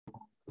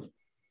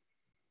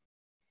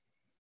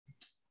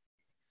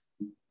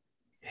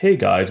Hey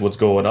guys, what's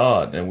going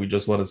on? And we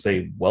just want to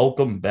say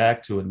welcome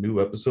back to a new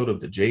episode of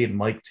the Jay and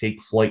Mike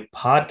Take Flight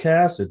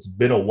podcast. It's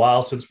been a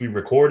while since we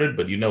recorded,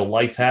 but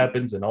life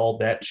happens and all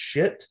that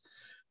shit.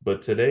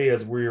 But today,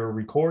 as we're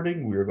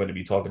recording, we're going to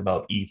be talking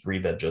about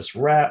E3 that just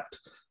wrapped,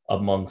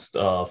 amongst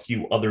a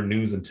few other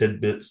news and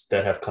tidbits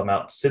that have come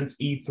out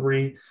since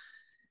E3.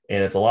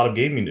 And it's a lot of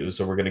gaming news,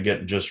 so we're going to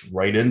get just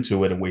right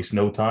into it and waste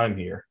no time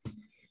here.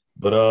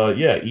 But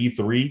yeah,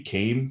 E3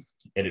 came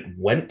and it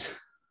went.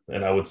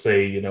 And I would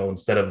say,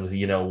 instead of,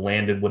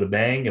 landed with a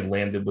bang and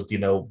landed with,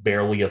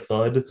 barely a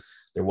thud,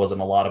 there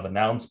wasn't a lot of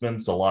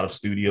announcements. A lot of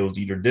studios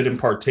either didn't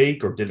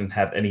partake or didn't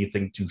have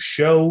anything to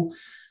show.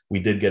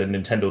 We did get a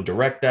Nintendo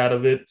Direct out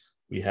of it.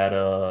 We had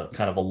a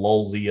kind of a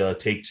lulzy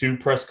Take Two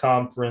press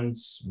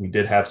conference. We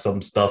did have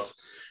some stuff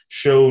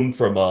shown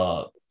from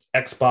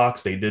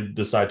Xbox. They did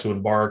decide to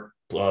embark.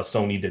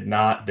 Sony did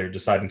not. They're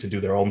deciding to do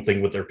their own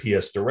thing with their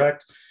PS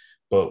Direct.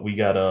 But we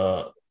got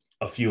a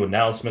few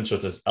announcements,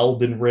 such as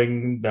Elden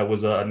Ring that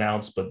was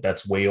announced, but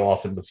that's way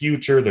off in the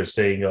future. They're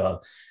saying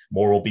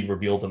more will be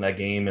revealed in that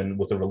game, and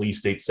with a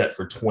release date set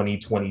for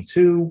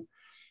 2022.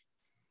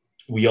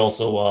 We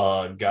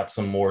also got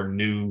some more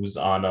news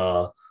on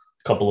a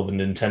couple of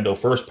Nintendo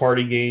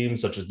first-party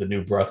games, such as the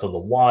new Breath of the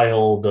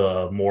Wild,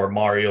 more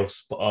Mario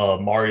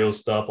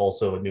stuff,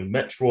 also a new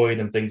Metroid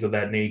and things of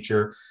that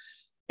nature,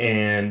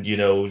 and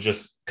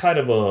just kind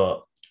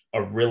of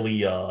a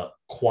really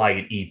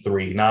quiet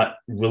E3, not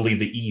really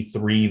the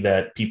E3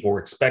 that people were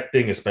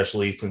expecting,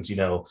 especially since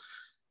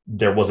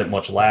there wasn't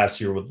much last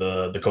year with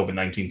the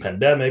COVID-19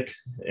 pandemic,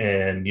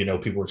 and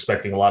people were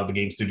expecting a lot of the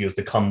game studios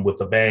to come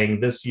with a bang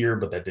this year,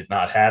 but that did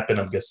not happen.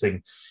 I'm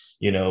guessing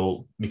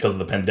because of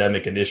the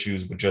pandemic and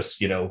issues with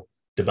just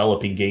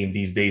developing game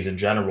these days in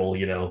general,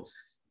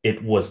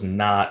 it was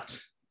not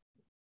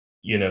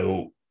you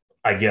know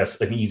I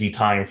guess an easy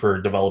time for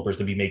developers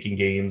to be making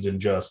games, and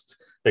just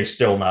they're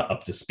still not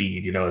up to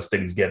speed, as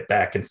things get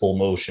back in full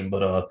motion.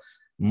 But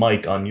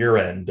Mike, on your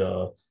end,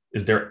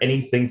 is there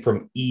anything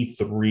from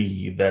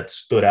E3 that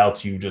stood out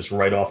to you just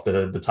right off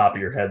the top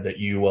of your head that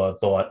you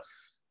thought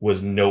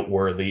was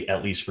noteworthy,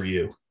 at least for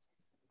you?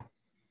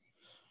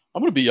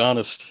 I'm gonna be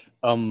honest.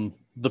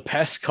 The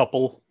past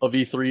couple of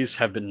E3s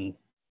have been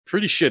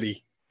pretty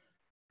shitty.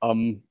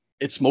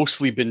 It's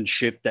mostly been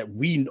shit that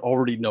we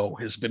already know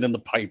has been in the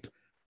pipe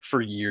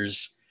for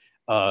years.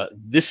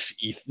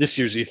 This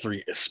year's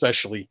E3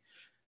 especially,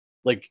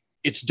 like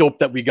it's dope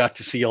that we got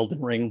to see Elden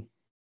Ring.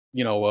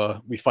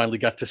 We finally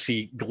got to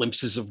see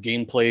glimpses of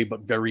gameplay,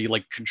 but very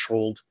like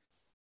controlled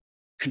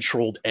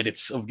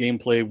edits of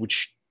gameplay,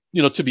 which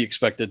to be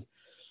expected.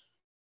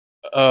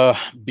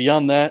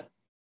 Beyond that,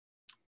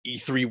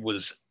 E3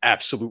 was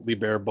absolutely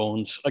bare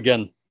bones.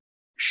 Again,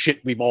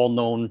 shit we've all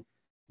known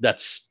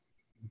that's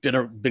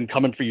been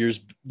coming for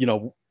years.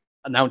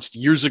 Announced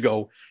years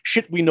ago.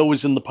 Shit we know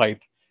is in the pipe,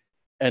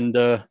 and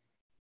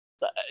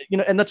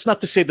and that's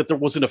not to say that there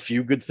wasn't a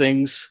few good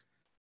things.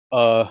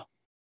 Uh,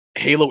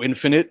 Halo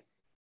Infinite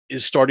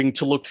is starting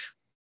to look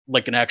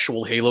like an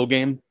actual Halo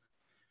game.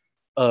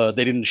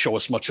 They didn't show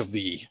us much of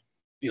the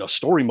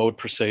story mode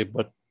per se,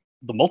 but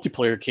the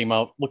multiplayer came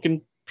out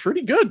looking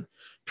pretty good,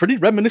 pretty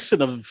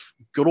reminiscent of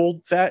good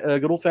old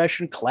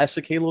fashioned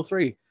classic Halo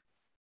 3,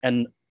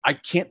 and I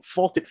can't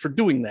fault it for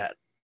doing that.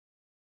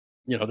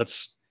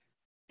 That's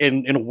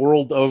in a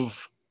world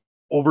of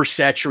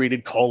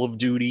oversaturated Call of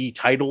Duty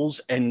titles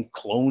and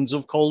clones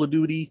of Call of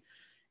Duty.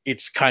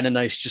 It's kind of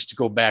nice just to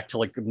go back to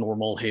like a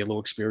normal Halo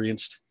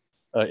experience.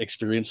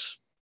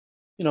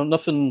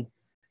 Nothing.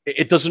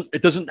 It doesn't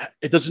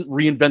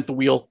reinvent the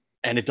wheel,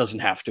 and it doesn't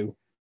have to.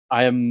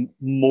 I am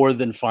more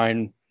than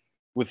fine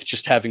with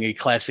just having a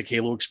classic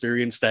Halo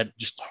experience that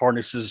just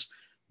harnesses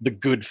the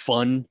good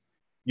fun,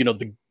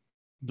 the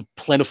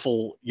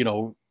plentiful,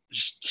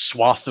 just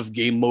swath of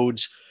game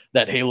modes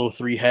that Halo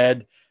 3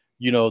 had.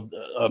 You know,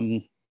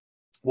 um,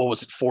 what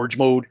was it, Forge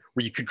mode,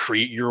 where you could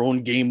create your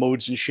own game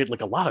modes and shit.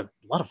 Like a lot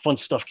of fun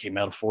stuff came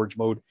out of Forge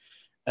mode,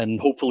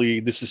 and hopefully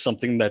this is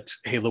something that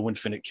Halo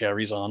Infinite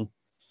carries on.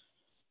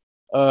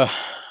 Uh,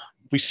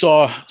 we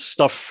saw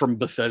stuff from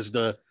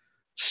Bethesda,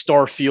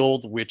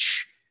 Starfield,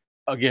 which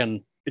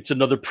again, it's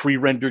another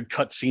pre-rendered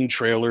cutscene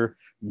trailer,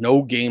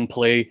 no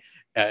gameplay,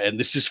 and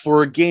this is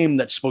for a game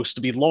that's supposed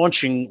to be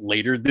launching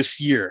later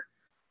this year,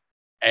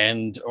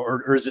 and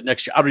or is it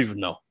next year? I don't even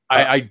know.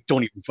 I, Uh, I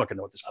don't even fucking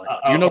know at this point.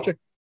 Do you know, I'll, Jay?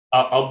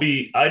 I'll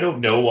be. I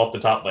don't know off the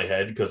top of my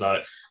head because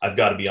I've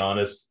got to be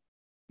honest.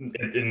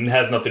 It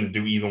has nothing to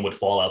do even with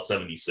Fallout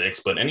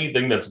 76, but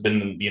anything that's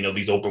been,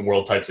 these open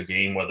world types of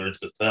game, whether it's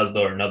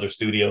Bethesda or another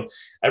studio,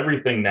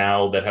 everything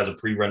now that has a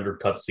pre-rendered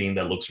cutscene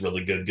that looks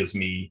really good gives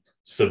me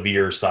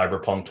severe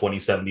Cyberpunk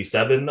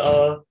 2077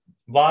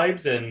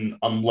 vibes. And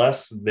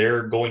unless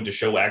they're going to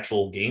show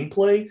actual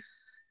gameplay,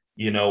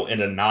 in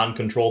a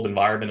non-controlled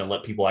environment and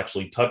let people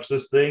actually touch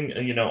this thing,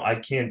 I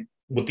can't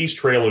with these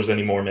trailers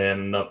anymore,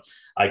 man. No,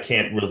 I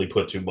can't really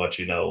put too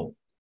much,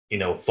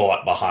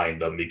 thought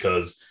behind them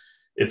because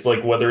it's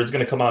like whether it's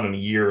going to come out in a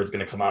year, or it's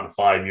going to come out in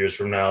 5 years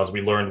from now, as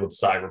we learned with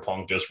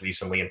Cyberpunk just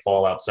recently and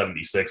Fallout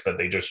 76, that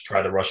they just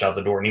try to rush out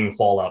the door, and even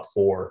Fallout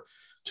 4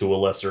 to a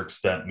lesser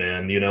extent,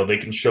 man. They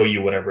can show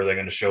you whatever they're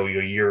going to show you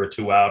a year or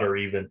two out, or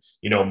even,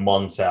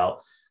 months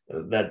out.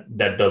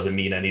 That doesn't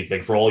mean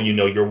anything. For all you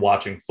know, you're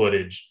watching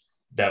footage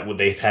that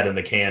they've had in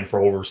the can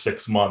for over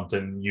 6 months,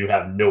 and you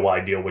have no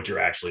idea what you're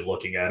actually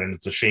looking at. And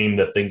it's a shame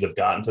that things have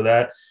gotten to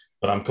that.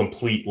 But I'm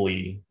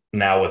completely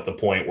now at the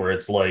point where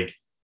it's like,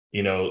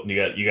 you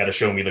got to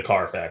show me the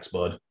Carfax,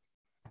 bud.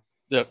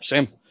 Yeah,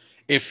 same.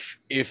 If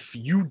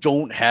you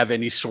don't have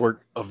any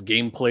sort of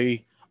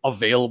gameplay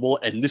available,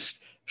 and this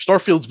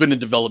Starfield's been in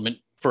development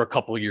for a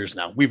couple of years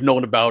now. We've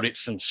known about it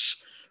since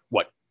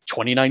what,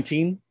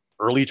 2019,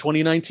 early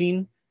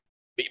 2019,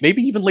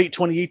 maybe even late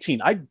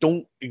 2018. I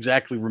don't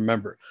exactly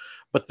remember,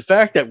 but the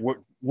fact that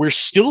we're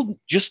still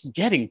just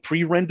getting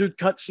pre-rendered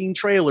cutscene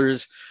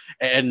trailers,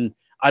 and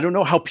I don't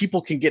know how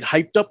people can get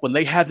hyped up when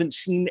they haven't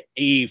seen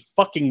a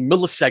fucking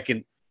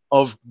millisecond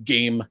of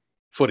game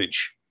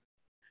footage.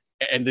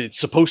 And it's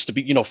supposed to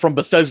be, from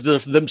Bethesda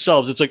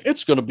themselves. It's like,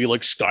 it's going to be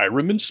like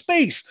Skyrim in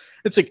space.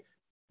 It's like,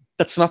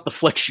 that's not the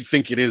flex you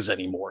think it is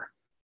anymore.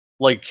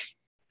 Like,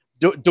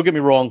 don't get me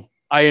wrong.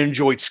 I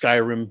enjoyed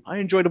Skyrim. I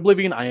enjoyed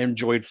Oblivion. I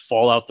enjoyed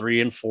Fallout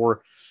 3 and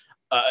 4.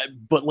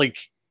 But like,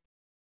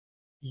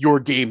 your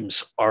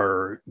games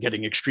are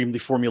getting extremely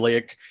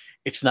formulaic.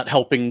 It's not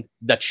helping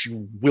that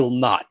you will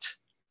not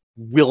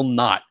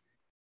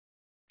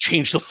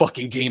change the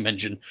fucking game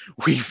engine.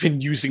 We've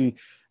been using,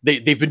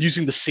 they've been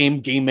using the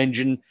same game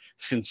engine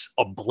since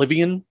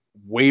Oblivion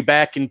way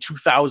back in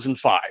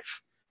 2005.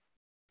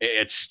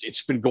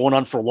 It's been going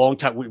on for a long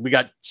time. We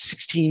got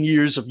 16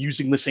 years of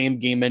using the same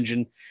game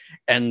engine,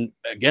 and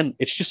again,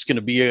 it's just going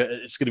to be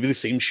the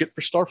same shit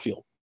for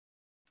Starfield.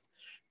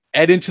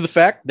 Add into the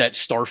fact that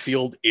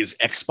Starfield is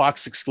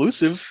Xbox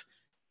exclusive,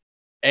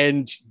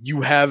 and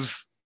you have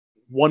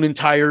one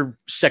entire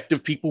sect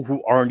of people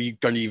who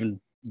aren't going to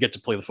even get to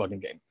play the fucking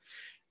game.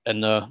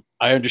 And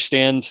I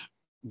understand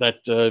that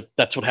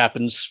that's what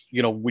happens,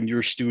 when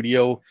your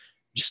studio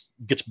just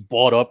gets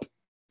bought up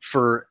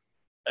for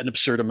an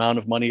absurd amount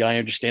of money. I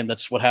understand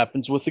that's what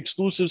happens with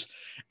exclusives,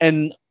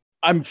 and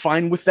I'm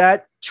fine with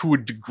that to a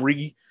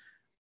degree,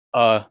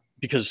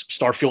 because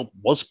Starfield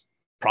was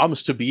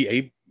promised to be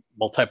a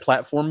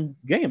multi-platform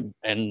game,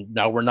 and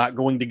now we're not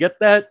going to get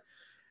that.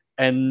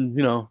 And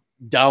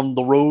down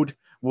the road,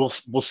 we'll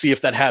see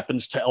if that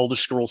happens to Elder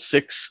Scrolls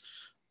 6,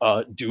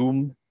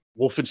 Doom,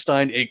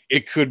 Wolfenstein.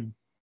 It could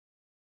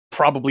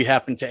probably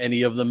happen to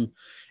any of them.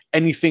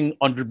 Anything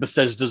under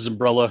Bethesda's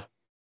umbrella.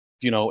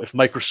 If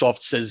Microsoft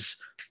says,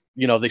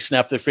 they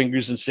snap their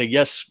fingers and say,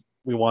 yes,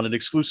 we want it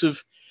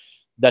exclusive,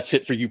 that's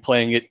it for you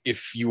playing it.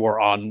 If you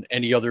are on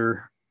any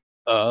other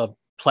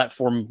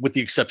platform, with the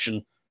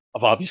exception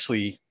of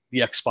obviously the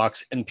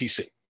Xbox and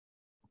PC.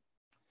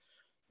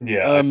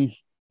 Yeah,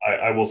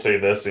 I will say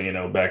this,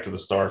 and back to the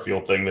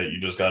Starfield thing that you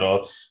just got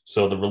off.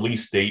 So the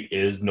release date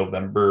is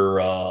November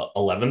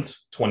 11th,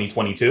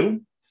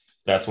 2022.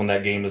 That's when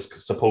that game is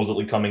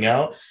supposedly coming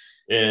out.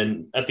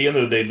 And at the end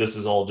of the day, this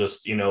is all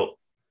just,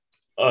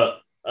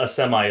 a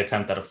semi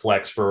attempt at a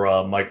flex for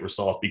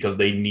Microsoft, because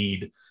they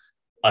need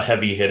a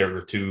heavy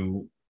hitter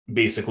to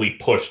basically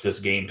push this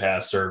Game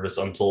Pass service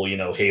until,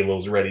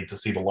 Halo's ready to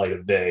see the light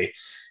of day.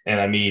 And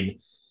I mean,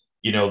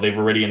 they've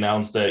already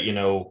announced that,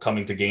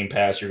 coming to Game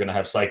Pass, you're going to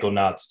have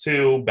Psychonauts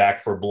 2. Back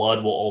 4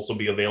 Blood will also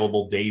be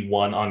available day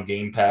one on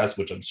Game Pass,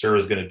 which I'm sure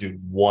is going to do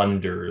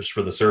wonders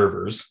for the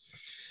servers.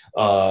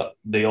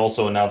 They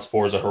also announced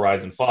Forza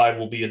Horizon 5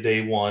 will be a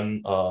day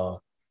one.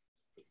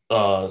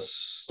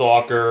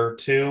 Stalker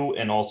 2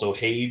 and also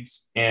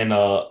Hades, and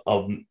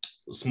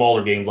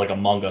smaller games like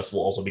Among Us will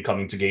also be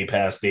coming to Game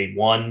Pass day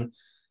one,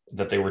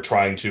 that they were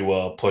trying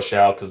to push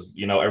out, because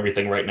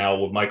everything right now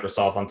with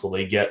Microsoft, until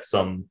they get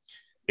some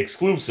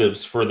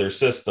exclusives for their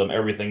system,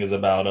 everything is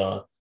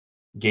about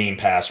Game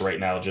Pass right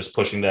now, just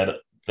pushing that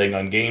thing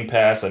on Game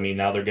Pass. I mean,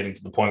 now they're getting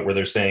to the point where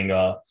they're saying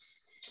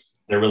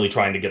they're really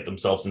trying to get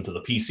themselves into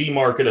the PC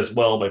market as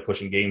well by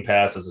pushing Game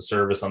Pass as a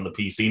service on the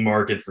PC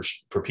market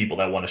for people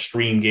that want to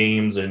stream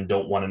games and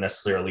don't want to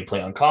necessarily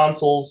play on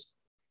consoles.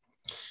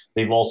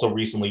 They've also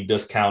recently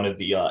discounted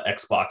the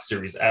Xbox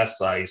Series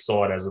S. I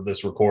saw it as of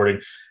this recording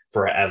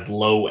for as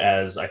low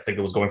as, I think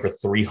it was going for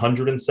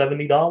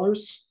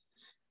 $370.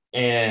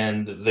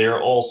 And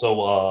they're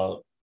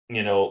also,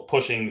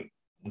 pushing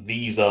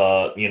these,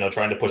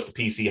 trying to push the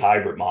PC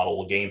hybrid model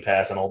with Game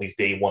Pass and all these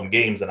day one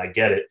games. And I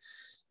get it.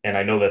 And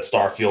I know that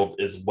Starfield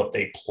is what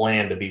they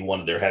plan to be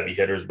one of their heavy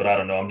hitters, but I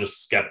don't know. I'm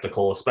just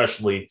skeptical,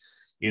 especially,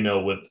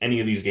 with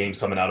any of these games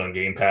coming out on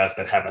Game Pass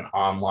that have an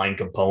online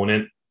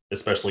component,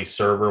 especially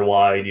server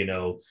wide.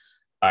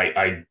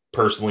 I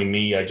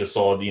personally, I just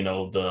saw,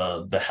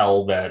 the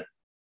hell that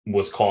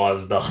was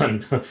caused on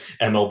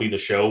MLB The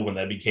Show when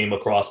that became a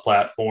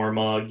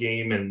cross-platform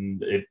game,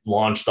 and it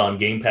launched on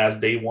Game Pass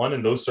day one,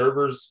 and those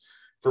servers,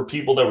 for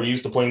people that were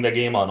used to playing that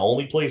game on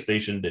only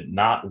PlayStation, did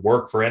not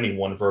work for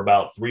anyone for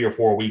about 3 or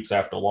 4 weeks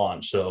after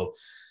launch. So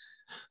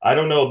I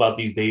don't know about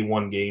these day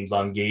one games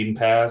on Game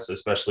Pass,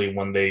 especially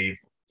when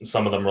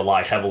some of them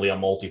rely heavily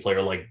on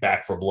multiplayer, like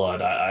Back for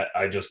Blood.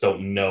 I just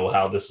don't know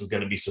how this is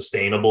going to be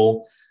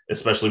sustainable,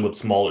 especially with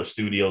smaller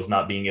studios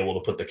not being able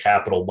to put the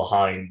capital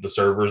behind the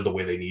servers the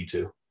way they need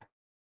to.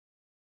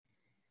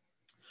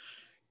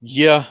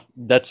 Yeah,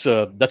 that's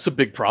a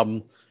big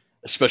problem,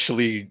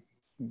 especially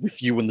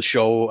with you in the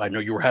show. I know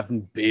you were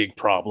having big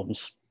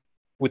problems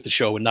with the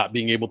show and not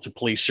being able to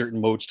play certain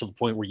modes to the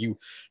point where you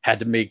had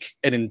to make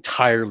an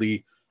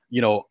entirely,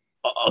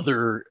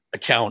 other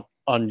account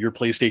on your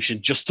PlayStation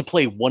just to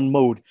play one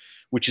mode,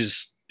 which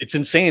is it's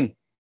insane.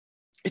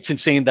 It's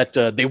insane that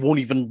they won't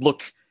even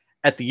look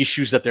at the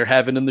issues that they're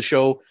having in the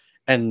show,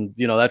 and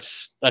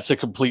that's a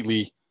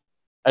complete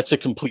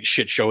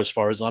shit show as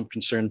far as I'm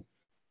concerned.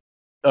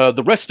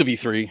 The rest of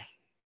E3,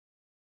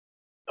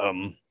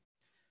 um,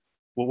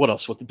 well, what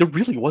else was there?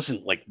 Really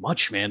wasn't like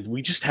much, man.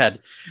 We just had,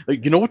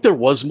 like, you know what? There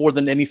was more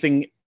than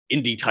anything,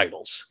 indie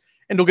titles.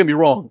 And don't get me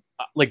wrong,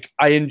 like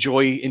I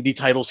enjoy indie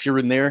titles here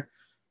and there,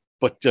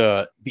 but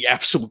the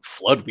absolute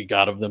flood we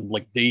got of them,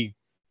 like they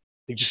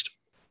just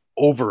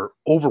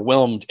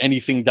overwhelmed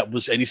anything that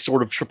was any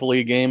sort of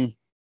AAA game.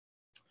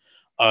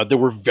 There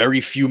were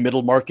very few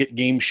middle market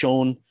games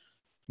shown,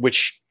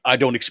 which I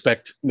don't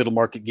expect middle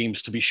market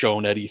games to be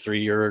shown at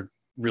E3 or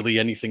really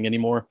anything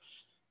anymore,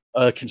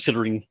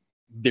 considering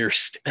their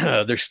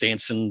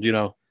stance and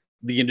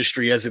the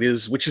industry as it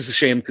is, which is a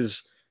shame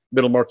because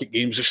middle market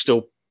games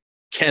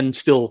can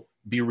still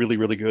be really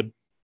really good.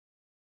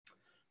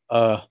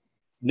 Uh,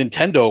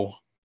 Nintendo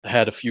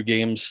had a few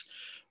games,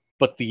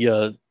 but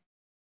the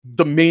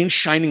main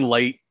shining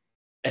light,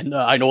 and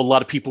I know a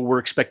lot of people were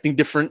expecting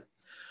different.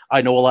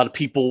 I know a lot of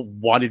people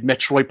wanted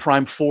Metroid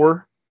Prime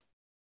 4,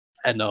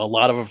 and a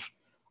lot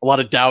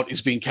of doubt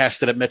is being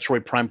casted at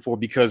Metroid Prime 4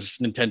 because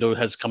Nintendo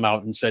has come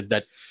out and said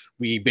that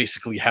we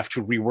basically have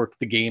to rework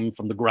the game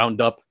from the ground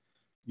up.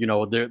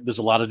 There's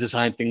a lot of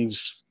design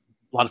things,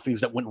 a lot of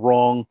things that went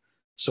wrong,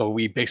 so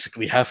we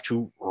basically have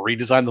to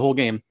redesign the whole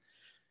game.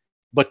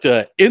 But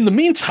in the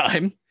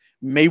meantime,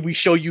 may we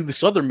show you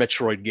this other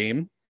Metroid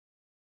game?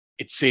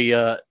 It's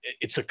a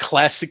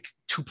classic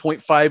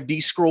 2.5D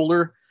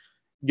scroller,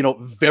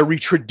 very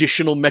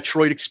traditional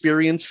Metroid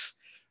experience,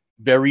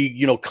 very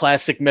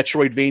classic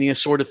Metroidvania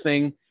sort of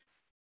thing.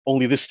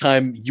 Only this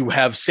time you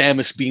have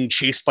Samus being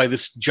chased by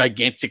this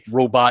gigantic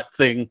robot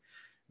thing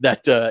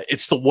that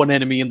it's the one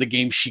enemy in the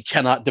game she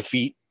cannot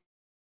defeat,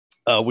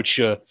 which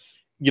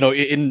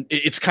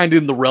it's kind of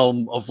in the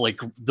realm of like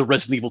the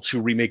Resident Evil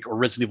 2 remake or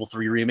Resident Evil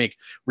 3 remake,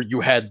 where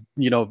you had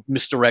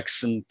Mr.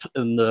 X and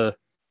the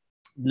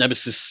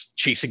Nemesis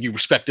chasing you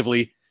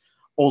respectively.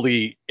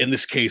 Only in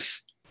this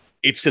case,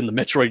 it's in the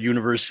Metroid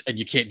universe, and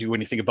you can't do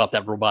anything about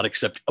that robot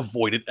except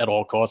avoid it at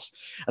all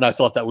costs. And I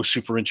thought that was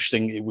super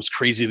interesting. It was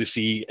crazy to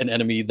see an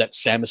enemy that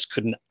Samus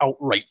couldn't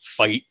outright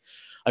fight.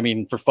 I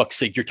mean, for fuck's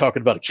sake, you're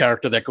talking about a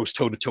character that goes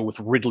toe to toe with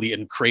Ridley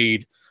and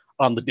Kraid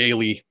on the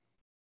daily,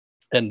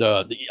 and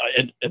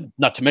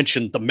not to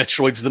mention the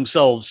Metroids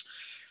themselves.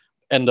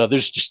 And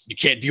there's just you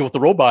can't deal with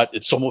the robot.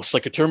 It's almost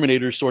like a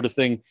Terminator sort of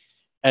thing.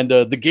 And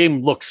the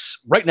game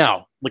looks right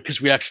now, like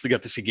because we actually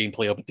got to see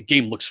gameplay of it, the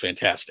game looks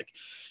fantastic.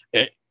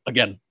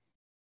 Again,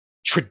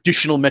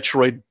 traditional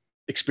Metroid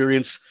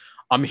experience.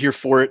 I'm here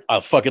for it.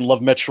 I fucking love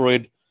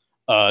Metroid.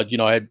 I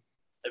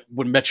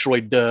when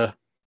the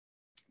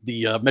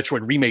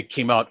Metroid remake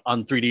came out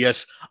on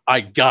 3DS,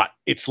 I got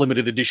its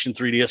limited edition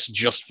 3DS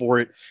just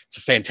for it. It's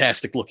a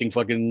fantastic looking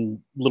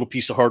fucking little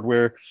piece of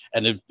hardware,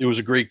 and it was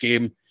a great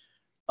game.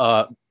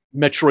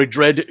 Metroid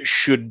Dread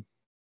should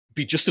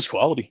be just as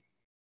quality.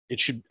 It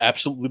should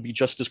absolutely be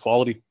just as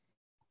quality.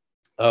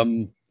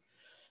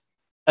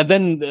 And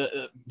then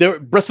there,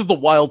 Breath of the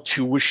Wild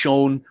 2 was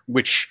shown,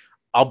 which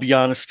I'll be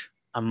honest,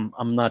 I'm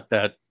not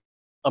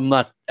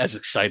as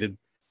excited.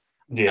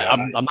 Yeah,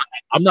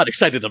 I'm not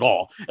excited at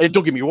all. And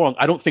don't get me wrong,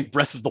 I don't think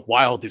Breath of the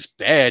Wild is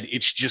bad.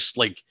 It's just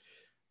like,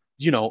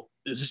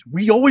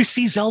 we always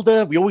see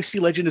Zelda, we always see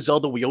Legend of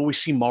Zelda, we always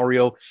see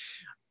Mario.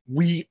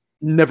 We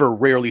never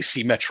rarely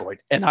see Metroid.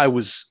 And I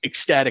was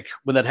ecstatic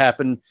when that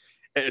happened.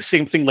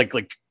 Same thing like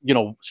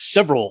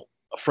several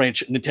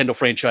Nintendo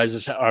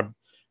franchises are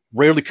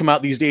rarely come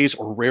out these days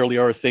or rarely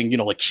are a thing,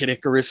 like Kid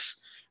Icarus,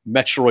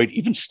 Metroid,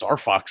 even Star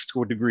Fox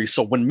to a degree.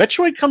 So when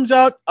Metroid comes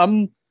out,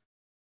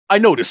 I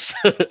notice.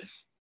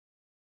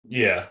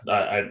 yeah.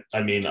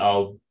 I mean,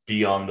 I'll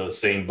be on the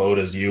same boat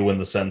as you in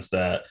the sense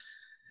that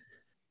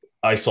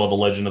I saw the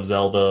Legend of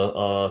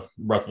Zelda,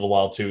 Breath of the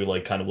Wild 2,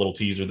 like kind of little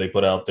teaser they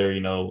put out there.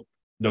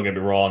 Don't get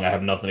me wrong, I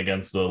have nothing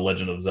against the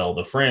Legend of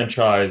Zelda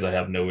franchise. I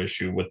have no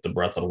issue with the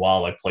Breath of the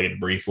Wild. I played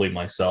briefly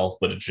myself,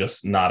 but it's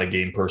just not a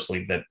game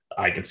personally that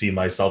I could see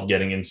myself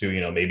getting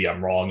into. Maybe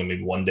I'm wrong, and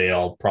maybe one day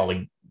I'll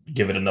probably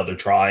give it another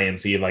try and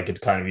see if I could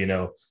kind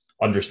of,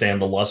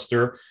 understand the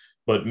luster.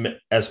 But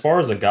as far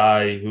as a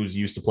guy who's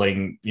used to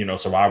playing,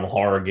 survival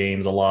horror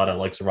games a lot, I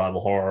like survival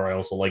horror. I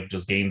also like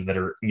just games that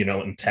are,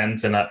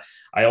 intense. And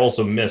I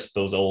also miss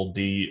those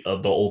the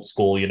old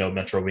school,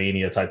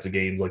 Metrovania types of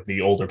games, like the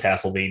older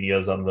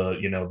Castlevanias on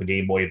the, the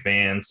Game Boy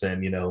Advance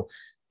and,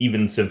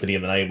 even Symphony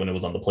of the Night when it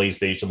was on the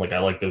PlayStation. Like I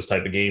like those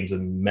type of games,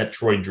 and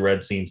Metroid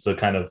Dread seems to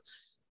kind of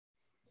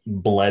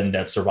blend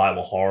that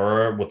survival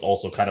horror with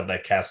also kind of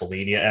that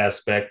Castlevania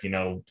aspect,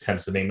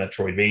 hence the name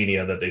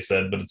Metroidvania that they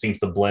said, but it seems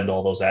to blend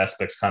all those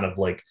aspects kind of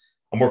like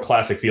a more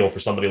classic feel for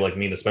somebody like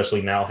me, and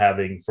especially now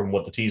having, from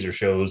what the teaser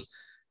shows,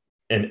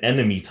 an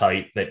enemy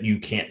type that you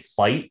can't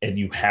fight and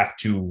you have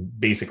to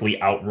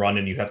basically outrun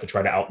and you have to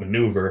try to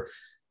outmaneuver.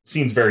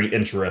 Seems very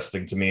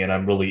interesting to me, and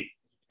I'm really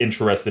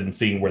interested in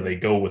seeing where they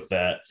go with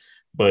that.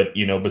 But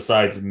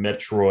besides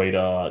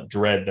Metroid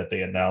Dread that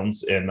they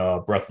announced and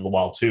Breath of the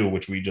Wild 2,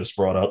 which we just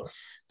brought up,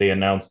 they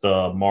announced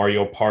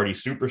Mario Party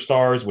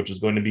Superstars, which is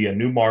going to be a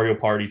new Mario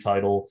Party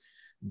title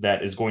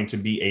that is going to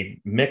be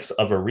a mix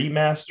of a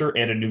remaster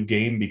and a new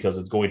game, because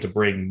it's going to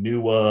bring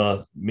new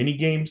mini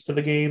games to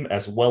the game,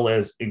 as well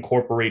as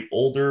incorporate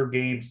older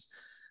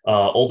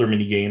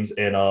mini games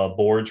and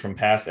boards from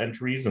past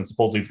entries. And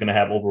supposedly it's going to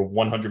have over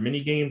 100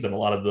 mini games, and a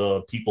lot of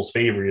the people's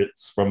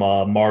favorites from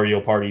Mario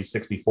Party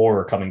 64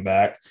 are coming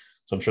back.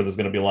 So I'm sure there's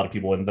going to be a lot of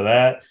people into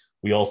that.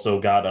 We also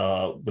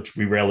got, which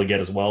we rarely get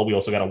as well, we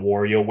also got a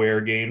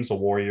WarioWare game. So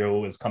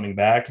Wario is coming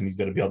back, and he's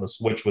going to be on the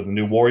Switch with a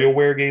new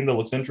WarioWare game that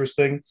looks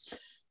interesting.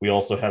 We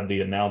also had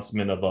the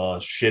announcement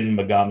of Shin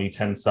Megami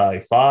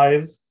Tensei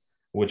 5,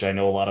 which I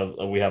know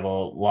we have a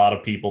lot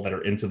of people that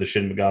are into the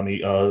Shin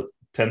Megami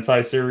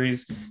Tensei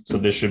series. So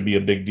this should be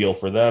a big deal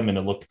for them. And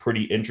it looked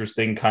pretty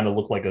interesting. Kind of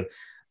looked like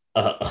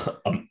a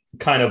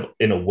kind of,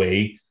 in a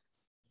way,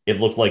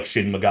 it looked like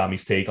Shin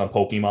Megami's take on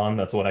Pokemon.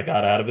 That's what I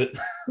got out of it.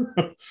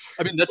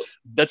 I mean,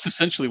 that's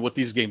essentially what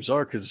these games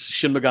are, because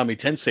Shin Megami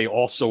Tensei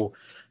also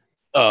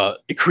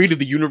it created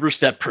the universe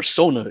that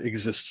Persona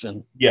exists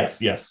in.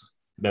 Yes,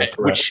 that's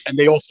correct. And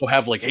they also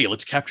have like, hey,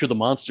 let's capture the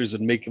monsters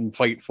and make them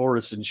fight for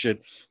us and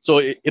shit. So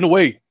in a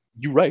way,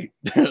 you're right.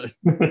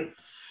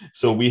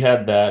 So we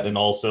had that, and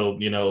also,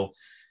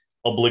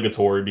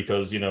 obligatory,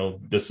 because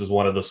this is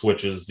one of the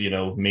Switch's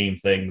main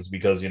things,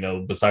 because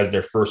besides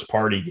their first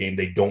party game,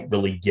 they don't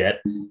really get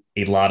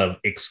a lot of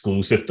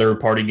exclusive third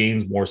party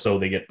games. More so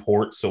they get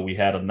ports. So we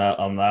had an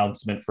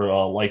announcement for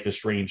Life is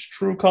Strange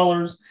True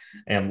Colors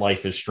and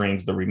Life is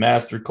Strange the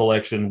Remastered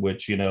Collection,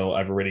 which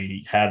I've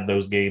already had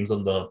those games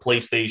on the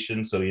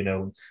PlayStation. So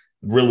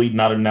really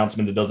not an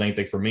announcement that does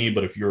anything for me.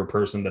 But if you're a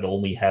person that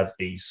only has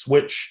a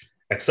Switch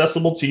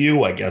accessible to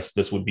you, I guess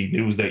this would be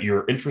news that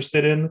you're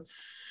interested in.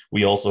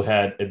 We also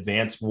had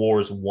Advance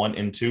Wars 1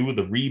 and 2,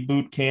 the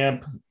reboot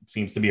camp. It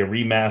seems to be a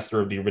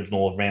remaster of the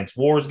original Advance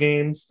Wars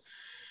games.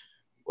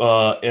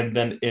 And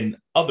then in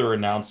other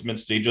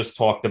announcements, they just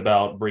talked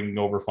about bringing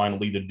over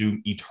finally the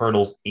Doom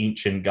Eternal's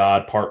Ancient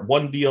God Part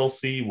 1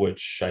 DLC,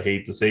 which I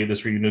hate to say this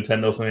for you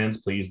Nintendo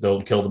fans. Please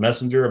don't kill the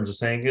messenger. I'm just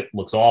saying it.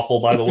 Looks awful,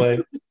 by the way.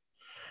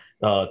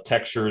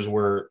 Textures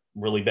were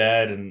really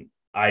bad, and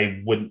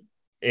I wouldn't.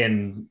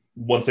 And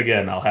once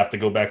again, I'll have to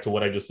go back to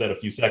what I just said a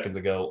few seconds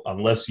ago.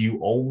 Unless you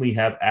only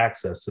have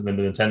access to the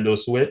Nintendo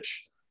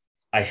Switch,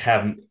 I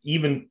have,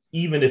 even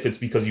if it's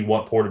because you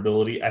want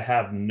portability, I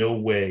have no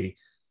way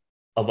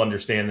of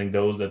understanding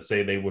those that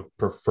say they would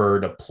prefer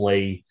to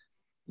play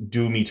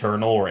Doom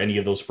Eternal or any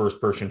of those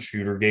first-person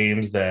shooter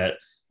games that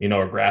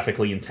are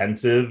graphically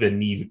intensive and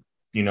need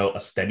a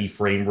steady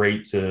frame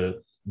rate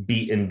to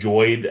be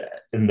enjoyed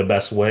in the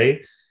best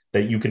way,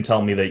 that you can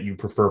tell me that you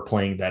prefer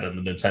playing that on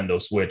the Nintendo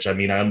Switch. I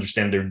mean, I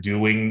understand they're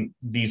doing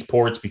these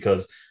ports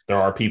because there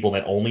are people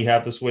that only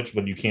have the Switch,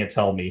 but you can't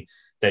tell me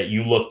that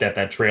you looked at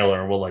that trailer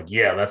and were like,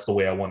 yeah, that's the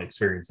way I want to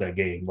experience that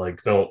game.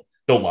 Like, don't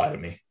lie to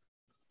me.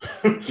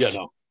 Yeah,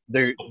 no.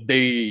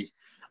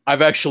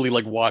 I've actually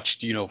like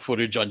watched,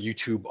 footage on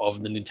YouTube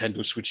of the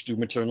Nintendo Switch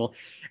Doom Eternal,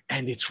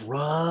 and it's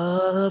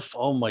rough.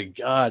 Oh my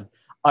God.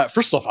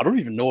 First off, I don't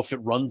even know if it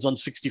runs on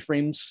 60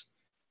 frames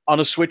on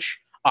a Switch.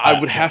 I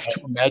would have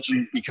to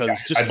imagine, because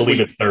I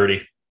believe it's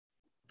 30.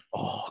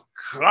 Oh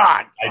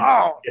God!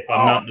 If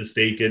I'm not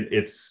mistaken,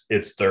 it's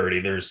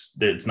 30.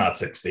 It's not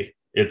 60.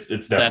 It's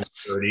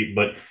definitely 30.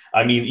 But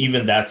I mean,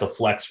 even that's a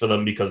flex for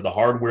them, because the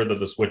hardware that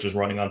the Switch is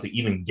running on, to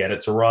even get it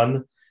to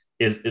run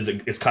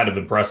is kind of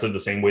impressive. The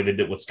same way they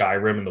did with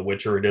Skyrim and The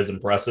Witcher, it is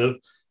impressive.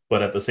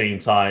 But at the same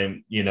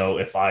time,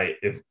 if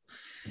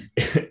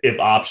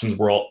options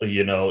were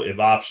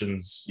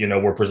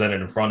were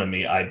presented in front of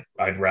me,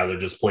 I'd rather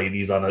just play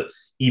these on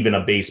even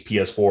a base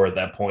PS4 at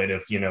that point,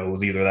 if it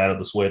was either that or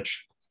the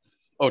Switch.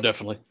 Oh,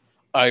 definitely.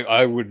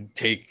 I would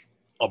take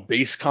a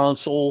base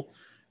console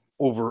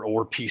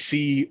or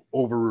PC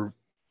over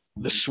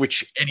the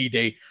Switch any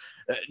day.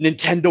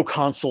 Nintendo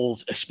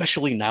consoles,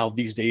 especially now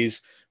these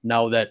days,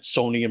 now that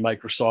Sony and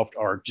Microsoft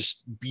are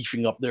just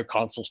beefing up their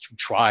consoles to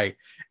try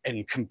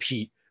and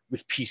compete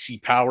with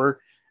PC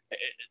power,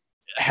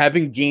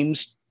 having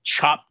games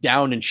chopped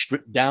down and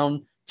stripped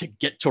down to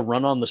get to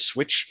run on the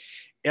Switch,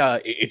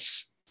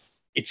 it's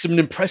an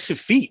impressive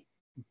feat.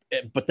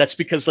 But that's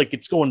because like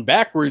it's going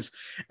backwards,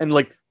 and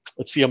like,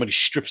 let's see how many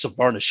strips of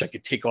varnish I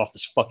could take off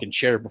this fucking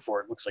chair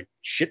before it looks like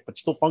shit, but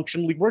still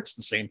functionally works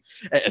the same.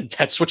 And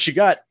that's what you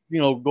got,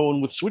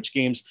 going with Switch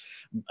games,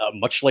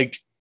 much like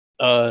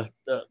you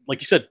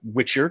said,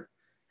 Witcher,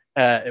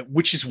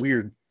 which is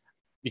weird.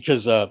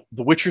 because The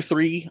Witcher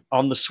 3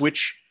 on the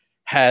Switch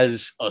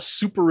has a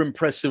super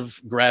impressive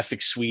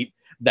graphic suite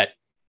that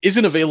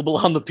isn't available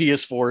on the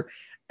PS4,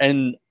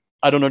 and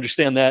I don't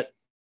understand that,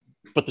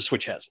 but the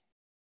Switch has it.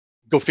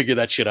 Go figure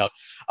that shit out.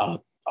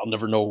 I'll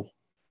never know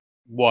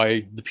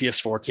why the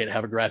PS4 can't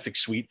have a graphic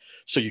suite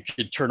so you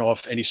could turn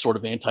off any sort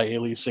of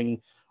anti-aliasing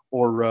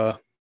or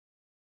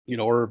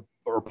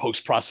or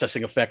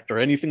post-processing effect or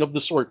anything of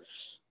the sort.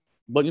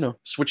 But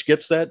Switch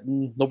gets that,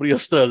 and nobody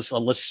else does,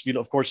 unless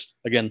of course,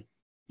 again,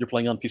 you're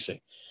playing on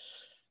PC.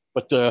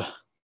 But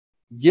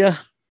yeah,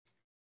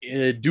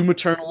 Doom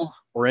Eternal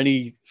or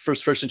any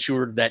first-person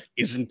shooter that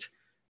isn't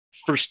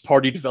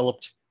first-party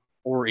developed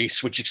or a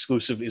Switch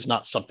exclusive is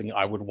not something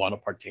I would want to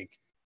partake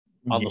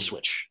on the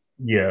Switch.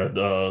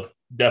 Yeah,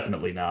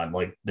 definitely not.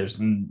 Like,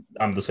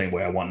 I'm the same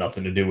way. I want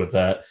nothing to do with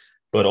that.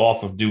 But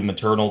off of Doom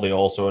Eternal, they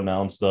also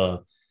announced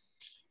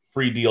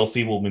free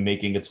DLC will be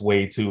making its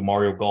way to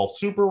Mario Golf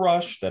Super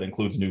Rush. That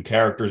includes new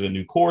characters and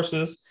new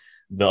courses.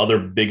 The other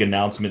big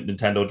announcement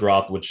Nintendo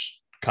dropped, which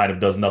kind of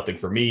does nothing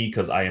for me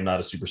because I am not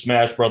a Super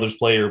Smash Brothers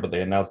player, but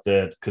they announced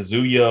that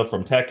Kazuya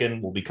from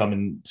Tekken will be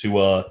coming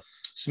to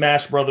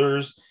Smash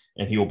Brothers,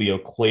 and he will be a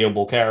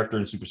playable character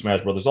in Super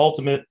Smash Brothers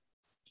Ultimate.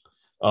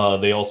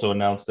 They also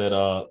announced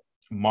that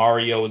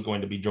Mario is going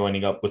to be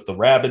joining up with the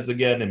Rabbids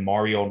again in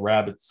Mario and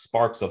Rabbids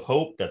Sparks of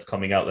Hope. That's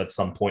coming out at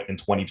some point in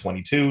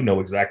 2022. No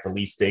exact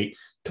release date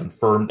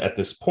confirmed at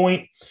this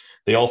point.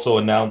 They also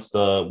announced,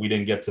 we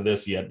didn't get to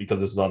this yet because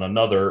this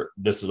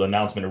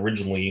announcement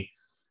originally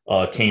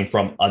came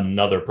from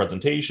another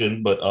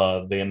presentation,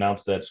 but they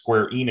announced that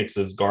Square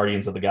Enix's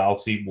Guardians of the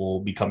Galaxy will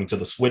be coming to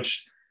the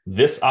Switch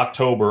this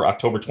October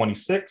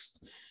 26th.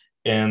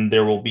 And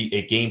there will be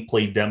a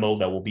gameplay demo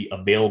that will be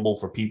available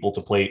for people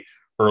to play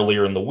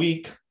earlier in the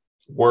week.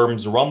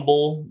 Worms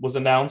Rumble was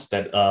announced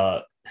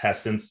that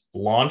has since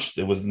launched.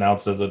 It was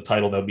announced as a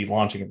title that will be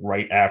launching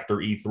right after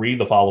E3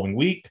 the following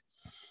week.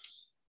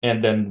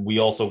 And then we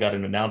also got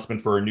an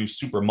announcement for a new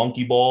Super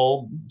Monkey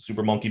Ball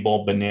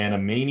Banana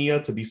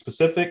Mania to be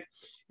specific.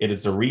 It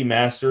is a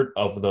remastered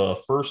of the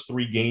first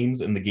 3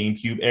 games in the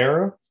GameCube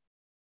era.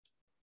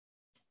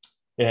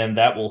 And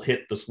that will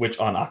hit the Switch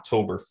on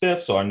October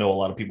 5th. So I know a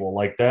lot of people will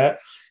like that.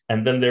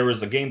 And then there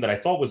was a game that I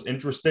thought was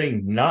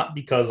interesting, not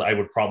because I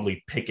would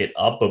probably pick it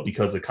up, but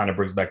because it kind of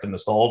brings back the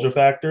nostalgia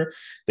factor.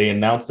 They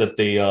announced that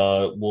they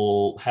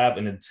will have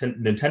a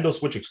Nintendo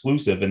Switch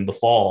exclusive in the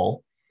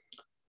fall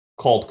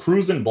called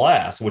Cruisin'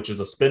 Blast, which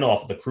is a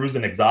spinoff of the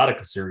Cruisin'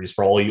 Exotica series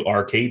for all you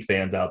arcade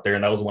fans out there.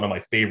 And that was one of my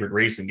favorite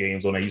racing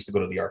games when I used to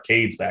go to the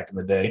arcades back in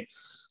the day.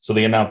 So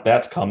they announced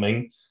that's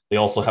coming. They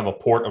also have a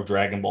port of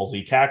Dragon Ball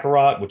Z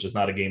Kakarot, which is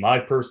not a game I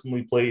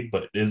personally played,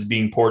 but it is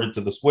being ported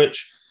to the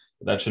Switch.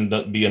 That should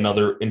be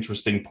another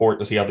interesting port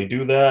to see how they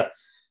do that.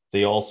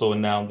 They also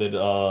announced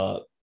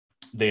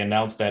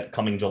that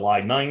coming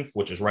July 9th,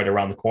 which is right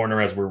around the corner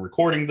as we're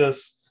recording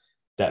this,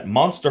 that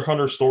Monster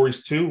Hunter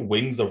Stories 2,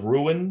 Wings of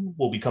Ruin,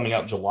 will be coming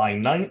out July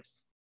 9th.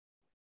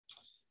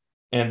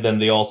 And then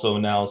they also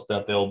announced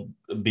that they'll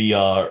be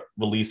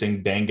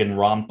releasing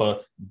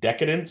Danganronpa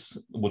Decadence,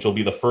 which will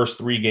be the first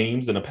 3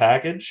 games in a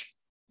package.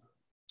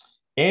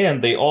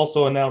 And they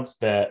also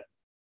announced that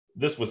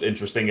this was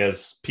interesting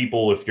as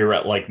people, if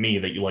you're like me,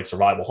 that you like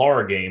survival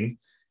horror games,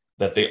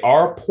 that they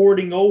are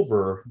porting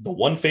over the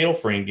one Fatal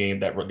Frame game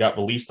that got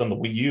released on the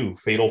Wii U.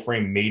 Fatal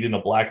Frame Maiden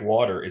of Black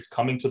Water is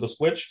coming to the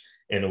Switch,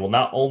 and it will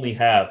not only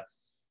have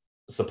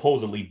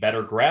supposedly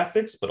better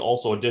graphics, but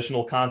also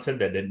additional content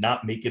that did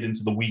not make it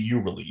into the Wii U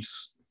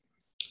release.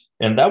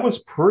 And that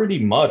was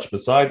pretty much,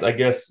 besides, I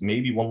guess,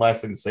 maybe one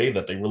last thing to say,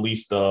 that they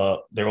released,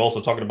 they're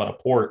also talking about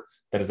a port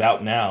that is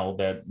out now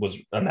that was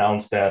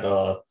announced at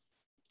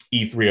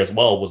E3 as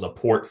well, was a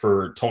port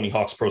for Tony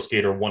Hawk's Pro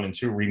Skater 1 and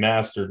 2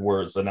 Remastered,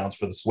 where it's announced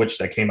for the Switch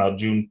that came out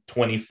June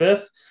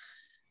 25th.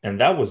 And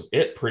that was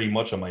it pretty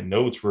much on my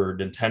notes for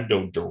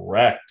Nintendo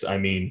Direct. I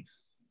mean,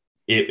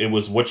 it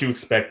was what you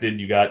expected.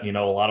 You got,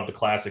 a lot of the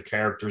classic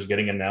characters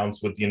getting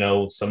announced with,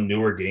 some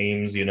newer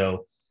games, a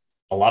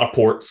lot of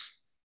ports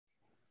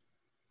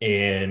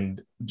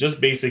and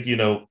just basic,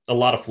 a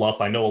lot of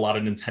fluff. I know a lot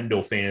of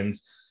Nintendo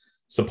fans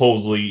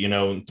supposedly,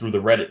 through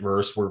the Reddit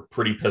verse were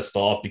pretty pissed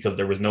off because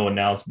there was no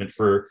announcement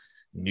for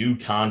new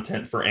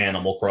content for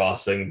Animal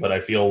Crossing. But I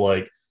feel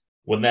like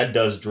when that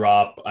does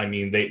drop, I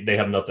mean, they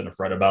have nothing to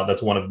fret about.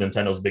 That's one of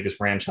Nintendo's biggest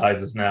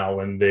franchises now.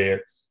 And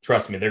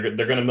trust me, they're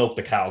going to milk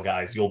the cow,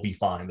 guys. You'll be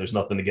fine. There's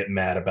nothing to get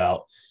mad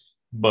about.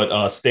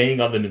 But staying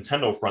on the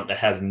Nintendo front, that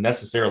has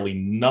necessarily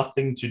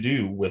nothing to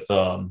do with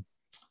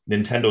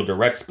Nintendo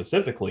Direct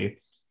specifically.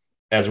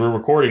 As we're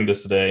recording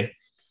this today,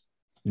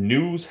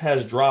 news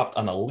has dropped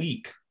on a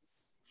leak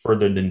for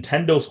the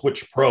Nintendo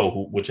Switch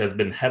Pro, which has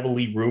been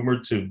heavily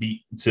rumored to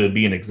be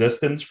in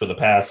existence for the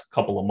past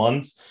couple of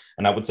months,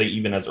 and I would say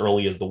even as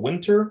early as the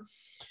winter.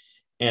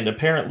 And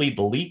apparently,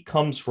 the leak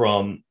comes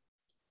from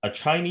a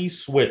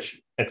Chinese Switch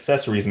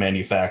accessories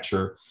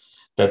manufacturer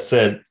that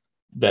said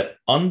that,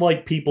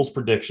 unlike people's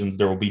predictions,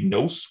 there will be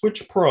no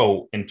Switch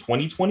Pro in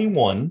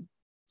 2021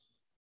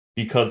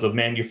 because of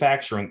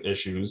manufacturing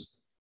issues,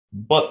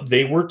 but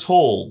they were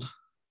told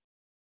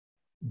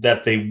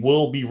that they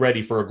will be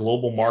ready for a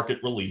global market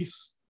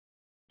release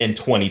in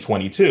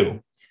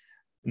 2022.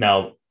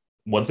 Now,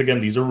 once again,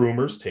 these are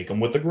rumors, take them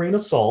with a grain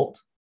of salt.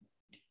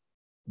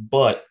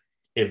 But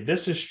if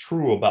this is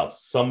true about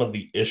some of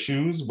the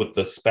issues with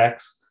the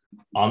specs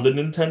on the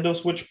Nintendo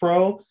Switch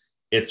Pro,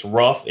 it's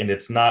rough and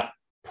it's not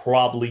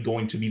probably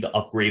going to be the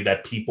upgrade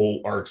that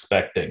people are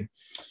expecting.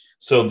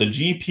 So the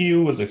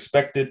GPU is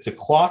expected to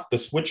clock the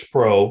Switch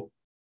Pro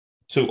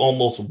to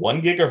almost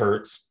 1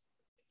 gigahertz.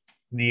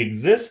 The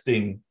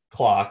existing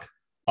clock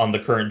on the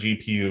current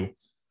GPU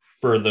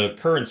for the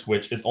current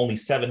Switch is only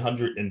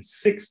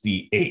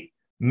 768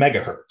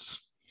 megahertz.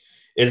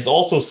 It is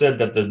also said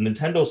that the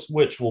Nintendo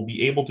Switch will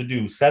be able to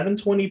do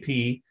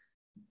 720p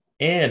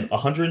and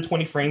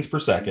 120 frames per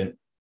second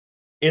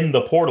in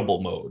the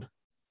portable mode.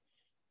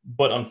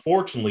 But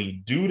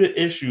unfortunately, due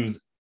to issues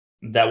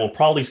that will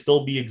probably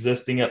still be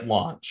existing at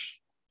launch,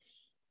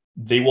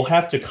 they will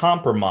have to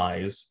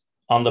compromise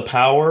on the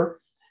power,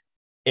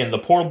 and the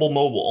portable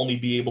mode will only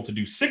be able to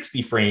do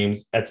 60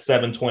 frames at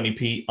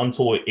 720p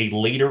until a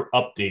later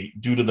update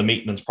due to the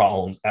maintenance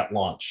problems at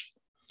launch.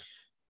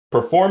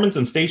 Performance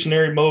in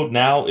stationary mode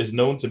now is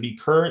known to be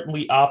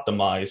currently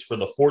optimized for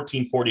the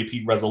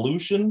 1440p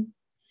resolution.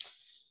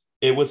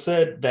 It was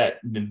said that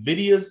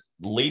NVIDIA's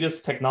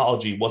latest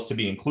technology was to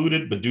be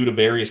included, but due to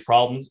various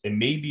problems, it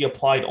may be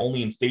applied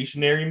only in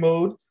stationary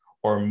mode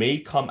or may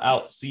come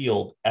out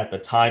sealed at the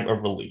time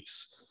of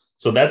release.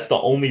 So that's the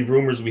only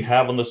rumors we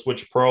have on the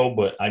Switch Pro.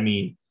 But I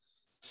mean,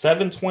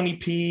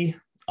 720p,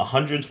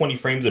 120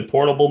 frames in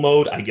portable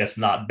mode, I guess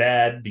not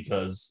bad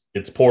because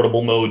it's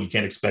portable mode. You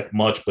can't expect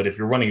much. But if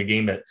you're running a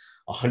game at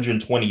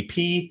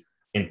 120p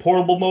in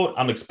portable mode,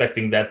 I'm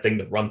expecting that thing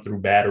to run through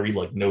battery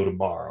like no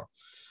tomorrow.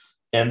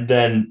 And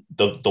then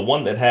the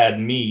one that had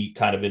me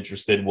kind of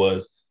interested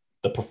was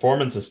the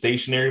performance of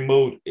stationary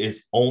mode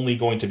is only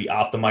going to be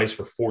optimized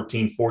for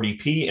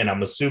 1440p. And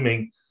I'm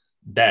assuming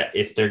that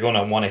if they're going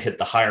to want to hit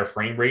the higher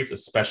frame rates,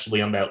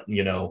 especially on that,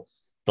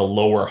 the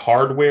lower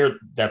hardware,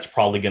 that's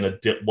probably going to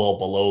dip well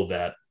below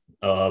that.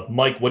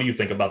 Mike, what do you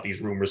think about these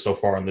rumors so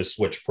far on this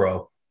Switch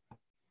Pro?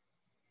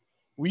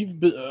 We've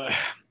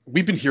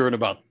been hearing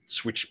about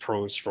Switch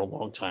Pros for a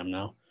long time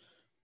now.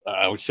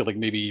 I would say like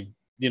maybe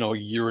a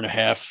year and a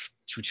half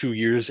to 2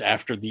 years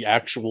after the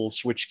actual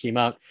Switch came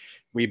out,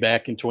 way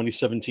back in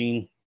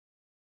 2017.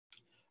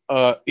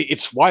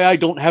 It's why I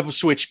don't have a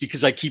Switch,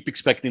 because I keep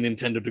expecting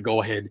Nintendo to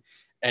go ahead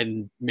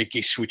and make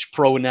a Switch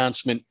Pro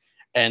announcement.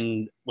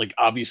 And like,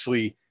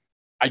 obviously,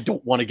 I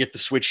don't want to get the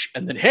Switch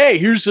and then, hey,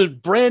 here's a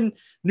brand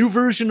new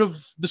version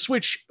of the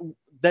Switch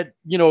that,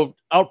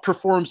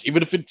 outperforms,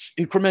 even if it's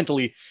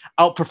incrementally,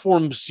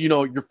 outperforms,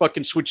 your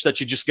fucking Switch that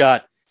you just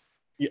got.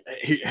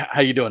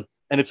 How you doing?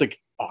 And it's like,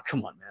 oh,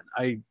 come on,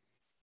 man.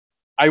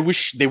 I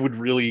wish they would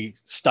really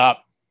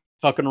stop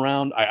fucking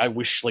around. I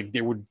wish like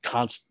there would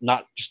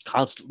not just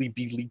constantly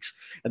be leaks,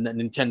 and that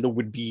Nintendo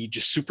would be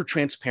just super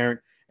transparent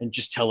and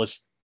just tell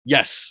us,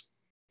 yes,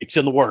 it's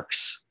in the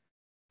works.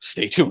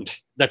 Stay tuned.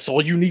 That's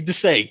all you need to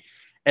say.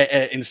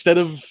 Instead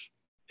of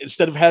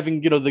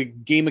having the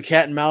game of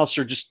cat and mouse,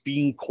 or just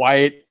being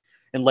quiet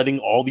and letting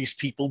all these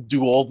people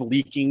do all the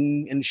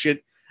leaking and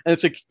shit. And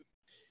it's like,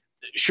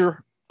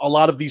 sure, a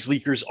lot of these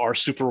leakers are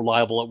super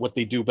reliable at what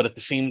they do, but at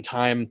the same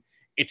time,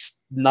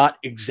 it's not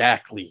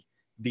exactly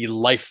the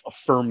life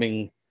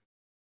affirming,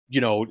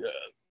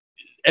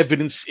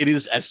 evidence it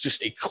is as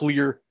just a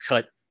clear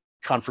cut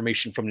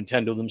confirmation from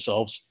Nintendo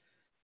themselves.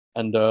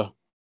 And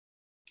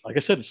like I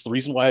said, it's the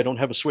reason why I don't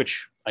have a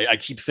Switch. I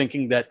keep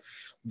thinking that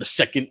the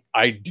second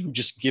I do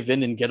just give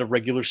in and get a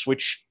regular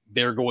Switch,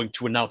 they're going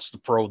to announce the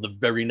Pro the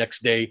very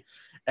next day.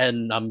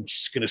 And I'm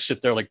just going to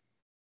sit there like,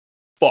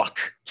 fuck.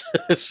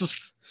 This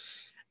is,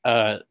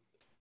 I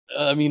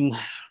mean,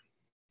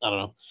 I don't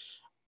know.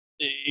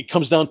 It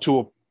comes down to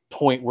a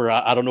point where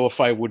I don't know if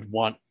I would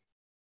want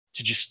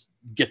to just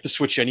get the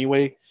Switch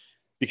anyway,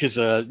 because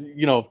don't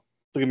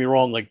get me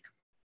wrong, like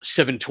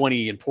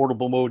 720 in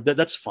portable mode,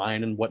 that's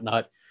fine and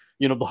whatnot.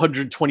 The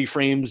 120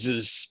 frames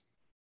is,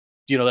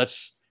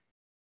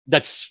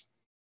 that's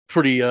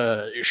pretty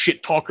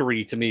shit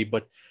talkery to me,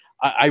 but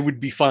I would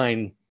be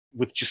fine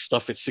with just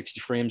stuff at 60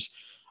 frames.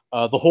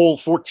 The whole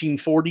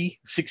 1440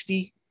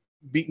 60,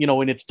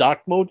 in its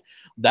dock mode,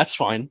 that's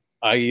fine.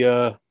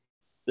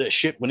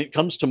 Shit, when it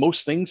comes to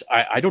most things,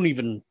 I don't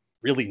even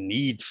really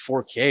need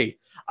 4K.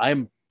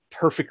 I'm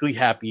perfectly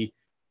happy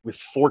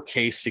with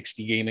 4K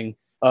 60 gaming.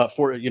 Not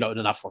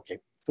 4K,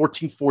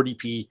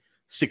 1440p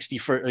 60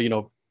 for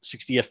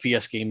 60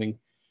 FPS gaming.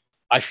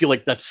 I feel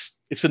like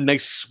it's a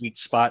nice sweet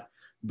spot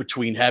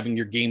between having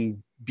your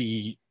game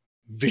be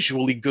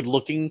visually good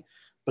looking,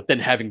 but then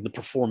having the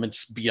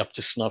performance be up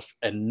to snuff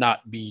and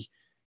not be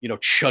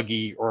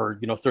chuggy or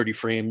 30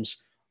 frames.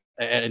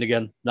 And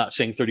again, not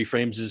saying 30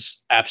 frames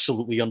is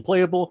absolutely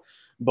unplayable,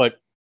 but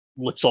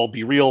let's all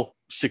be real.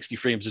 60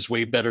 frames is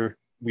way better.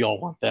 We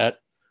all want that.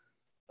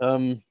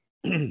 But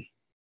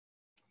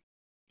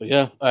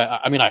yeah,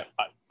 I mean, I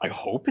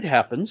hope it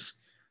happens.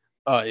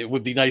 It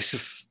would be nice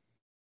if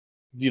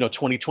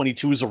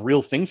 2022 is a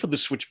real thing for the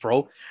Switch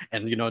Pro,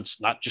 and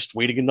it's not just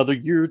waiting another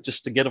year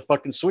just to get a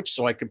fucking Switch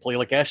so I can play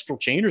like Astral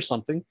Chain or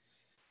something.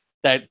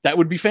 That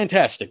would be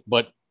fantastic.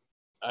 But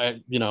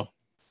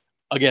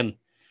again,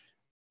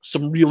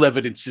 some real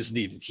evidence is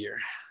needed here.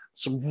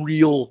 Some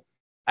real,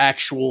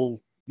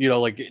 actual,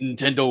 like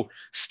Nintendo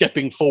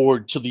stepping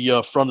forward to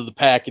the front of the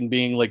pack and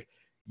being like,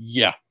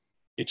 yeah,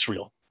 it's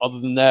real. Other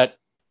than that,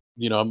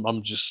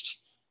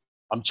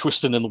 I'm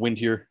twisting in the wind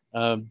here,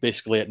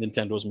 basically at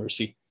Nintendo's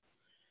mercy.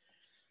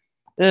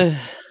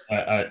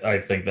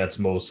 I think that's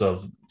most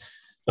of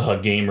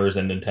gamers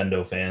and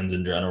Nintendo fans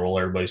in general.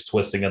 Everybody's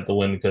twisting at the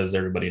wind because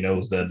everybody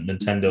knows that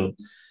Nintendo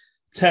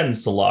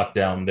tends to lock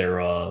down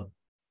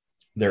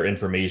their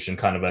information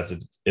kind of as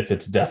if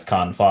it's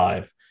DEFCON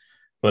 5.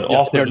 But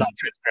yeah, they're not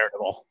transparent at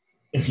all.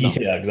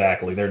 Yeah,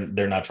 exactly.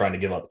 They're not trying to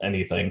give up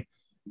anything.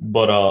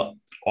 But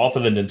off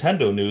of the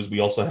Nintendo news, we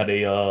also had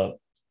a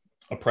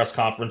press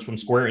conference from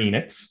Square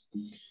Enix,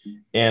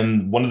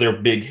 and one of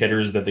their big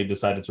hitters that they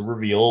decided to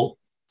reveal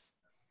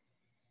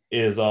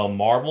is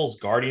Marvel's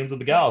Guardians of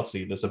the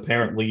Galaxy. This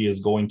apparently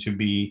is going to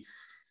be,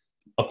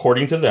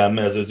 according to them,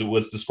 as it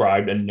was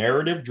described, a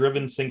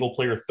narrative-driven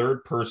single-player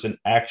third-person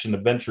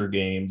action-adventure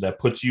game that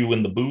puts you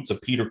in the boots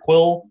of Peter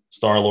Quill,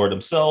 Star-Lord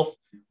himself,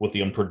 with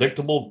the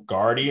unpredictable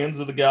Guardians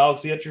of the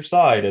Galaxy at your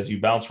side as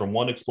you bounce from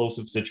one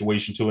explosive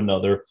situation to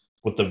another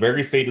with the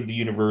very fate of the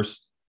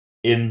universe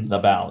in the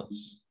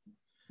balance.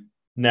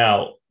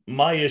 Now,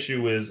 my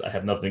issue is I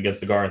have nothing against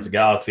the Guardians of the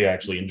Galaxy. I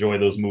actually enjoy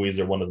those movies.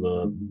 They're one of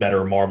the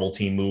better Marvel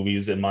team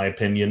movies, in my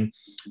opinion.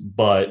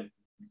 But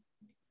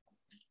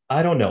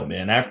I don't know,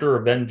 man. After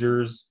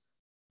Avengers,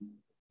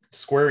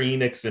 Square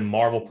Enix, and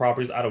Marvel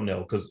properties, I don't know.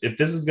 Because if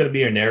this is going to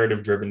be a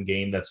narrative-driven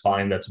game, that's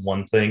fine. That's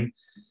one thing.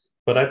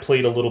 But I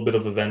played a little bit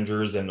of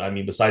Avengers, and I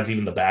mean, besides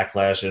even the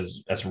backlash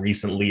as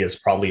recently as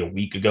probably a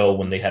week ago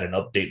when they had an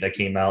update that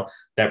came out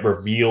that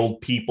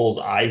revealed people's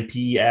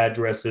IP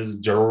addresses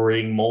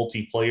during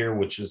multiplayer,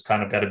 which has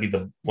kind of got to be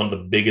one of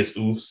the biggest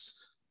oofs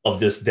of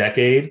this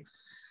decade.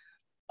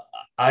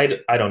 I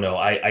don't know.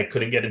 I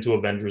couldn't get into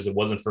Avengers. It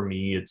wasn't for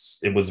me.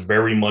 It was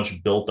very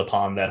much built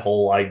upon that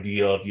whole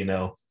idea of,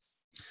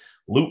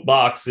 loot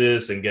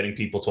boxes and getting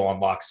people to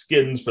unlock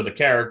skins for the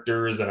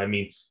characters. And I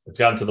mean, it's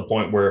gotten to the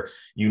point where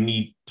you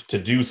need to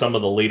do some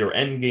of the later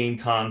end game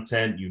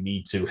content. You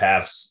need to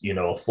have,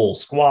 a full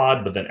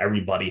squad, but then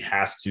everybody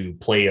has to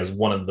play as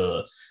one of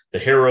the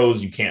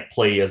heroes. You can't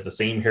play as the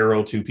same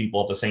hero, two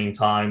people at the same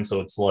time. So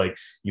it's like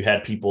you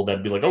had people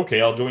that'd be like,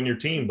 okay, I'll join your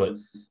team, but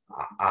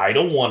I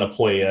don't want to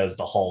play as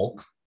the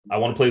Hulk. I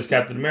want to play as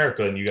Captain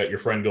America. And you got your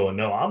friend going,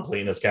 no, I'm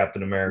playing as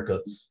Captain America.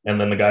 And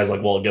then the guy's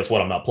like, well, guess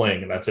what? I'm not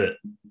playing. And that's it.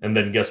 And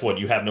then guess what?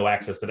 You have no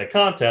access to that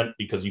content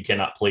because you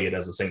cannot play it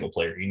as a single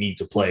player. You need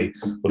to play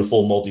with a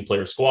full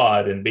multiplayer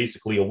squad. And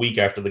basically a week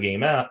after the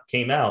game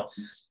came out,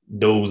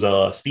 those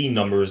Steam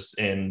numbers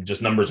and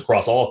just numbers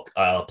across all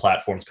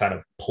platforms kind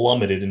of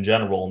plummeted in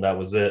general. And that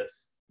was it.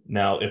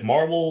 Now, if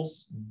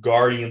Marvel's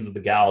Guardians of the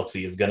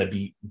Galaxy is going to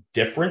be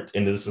different,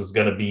 and this is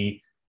going to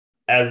be,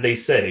 as they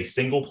said, a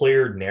single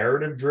player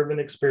narrative driven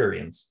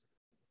experience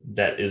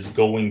that is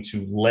going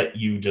to let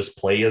you just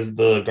play as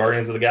the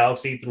Guardians of the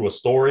Galaxy through a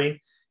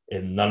story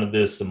and none of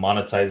this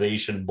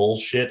monetization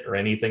bullshit or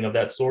anything of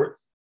that sort,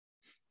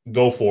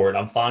 go for it.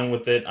 I'm fine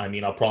with it. I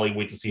mean, I'll probably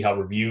wait to see how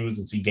reviews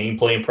and see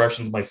gameplay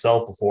impressions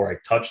myself before I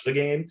touch the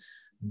game,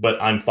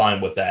 but I'm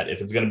fine with that. If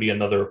it's going to be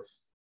another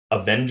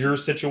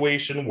Avengers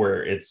situation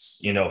where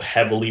it's,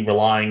 heavily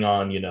relying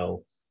on,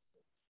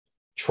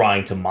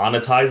 trying to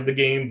monetize the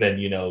game, then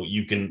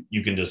you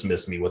can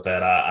dismiss me with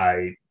that.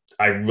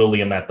 I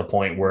really am at the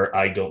point where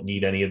I don't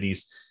need any of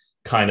these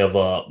kind of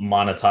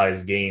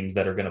monetized games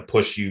that are going to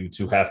push you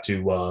to have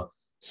to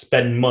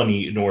spend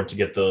money in order to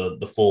get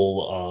the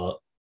full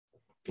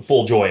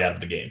joy out of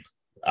the game.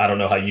 I don't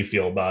know how you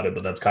feel about it,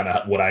 but that's kind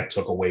of what I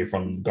took away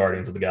from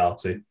Guardians of the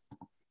Galaxy.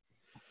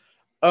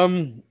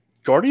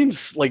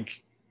 Guardians,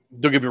 like,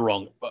 don't get me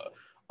wrong,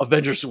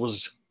 Avengers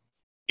was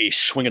a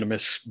swing and a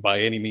miss by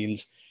any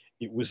means.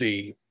 It was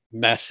a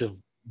massive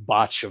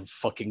botch of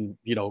fucking,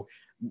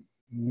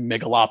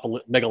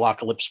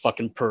 megalocalypse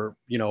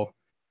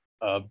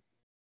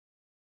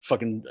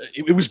fucking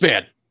it was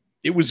bad.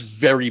 It was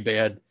very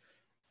bad.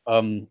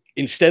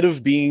 Instead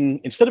of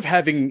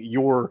having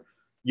your,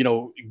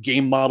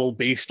 game model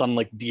based on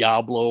like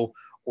Diablo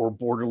or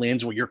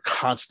Borderlands where you're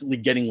constantly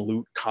getting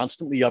loot,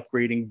 constantly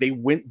upgrading, they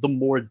went the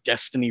more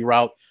Destiny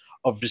route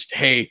of just,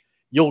 hey,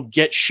 you'll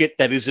get shit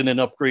that isn't an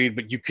upgrade,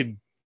 but you could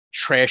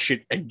trash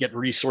it and get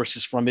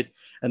resources from it.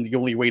 And the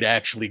only way to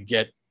actually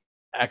get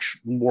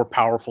more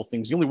powerful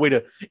things, the only way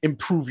to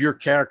improve your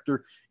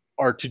character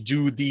are to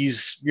do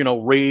these,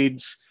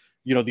 raids,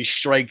 these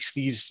strikes,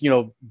 these,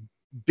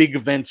 big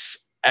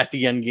events at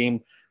the end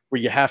game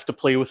where you have to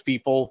play with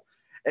people.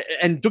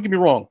 And don't get me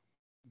wrong,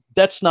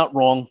 that's not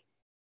wrong.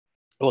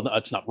 Well, no,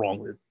 it's not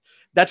wrong.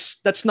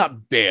 That's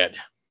not bad.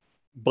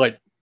 But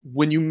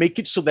when you make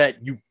it so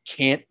that you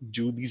can't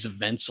do these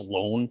events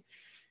alone,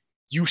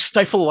 you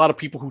stifle a lot of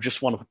people who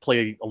just want to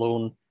play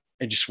alone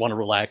and just want to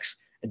relax.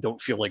 and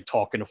don't feel like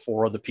talking to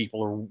 4 other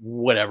people or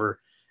whatever.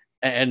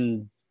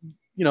 And,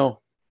 you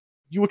know,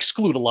 you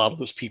exclude a lot of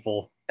those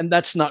people, and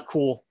that's not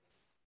cool.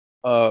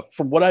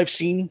 From what I've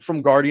seen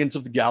from Guardians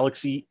of the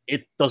Galaxy,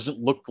 it doesn't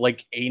look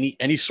like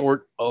any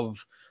sort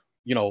of,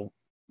 you know,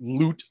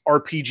 loot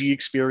RPG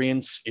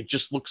experience. It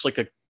just looks like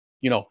a,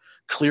 you know,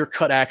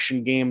 clear-cut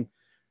action game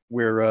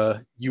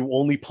where you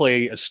only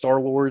play as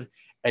Star-Lord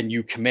and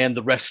you command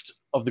the rest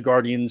of the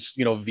Guardians,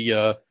 you know,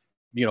 via,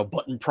 you know,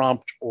 button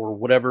prompt or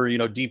whatever, you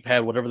know,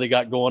 D-pad, whatever they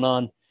got going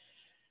on.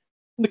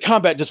 And the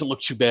combat doesn't look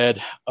too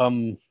bad.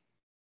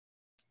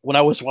 When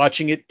I was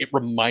watching it, it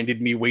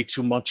reminded me way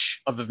too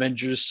much of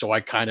Avengers. So I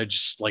kind of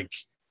just like,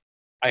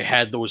 I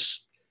had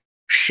those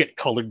shit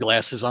colored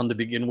glasses on to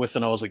begin with.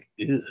 And I was like,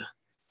 ugh.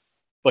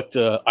 But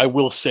I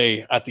will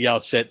say at the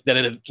outset that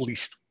it at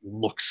least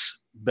looks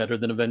better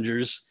than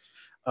Avengers.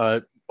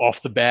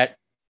 Off the bat,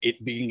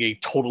 it being a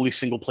totally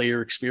single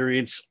player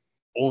experience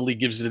only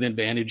gives it an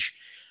advantage,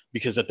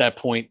 because at that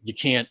point you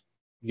can't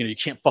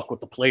fuck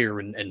with the player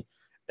and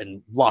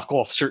lock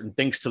off certain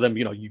things to them.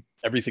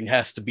 Everything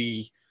has to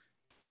be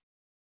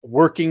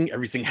working,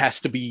 everything has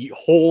to be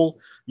whole.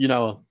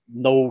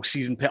 No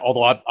season pass,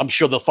 although I'm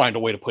sure they'll find a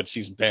way to put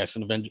season pass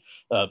in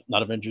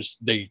not Avengers,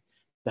 they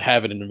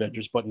have it in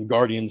Avengers, but in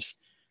Guardians,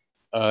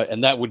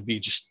 and that would be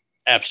just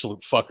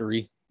absolute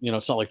fuckery.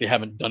 It's not like they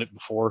haven't done it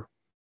before.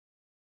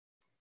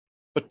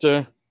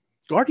 But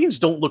Guardians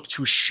don't look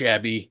too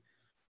shabby.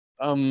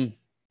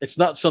 It's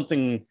not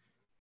something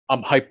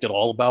I'm hyped at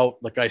all about.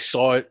 Like, I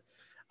saw it,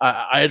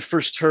 I had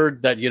first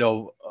heard that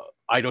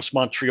Eidos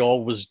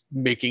Montreal was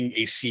making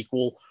a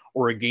sequel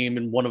or a game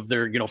in one of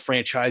their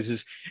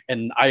franchises,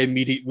 and I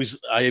immediately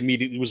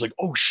was like,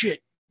 oh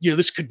shit,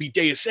 this could be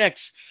Deus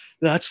Ex.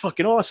 That's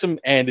fucking awesome.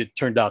 And it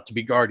turned out to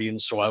be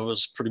Guardians, so I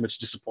was pretty much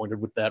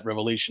disappointed with that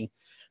revelation.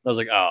 I was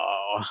like,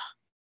 oh.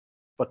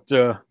 But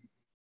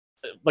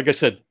like I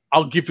said,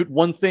 I'll give it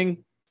one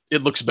thing: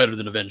 it looks better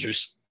than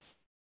Avengers.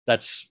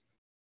 That's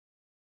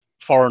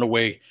far and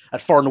away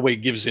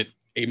gives it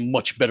a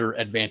much better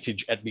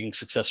advantage at being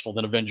successful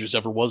than Avengers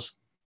ever was.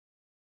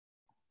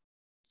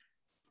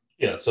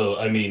 Yeah, so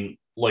I mean,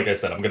 like I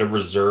said, I'm going to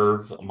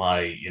reserve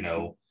my,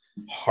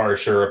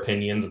 harsher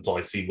opinions until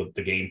I see what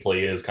the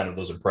gameplay is, kind of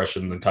those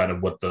impressions and kind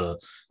of what the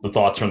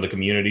thoughts from the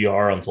community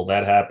are. Until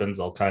that happens,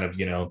 I'll kind of,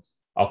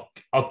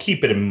 I'll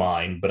keep it in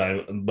mind,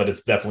 but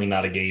it's definitely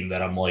not a game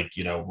that I'm like,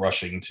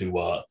 rushing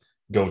to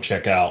go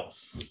check out.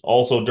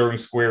 Also, during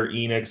Square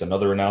Enix,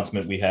 another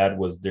announcement we had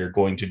was they're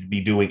going to be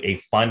doing a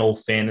Final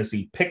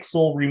Fantasy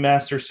Pixel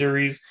remaster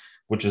series,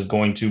 which is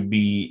going to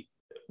be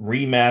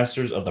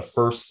remasters of the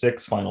first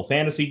 6 Final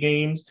Fantasy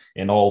games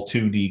in all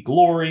 2D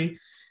glory.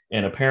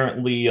 And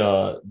apparently,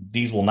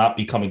 these will not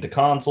be coming to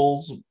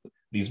consoles.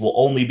 These will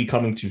only be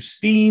coming to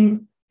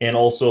Steam and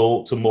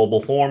also to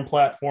mobile form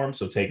platforms.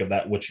 So take of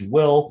that what you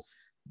will.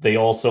 They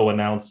also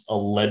announced a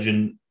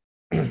Legend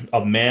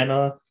of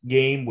Mana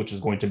game, which is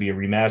going to be a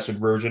remastered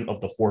version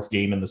of the 4th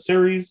game in the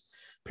series.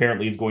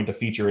 Apparently, it's going to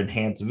feature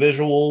enhanced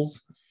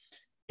visuals,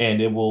 and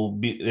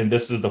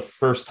this is the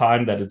first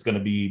time that it's going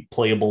to be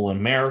playable in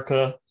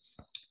America,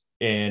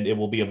 and it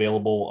will be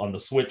available on the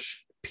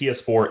Switch,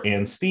 PS4,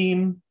 and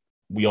Steam.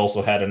 We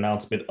also had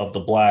announcement of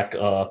the Black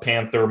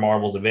Panther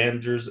Marvel's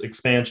Avengers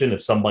expansion.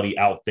 If somebody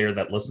out there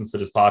that listens to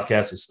this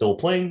podcast is still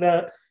playing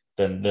that,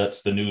 then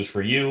that's the news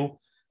for you.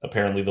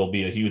 Apparently, there'll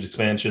be a huge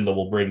expansion that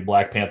will bring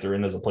Black Panther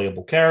in as a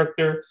playable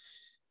character.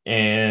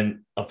 And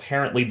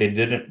apparently, they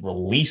didn't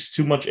release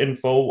too much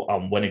info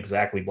on when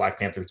exactly Black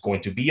Panther is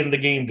going to be in the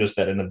game, just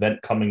that an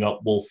event coming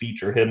up will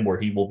feature him where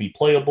he will be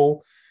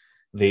playable.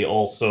 They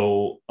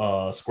also,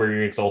 Square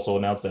Enix also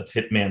announced that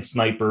Hitman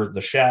Sniper: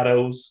 The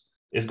Shadows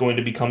is going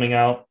to be coming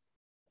out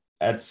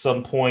at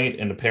some point,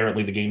 and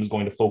apparently the game is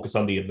going to focus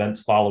on the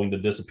events following the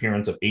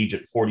disappearance of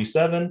Agent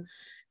 47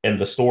 and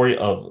the story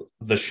of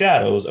the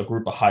Shadows, a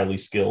group of highly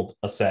skilled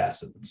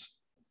assassins.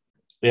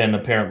 And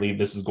apparently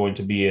this is going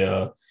to be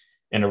an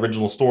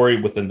original story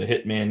within the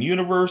Hitman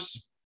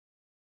universe.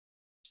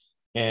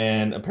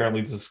 And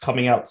apparently this is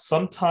coming out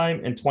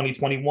sometime in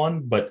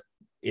 2021, but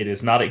it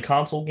is not a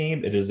console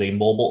game. It is a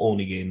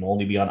mobile-only game. It will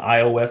only be on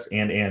iOS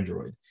and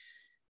Android.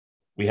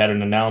 We had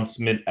an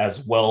announcement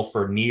as well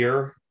for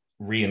Nier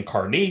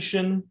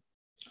Reincarnation.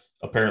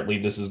 Apparently,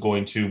 this is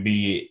going to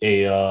be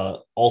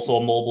also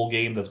a mobile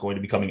game that's going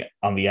to be coming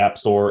on the App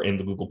Store and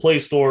the Google Play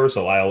Store,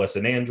 so iOS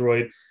and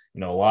Android.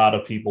 A lot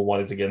of people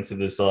wanted to get into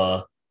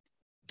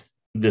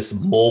this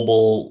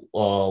mobile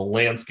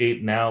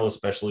landscape now,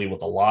 especially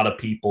with a lot of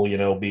people,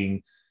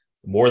 being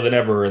more than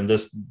ever in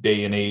this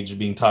day and age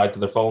being tied to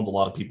their phones. A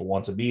lot of people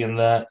want to be in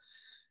that.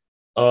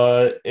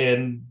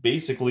 And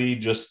basically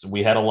just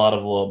we had a lot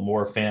of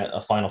more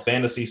Final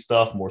Fantasy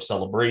stuff, more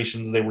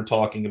celebrations they were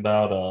talking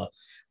about.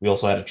 We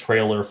also had a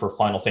trailer for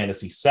Final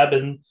Fantasy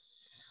VII,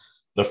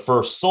 The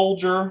First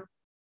Soldier,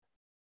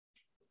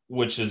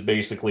 which is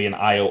basically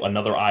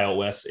another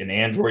iOS and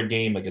Android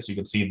game. I guess you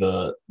can see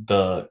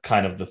the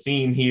kind of the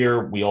theme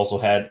here. We also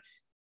had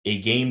a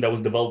game that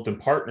was developed in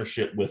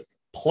partnership with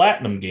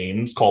Platinum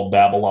Games called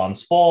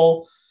Babylon's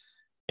Fall.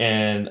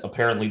 And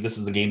apparently, this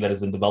is a game that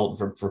is in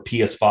development for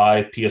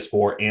PS5,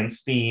 PS4, and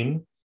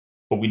Steam.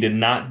 But we did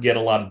not get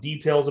a lot of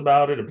details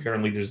about it.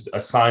 Apparently, there's a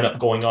sign up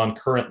going on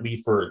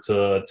currently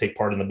to take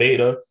part in the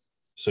beta,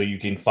 so you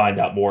can find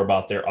out more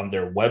about on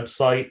their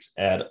website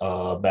at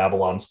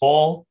Babylon's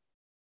Fall.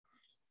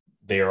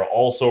 They are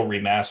also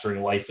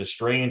remastering Life is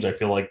Strange. I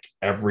feel like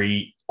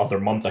every other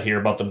month I hear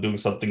about them doing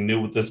something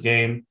new with this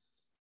game,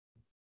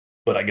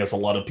 but I guess a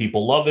lot of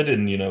people love it,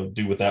 and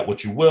do with that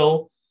what you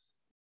will.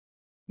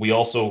 We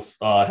also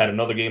had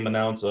another game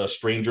announced,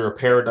 Stranger of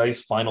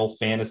Paradise Final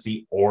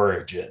Fantasy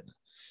Origin.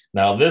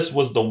 Now, this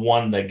was the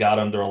one that got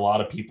under a lot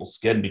of people's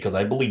skin because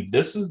I believe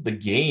this is the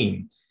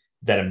game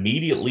that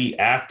immediately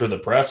after the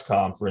press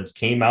conference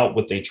came out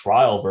with a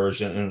trial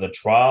version, and the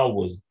trial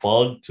was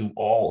bugged to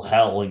all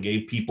hell and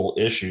gave people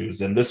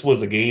issues. And this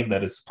was a game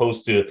that is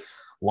supposed to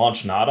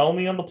launch not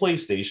only on the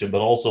PlayStation,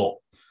 but also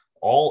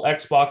all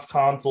Xbox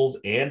consoles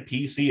and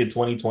PC in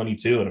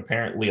 2022. And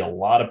apparently, a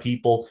lot of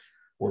people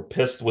were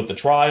pissed with the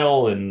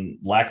trial and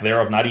lack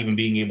thereof, not even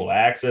being able to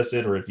access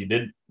it, or if you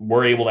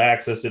were able to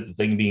access it, the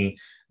thing being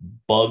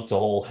bugged to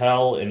whole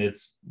hell. And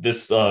it's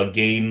this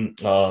game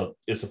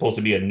is supposed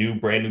to be a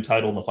brand new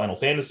title in the Final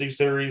Fantasy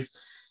series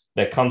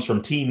that comes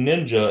from Team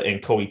Ninja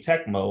and Koei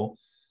Tecmo,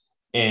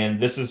 and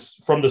this is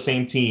from the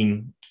same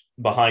team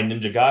behind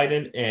Ninja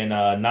Gaiden and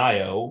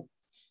Nioh.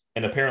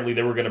 And apparently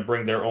they were going to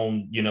bring their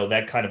own,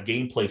 that kind of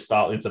gameplay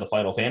style into the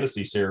Final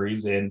Fantasy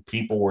series, and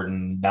people were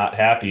not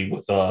happy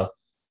with the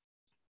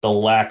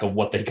lack of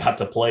what they got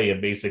to play,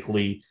 and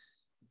basically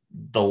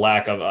the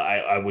lack of,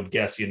 I would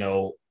guess,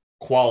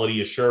 quality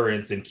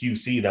assurance and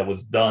QC that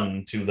was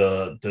done to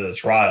the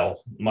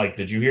trial. Mike,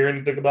 did you hear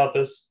anything about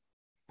this?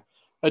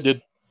 I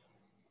did.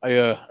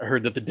 I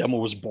heard that the demo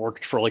was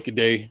borked for like a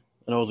day,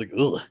 and I was like,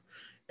 ugh.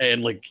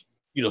 And like,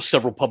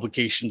 several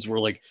publications were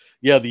like,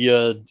 yeah,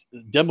 the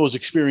demo is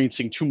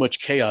experiencing too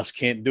much chaos,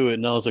 can't do it.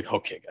 And I was like,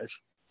 okay,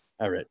 guys,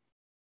 all right.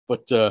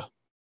 But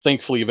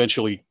thankfully,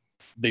 eventually,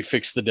 they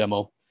fixed the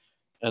demo,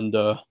 and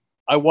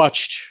I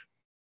watched.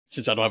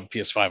 Since I don't have a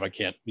PS5, I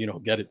can't,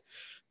 get it.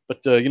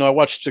 But I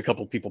watched a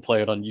couple people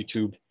play it on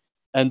YouTube,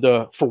 and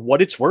for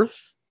what it's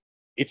worth,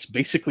 it's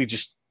basically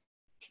just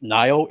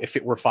Nioh if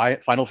it were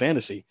Final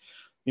Fantasy.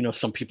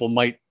 Some people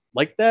might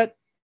like that,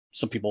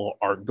 some people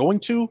aren't going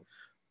to.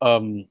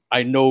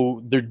 I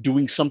know they're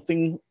doing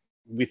something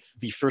with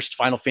the first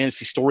Final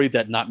Fantasy story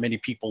that not many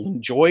people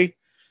enjoy.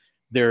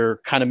 They're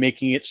kind of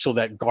making it so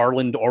that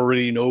Garland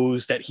already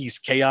knows that he's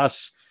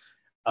Chaos.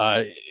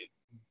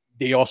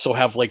 They also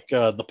have like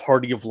the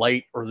Party of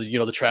Light, or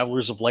the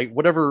Travelers of Light,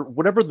 whatever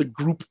the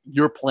group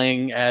you're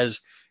playing as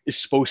is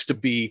supposed to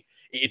be.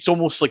 It's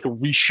almost like a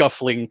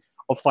reshuffling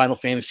of Final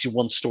Fantasy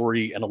 1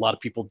 story, and a lot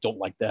of people don't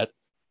like that.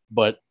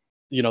 But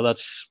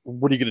that's,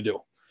 what are you gonna do?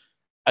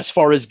 As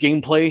far as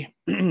gameplay,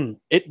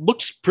 it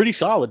looks pretty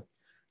solid.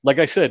 Like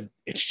I said,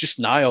 it's just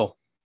Nioh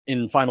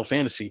in Final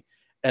Fantasy,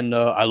 and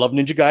I love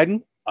Ninja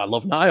Gaiden. I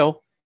love Nioh,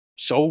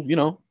 so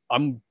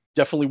I'm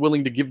definitely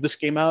willing to give this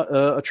game out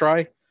a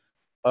try.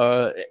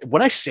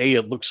 When I say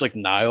it looks like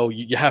Nioh,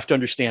 you have to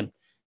understand,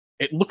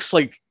 it looks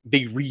like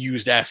they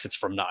reused assets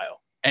from Nioh,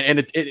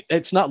 and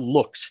it's not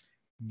looked.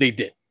 They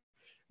did.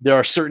 There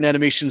are certain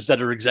animations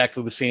that are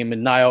exactly the same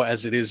in Nioh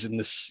as it is in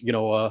this,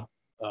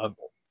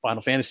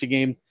 Final Fantasy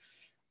game.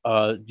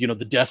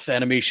 The death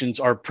animations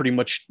are pretty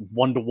much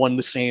 1-to-1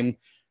 the same.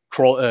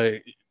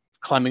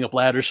 Climbing up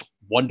ladders,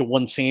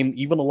 1-to-1 same.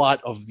 Even a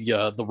lot of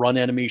the run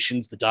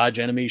animations, the dodge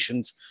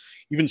animations,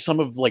 even some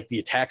of like the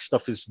attack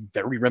stuff is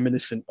very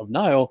reminiscent of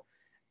Nioh.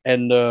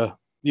 And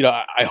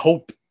I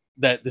hope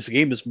that this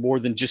game is more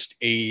than just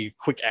a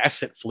quick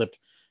asset flip,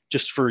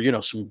 just for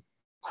some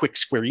quick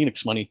Square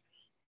Enix money.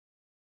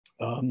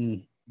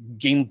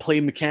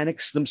 Gameplay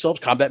mechanics themselves,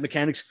 combat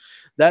mechanics,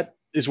 that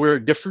is where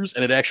it differs,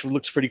 and it actually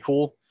looks pretty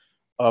cool.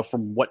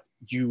 From what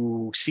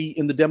you see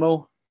in the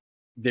demo,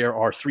 there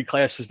are 3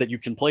 classes that you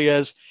can play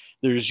as.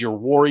 There's your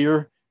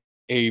warrior,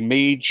 a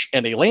mage,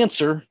 and a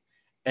lancer,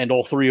 and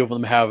all 3 of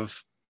them have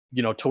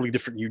totally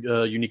different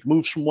unique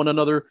moves from one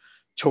another,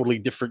 totally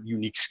different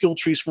unique skill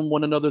trees from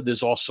one another.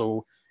 There's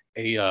also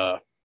a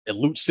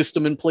loot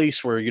system in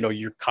place where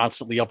you're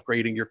constantly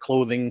upgrading your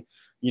clothing,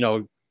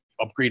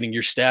 upgrading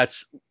your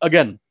stats.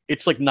 Again,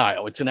 it's like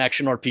Nioh. It's an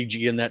action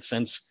RPG in that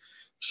sense.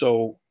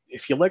 So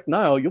if you like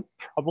Nioh, you'll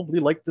probably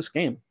like this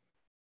game.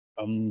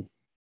 A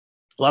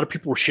lot of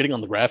people were shitting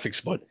on the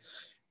graphics, but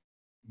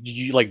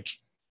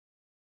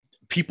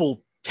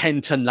people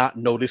tend to not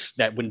notice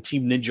that when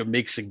Team Ninja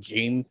makes a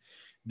game,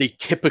 they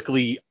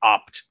typically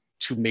opt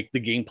to make the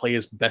gameplay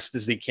as best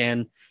as they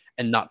can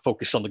and not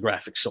focus on the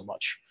graphics so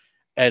much.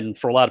 And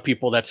for a lot of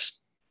people, that's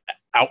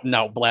out and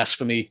out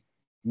blasphemy.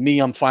 Me,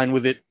 I'm fine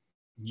with it.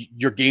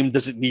 Your game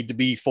doesn't need to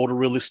be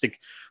photorealistic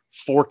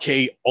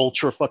 4K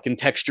ultra fucking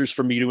textures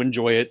for me to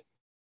enjoy it.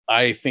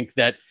 I think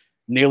that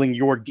nailing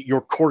your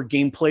core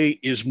gameplay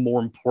is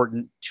more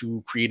important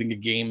to creating a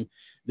game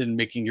than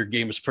making your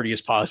game as pretty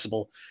as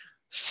possible.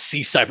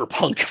 See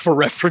Cyberpunk for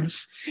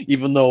reference,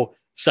 even though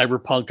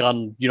Cyberpunk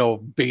on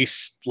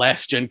base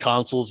last gen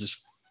consoles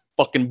is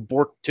fucking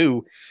borked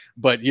too.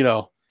 But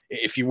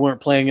if you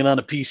weren't playing it on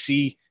a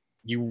PC,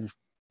 you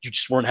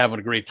just weren't having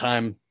a great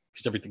time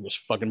because everything was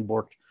fucking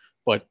borked.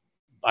 But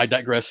I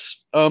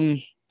digress.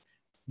 The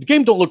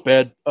game don't look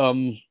bad.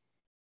 You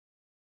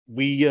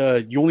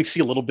only see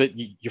a little bit.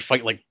 You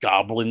fight like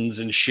goblins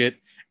and shit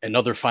and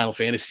other Final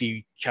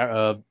Fantasy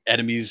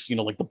enemies,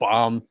 like the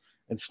bomb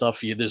and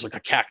stuff. There's like a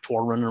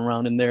cactuar running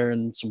around in there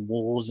and some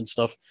wolves and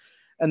stuff.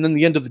 And then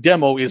the end of the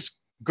demo is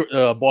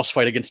a boss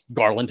fight against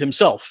Garland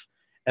himself.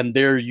 And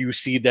there you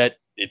see that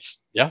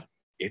it's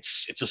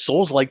a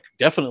Souls-like,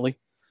 definitely.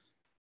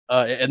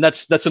 And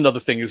that's another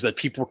thing, is that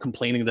people were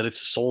complaining that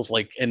it's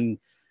Souls-like, and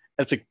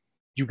that's like,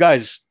 you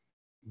guys,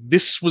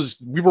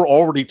 we were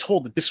already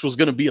told that this was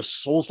going to be a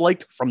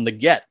Souls-like from the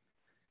get.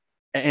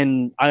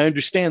 And I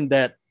understand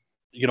that,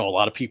 a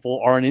lot of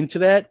people aren't into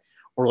that,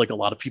 or like a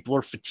lot of people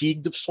are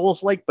fatigued of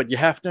Souls-like, but you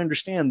have to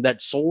understand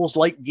that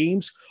Souls-like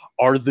games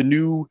are the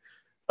new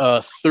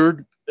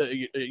third,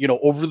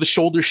 over the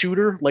shoulder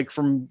shooter, like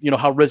from,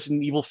 how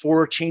Resident Evil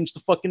 4 changed the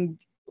fucking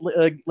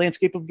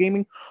landscape of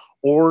gaming,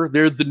 or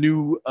they're the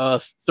new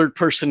third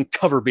person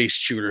cover based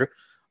shooter,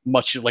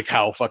 much like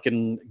how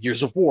fucking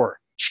Gears of War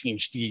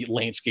changed the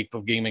landscape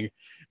of gaming.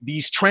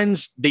 These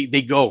trends,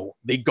 they go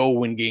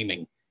in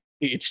gaming.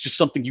 It's just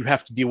something you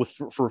have to deal with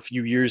for a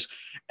few years,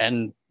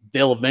 and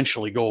they'll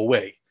eventually go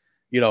away.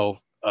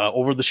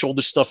 Over the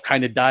shoulder stuff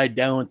kind of died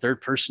down.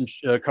 Third person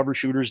cover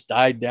shooters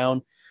died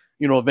down.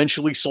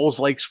 Eventually Souls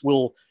likes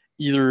will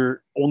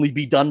either only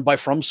be done by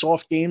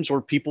FromSoft games,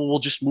 or people will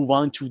just move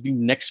on to the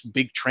next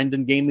big trend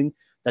in gaming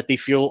that they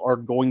feel are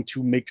going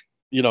to make,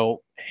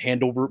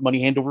 hand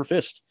over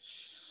fist.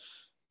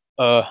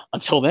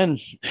 Until then,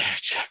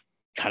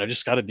 kind of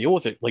just got to deal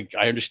with it. Like,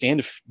 I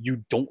understand if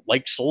you don't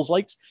like Souls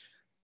likes,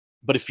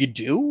 but if you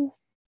do,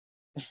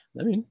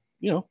 I mean,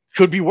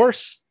 could be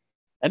worse.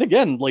 And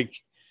again, like,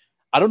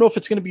 I don't know if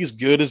it's going to be as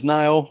good as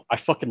Nioh. I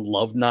fucking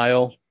love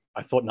Nioh.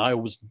 I thought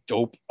Nioh was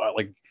dope.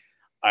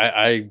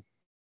 I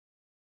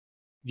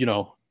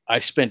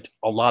spent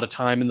a lot of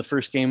time in the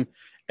first game,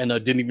 and I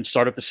didn't even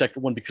start up the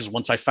second one, because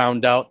once I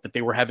found out that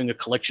they were having a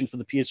collection for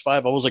the PS5, I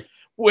was like,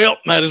 well,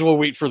 might as well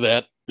wait for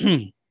that.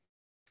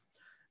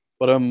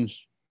 But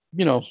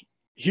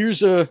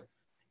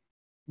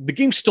the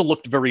game still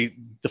looked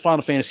the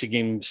Final Fantasy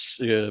games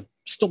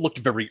still looked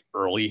very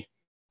early.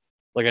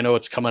 Like, I know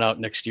it's coming out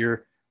next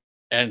year,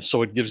 and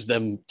so it gives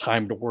them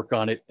time to work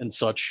on it and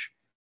such.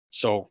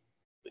 So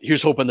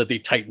here's hoping that they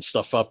tighten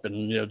stuff up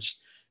and,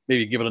 just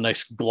maybe give it a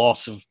nice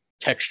gloss of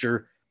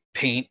texture,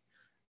 paint,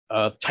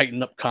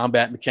 tighten up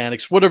combat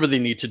mechanics, whatever they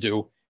need to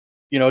do.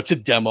 It's a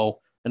demo.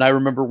 And I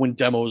remember when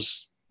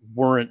demos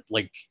weren't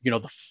like,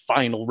 the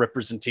final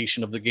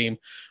representation of the game,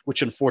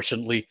 which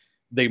unfortunately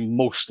they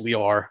mostly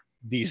are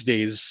these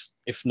days,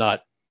 if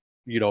not,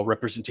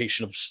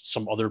 representation of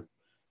some other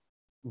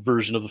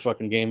version of the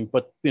fucking game.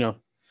 But,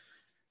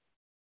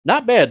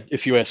 not bad,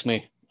 if you ask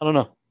me. I don't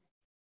know.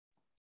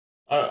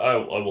 I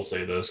will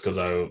say this because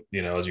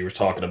as you were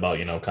talking about,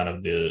 kind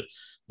of the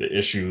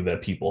issue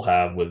that people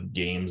have with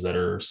games that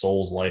are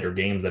Souls-like, or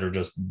games that are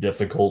just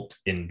difficult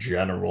in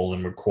general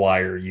and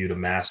require you to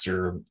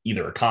master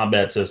either a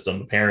combat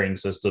system, a pairing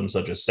system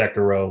such as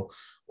Sekiro,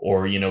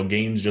 or,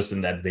 games just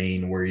in that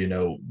vein where,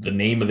 the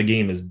name of the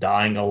game is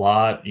dying a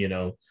lot,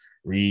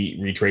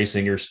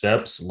 retracing your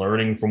steps,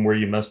 learning from where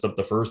you messed up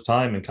the first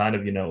time, and kind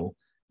of,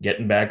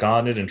 getting back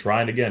on it and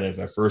trying again. If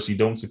at first you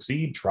don't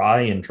succeed,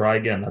 try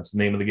again. That's the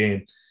name of the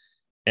game.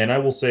 And I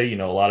will say,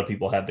 a lot of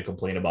people had to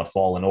complain about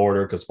Fallen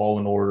Order, because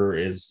Fallen Order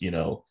is,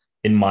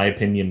 in my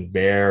opinion,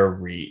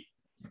 very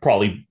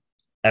probably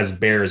as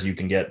bare as you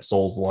can get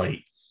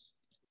Souls-like.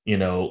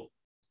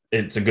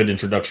 It's a good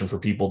introduction for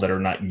people that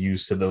are not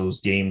used to those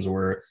games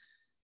where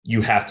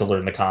you have to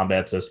learn the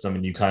combat system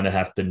and you kind of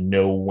have to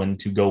know when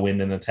to go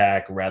in and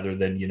attack, rather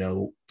than,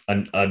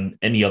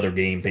 any other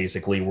game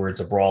basically where it's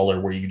a brawler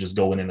where you just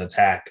go in and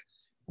attack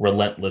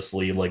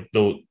relentlessly. Like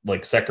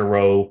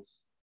Sekiro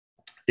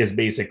is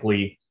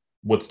basically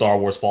what Star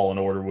Wars Fallen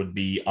Order would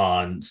be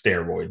on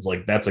steroids.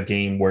 Like, that's a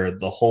game where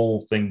the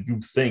whole thing, you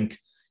think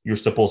you're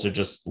supposed to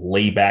just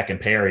lay back and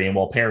parry, and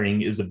while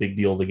parrying is a big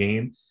deal of the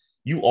game,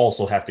 you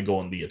also have to go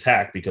in the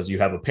attack because you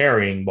have a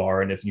parrying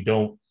bar, and if you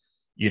don't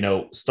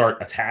start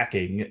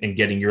attacking and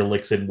getting your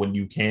licks in when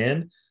you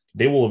can,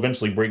 they will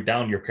eventually break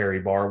down your parry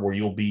bar where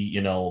you'll be,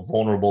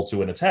 vulnerable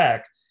to an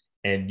attack,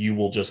 and you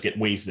will just get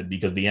wasted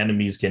because the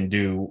enemies can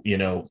do,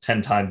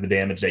 10 times the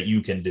damage that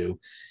you can do.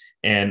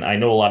 And I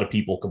know a lot of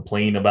people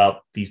complain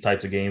about these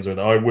types of games, or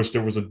I wish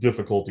there was a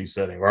difficulty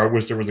setting, or I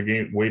wish there was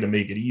a way to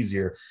make it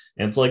easier.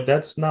 And it's like,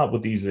 that's not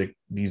what these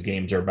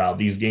games are about.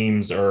 These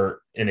games are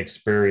an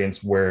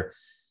experience where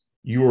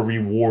you are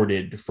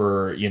rewarded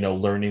for,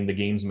 learning the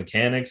game's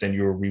mechanics, and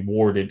you're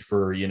rewarded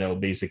for,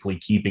 basically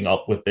keeping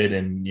up with it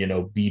and,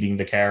 beating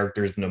the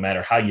characters no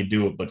matter how you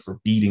do it, but for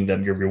beating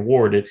them, you're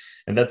rewarded.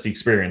 And that's the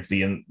experience,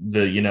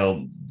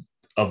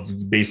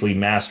 of basically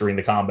mastering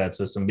the combat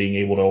system, being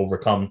able to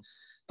overcome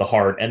the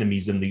hard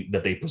enemies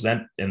that they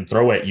present and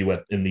throw at you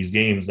in these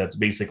games. That's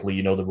basically,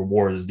 the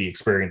reward is the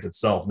experience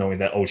itself, knowing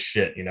that, oh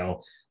shit,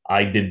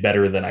 I did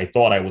better than I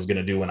thought I was going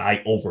to do, and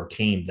I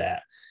overcame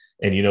that.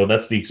 And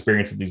that's the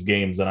experience of these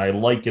games. And I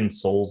liken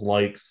Souls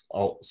Lights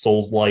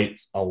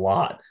a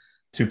lot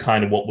to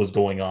kind of what was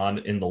going on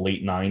in the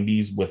late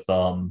 '90s with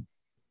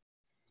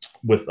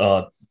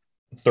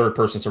third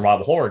person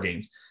survival horror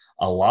games.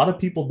 A lot of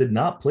people did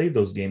not play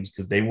those games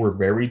because they were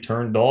very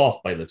turned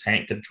off by the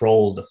tank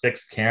controls, the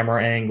fixed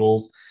camera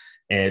angles,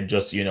 and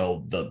just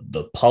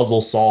the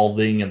puzzle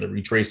solving and the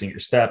retracing your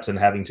steps and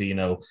having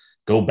to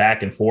go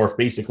back and forth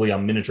basically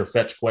on miniature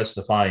fetch quests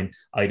to find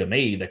item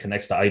A that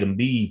connects to item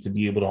B to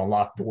be able to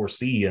unlock door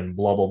C and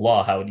blah blah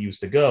blah, how it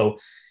used to go.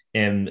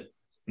 And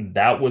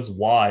that was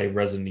why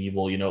Resident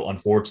Evil,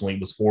 unfortunately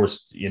was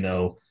forced,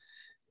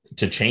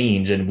 to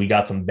change. And we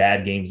got some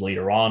bad games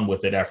later on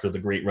with it after the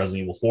great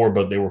Resident Evil 4,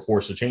 but they were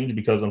forced to change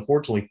because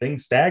unfortunately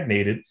things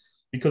stagnated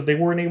because they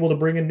weren't able to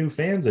bring in new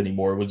fans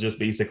anymore. It was just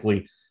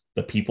basically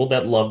the people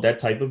that loved that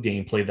type of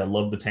gameplay, that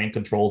loved the tank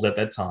controls at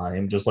that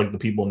time, just like the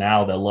people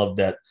now that love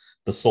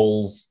the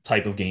Souls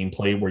type of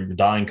gameplay where you're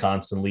dying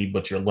constantly,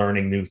 but you're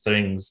learning new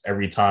things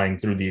every time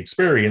through the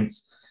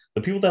experience.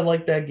 The people that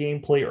like that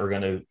gameplay are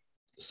going to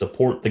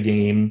support the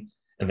game,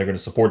 and they're going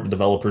to support the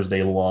developers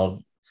they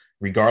love,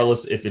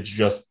 regardless if it's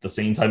just the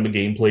same type of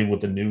gameplay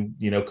with a new,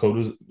 a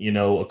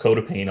coat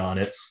of paint on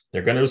it.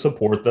 They're going to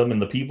support them,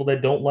 and the people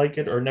that don't like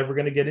it are never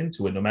going to get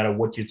into it, no matter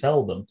what you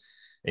tell them.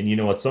 And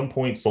at some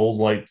point, Souls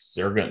Lights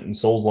and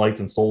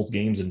Souls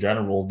games in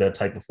general, that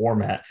type of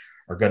format,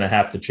 are going to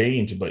have to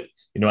change. But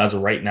as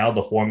of right now,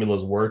 the formula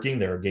is working.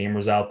 There are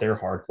gamers out there,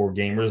 hardcore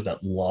gamers,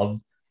 that love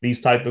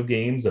these type of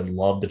games and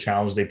love the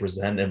challenge they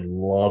present and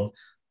love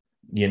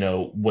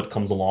what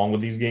comes along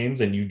with these games.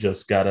 And you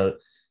just gotta,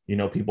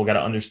 people got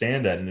to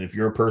understand that. And if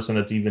you're a person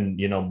that's even,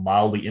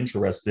 mildly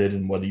interested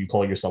in whether you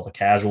call yourself a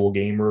casual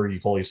gamer, or you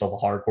call yourself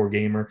a hardcore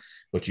gamer,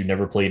 but you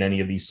never played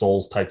any of these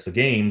Souls types of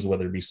games,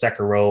 whether it be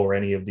Sekiro or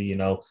any of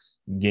the,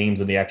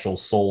 games in the actual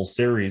Souls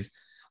series,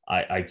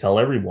 I tell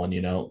everyone,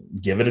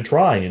 give it a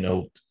try.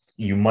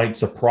 You might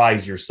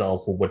surprise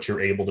yourself with what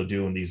you're able to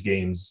do in these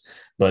games.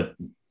 But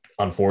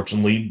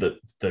unfortunately,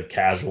 the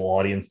casual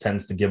audience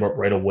tends to give up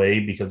right away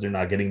because they're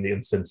not getting the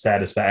instant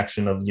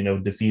satisfaction of,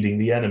 defeating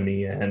the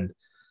enemy. And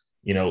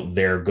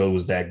there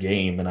goes that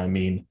game. And I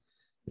mean,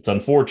 it's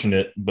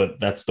unfortunate, but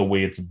that's the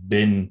way it's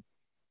been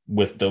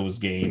with those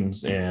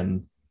games.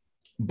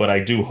 But I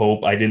do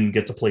hope I didn't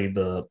get to play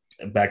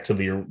back to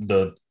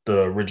the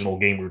original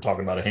game we were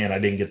talking about at hand. I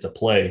didn't get to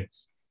play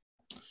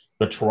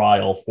the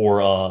trial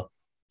for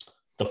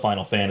the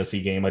Final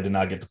Fantasy game. I did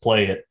not get to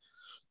play it.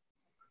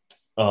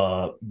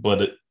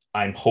 But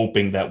I'm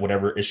hoping that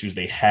whatever issues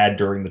they had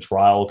during the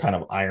trial kind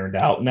of ironed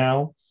out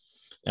now.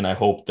 And I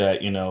hope that,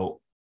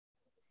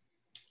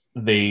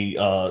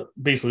 they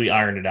basically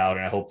ironed it out.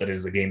 And I hope that it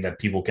is a game that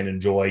people can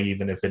enjoy,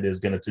 even if it is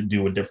going to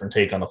do a different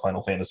take on the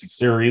Final Fantasy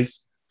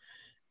series.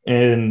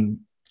 And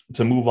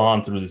to move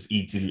on through this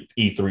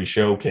E3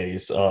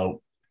 showcase,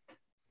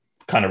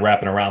 kind of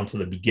wrapping around to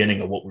the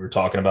beginning of what we were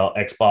talking about,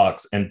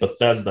 Xbox and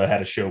Bethesda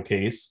had a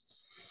showcase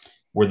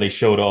where they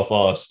showed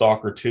off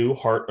Stalker 2,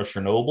 Heart of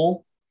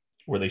Chernobyl,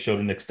 where they showed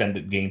an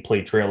extended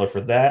gameplay trailer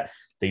for that.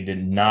 They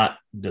did not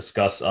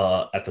discuss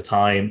at the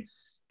time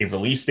a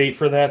release date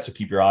for that, so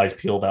keep your eyes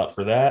peeled out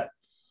for that.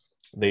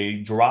 They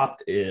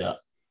dropped a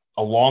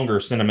longer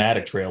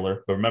cinematic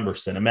trailer, but remember,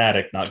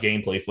 cinematic, not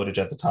gameplay footage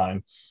at the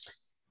time.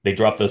 They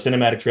dropped the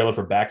cinematic trailer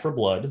for Back 4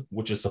 Blood,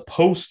 which is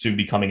supposed to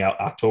be coming out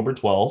October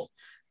 12th.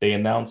 They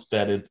announced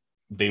that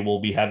they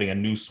will be having a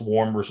new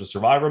Swarm versus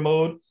Survivor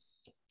mode,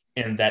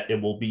 and that it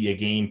will be a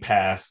Game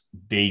Pass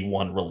day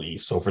one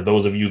release. So for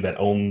those of you that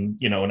own,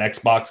 an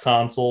Xbox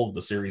console,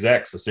 the Series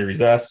X, the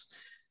Series S,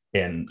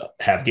 and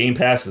have Game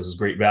Pass, this is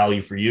great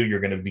value for you. You're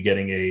going to be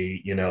getting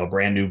a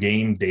brand new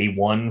game day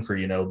one for,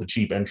 the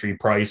cheap entry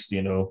price,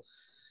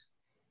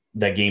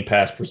 that Game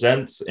Pass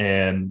presents.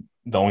 And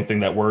the only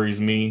thing that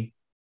worries me,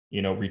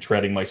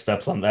 retreading my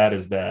steps on that,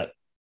 is that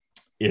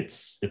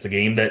it's a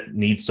game that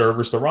needs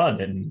servers to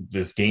run. And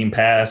if Game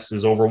Pass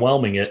is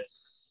overwhelming it,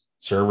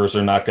 servers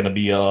are not going to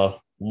be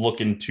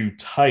looking too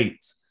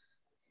tight.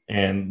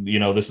 And,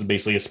 this is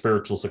basically a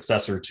spiritual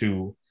successor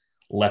to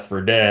Left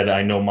 4 Dead.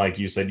 I know, Mike,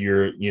 you said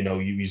you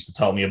used to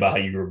tell me about how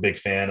you were a big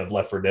fan of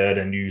Left 4 Dead,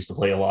 and you used to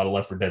play a lot of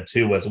Left 4 Dead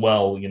 2 as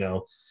well.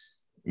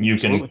 You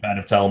can kind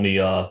of tell me,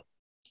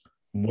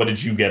 what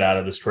did you get out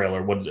of this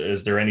trailer?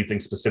 Is there anything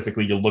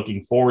specifically you're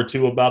looking forward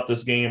to about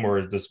this game, or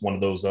is this one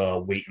of those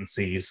wait and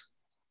sees?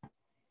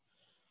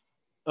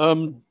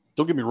 Don't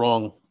get me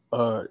wrong.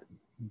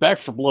 Back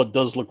 4 Blood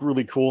does look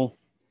really cool,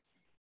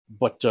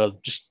 but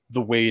just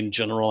the way in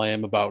general I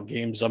am about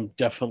games, I'm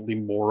definitely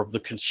more of the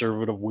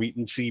conservative wait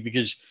and see,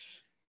 because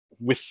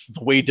with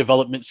the way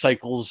development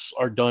cycles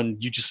are done,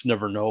 you just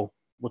never know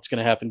what's going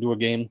to happen to a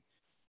game.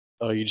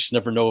 You just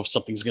never know if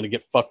something's going to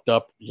get fucked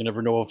up. You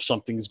never know if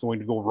something's going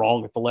to go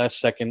wrong at the last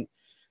second.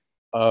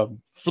 For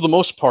the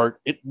most part,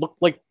 it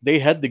looked like they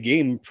had the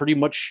game pretty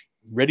much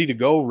ready to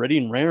go, ready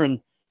and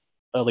raring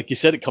Like you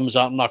said, it comes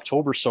out in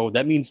October, so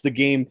that means the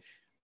game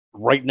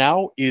right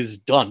now is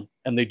done,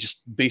 and they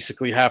just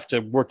basically have to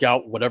work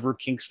out whatever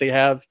kinks they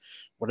have,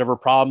 whatever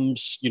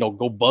problems,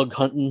 go bug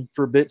hunting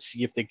for a bit,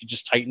 see if they could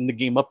just tighten the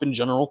game up in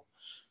general.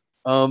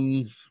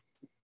 Um,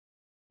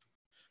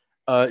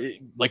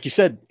 like you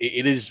said,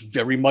 it is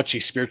very much a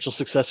spiritual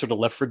successor to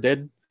Left 4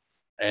 Dead,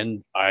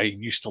 and I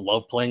used to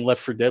love playing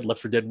Left 4 Dead.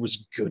 Left 4 Dead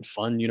was good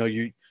fun.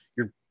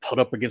 You're put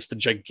up against a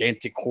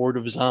gigantic horde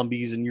of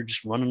zombies, and you're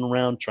just running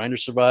around trying to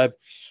survive,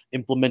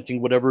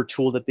 implementing whatever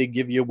tool that they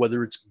give you,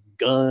 whether it's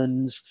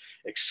guns,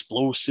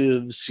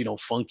 explosives,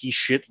 funky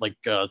shit like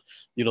the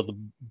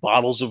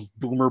bottles of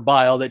boomer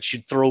bile that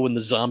you'd throw and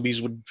the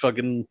zombies would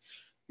fucking,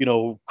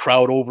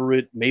 crowd over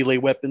it, melee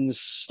weapons,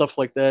 stuff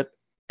like that.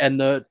 And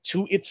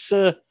to its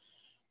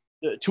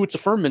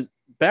affirmation,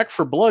 Back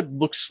 4 Blood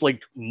looks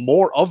like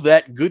more of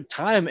that good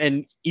time,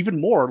 and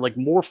even more like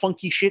more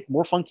funky shit,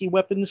 more funky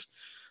weapons.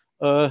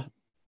 Uh,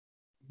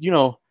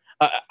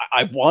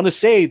 I want to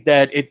say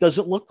that it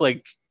doesn't look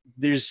like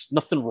there's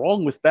nothing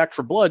wrong with Back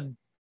 4 Blood,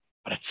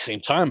 but at the same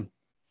time,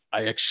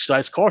 I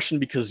exercise caution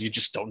because you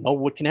just don't know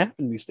what can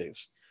happen these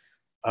days.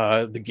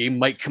 The game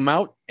might come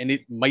out and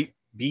it might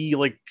be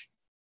like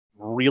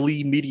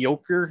really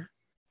mediocre.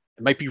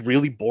 It might be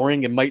really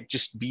boring. It might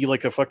just be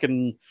like a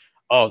fucking,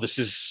 oh, this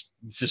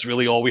is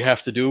really all we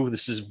have to do.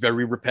 This is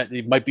very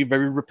repetitive. It might be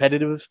very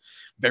repetitive,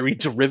 very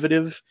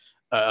derivative.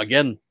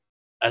 Again,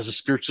 as a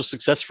spiritual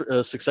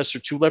successor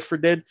to Left 4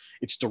 Dead,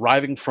 it's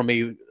deriving from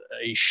a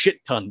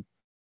shit ton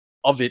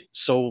of it.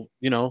 So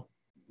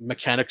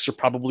mechanics are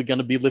probably going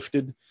to be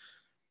lifted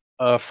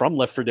from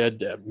Left 4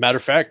 Dead. Matter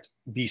of fact,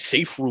 the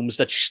safe rooms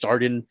that you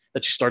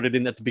started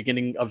in at the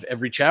beginning of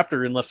every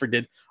chapter in Left 4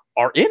 Dead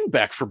are in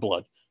Back 4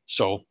 Blood.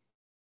 So,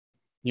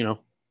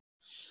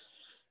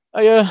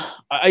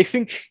 I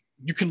think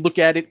you can look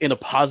at it in a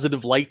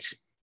positive light.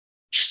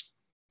 Just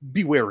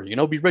be wary,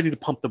 be ready to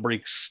pump the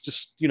brakes.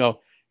 Just,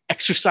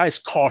 exercise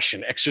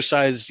caution,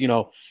 exercise,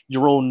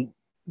 your own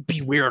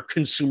beware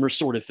consumer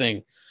sort of thing.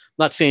 I'm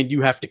not saying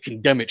you have to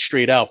condemn it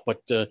straight out,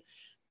 but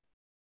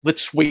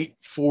let's wait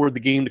for the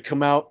game to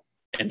come out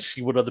and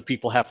see what other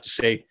people have to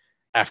say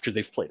after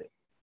they've played it.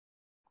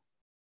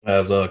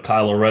 As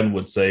Kylo Ren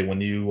would say,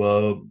 when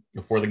you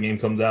before the game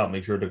comes out,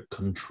 make sure to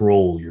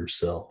control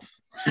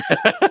yourself.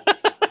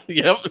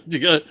 Yep,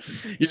 you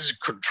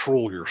just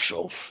control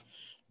yourself.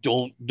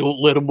 Don't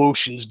let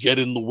emotions get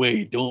in the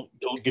way. Don't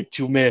get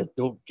too mad.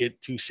 Don't get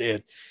too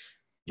sad.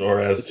 Or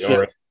as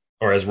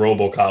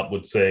RoboCop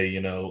would say,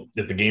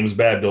 if the game's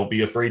bad, don't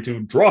be afraid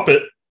to drop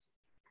it.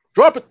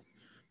 Drop it.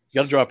 You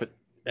got to drop it.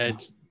 And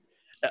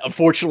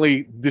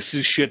unfortunately, this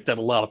is shit that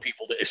a lot of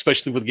people,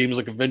 especially with games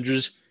like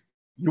Avengers,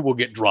 you will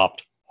get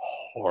dropped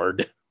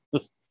hard.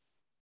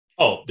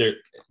 Oh, they're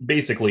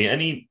basically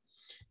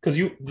because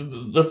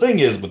the thing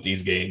is with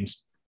these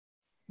games,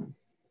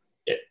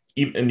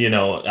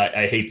 and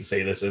I hate to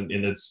say this, and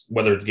it's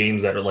whether it's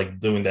games that are like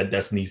doing that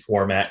Destiny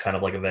format, kind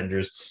of like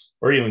Avengers,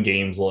 or even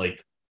games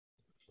like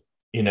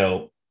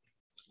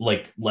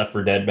like Left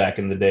 4 Dead back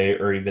in the day,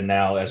 or even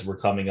now as we're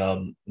coming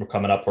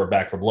up for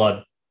Back 4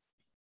 Blood.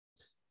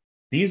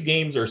 These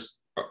games are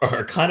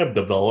kind of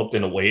developed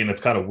in a way, and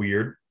it's kind of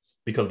weird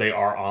because they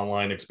are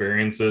online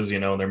experiences,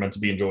 they're meant to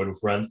be enjoyed with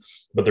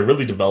friends, but they're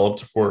really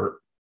developed for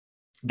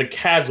the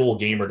casual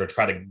gamer to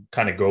try to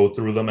kind of go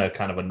through them at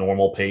kind of a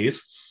normal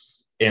pace.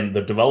 And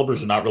the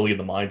developers are not really in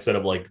the mindset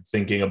of like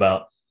thinking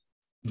about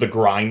the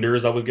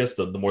grinders, I would guess,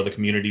 the more the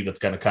community that's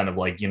going to kind of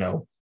like,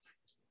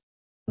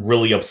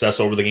 really obsess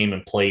over the game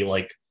and play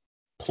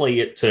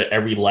it to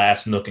every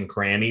last nook and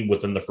cranny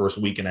within the first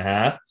week and a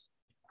half.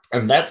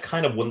 And that's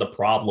kind of when the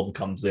problem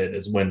comes in,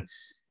 is when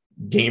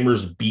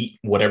gamers beat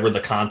whatever the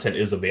content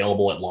is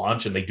available at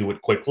launch and they do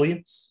it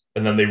quickly.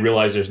 And then they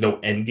realize there's no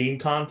end game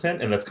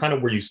content. And that's kind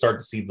of where you start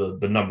to see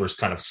the numbers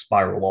kind of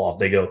spiral off.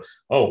 They go,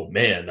 oh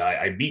man,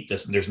 I beat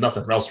this and there's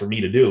nothing else for me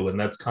to do. And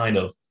that's kind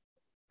of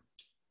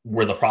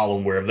where the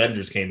problem where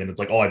Avengers came in. It's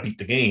like, oh, I beat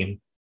the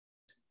game.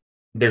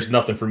 There's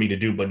nothing for me to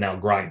do but now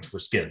grind for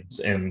skins.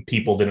 And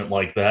people didn't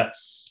like that.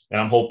 And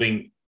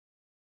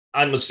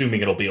I'm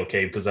assuming it'll be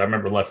okay, because I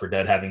remember Left 4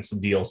 Dead having some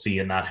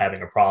DLC and not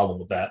having a problem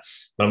with that.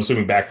 But I'm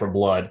assuming Back 4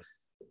 Blood,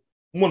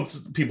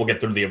 once people get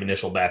through the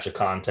initial batch of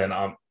content,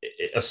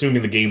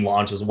 assuming the game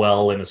launches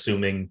well and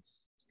assuming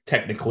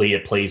technically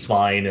it plays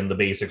fine and the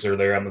basics are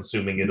there, I'm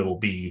assuming it'll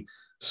be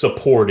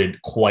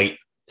supported quite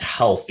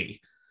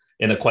healthy,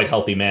 in a quite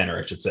healthy manner,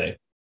 I should say.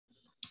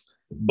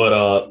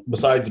 But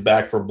besides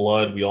Back 4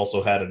 Blood, we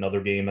also had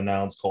another game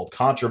announced called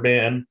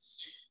Contraband.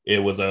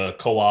 It was a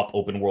co-op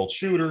open world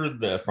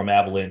shooter from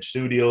Avalanche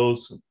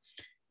Studios.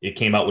 It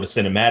came out with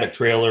a cinematic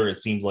trailer.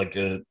 It seems like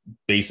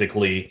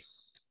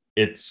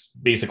it's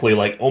basically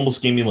like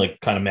almost gave me like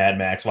kind of Mad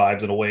Max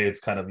vibes in a way. It's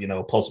kind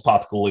of,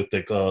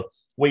 post-apocalyptic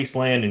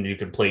wasteland, and you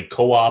can play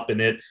co-op in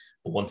it.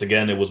 But once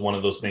again, it was one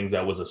of those things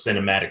that was a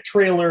cinematic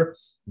trailer.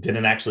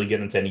 Didn't actually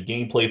get into any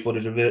gameplay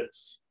footage of it.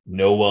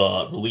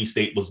 No release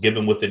date was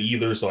given with it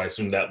either. So I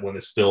assume that one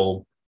is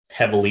still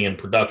heavily in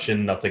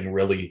production. Nothing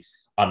really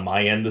on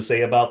my end to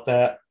say about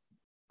that.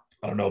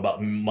 I don't know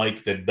about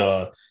Mike. Did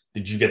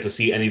you get to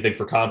see anything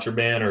for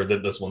Contraband, or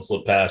did this one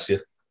slip past you?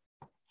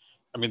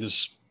 I mean,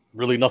 there's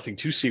really nothing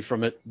to see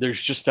from it.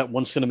 There's just that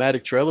one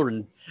cinematic trailer,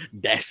 and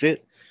that's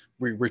it.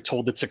 We're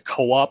told it's a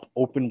co-op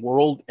open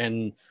world,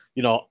 and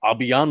I'll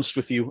be honest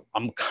with you,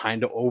 I'm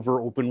kind of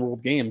over open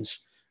world games.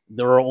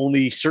 There are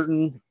only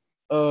certain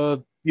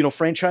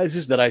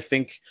franchises that I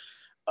think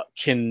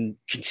can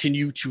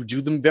continue to do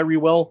them very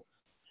well,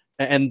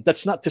 and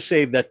that's not to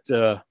say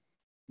that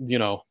you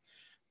know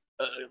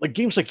like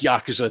games like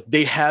Yakuza,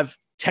 they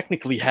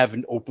technically have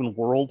an open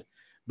world,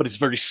 but it's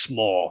very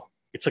small.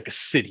 It's like a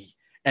city,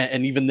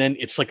 and even then,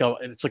 it's like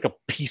a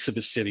piece of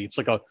a city. It's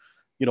like a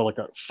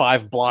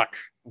 5 block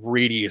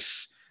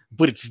radius,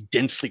 but it's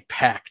densely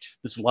packed.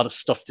 There's a lot of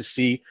stuff to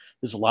see.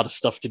 There's a lot of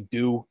stuff to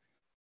do.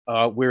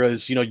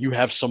 Whereas you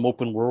have some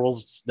open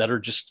worlds that are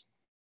just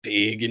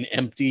big and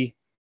empty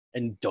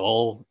and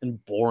dull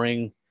and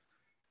boring.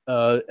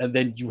 And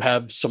then you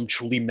have some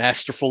truly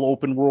masterful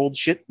open world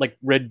shit like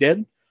Red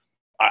Dead.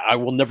 I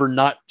will never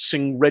not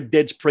sing Red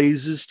Dead's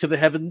praises to the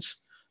heavens.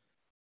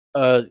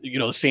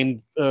 The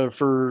same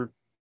for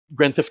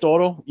Grand Theft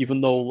Auto.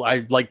 Even though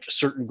I like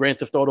certain Grand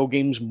Theft Auto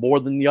games more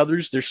than the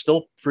others, they're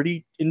still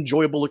pretty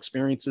enjoyable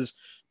experiences.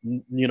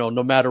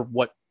 No matter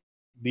what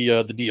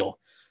the deal.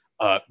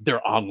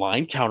 Their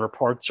online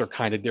counterparts are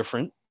kind of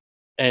different,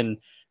 and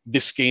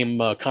this game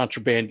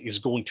Contraband is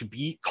going to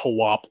be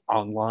co-op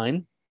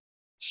online.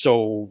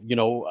 So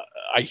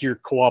I hear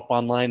co-op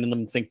online, and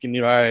I'm thinking,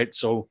 all right,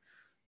 so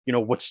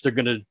what you're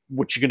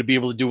gonna be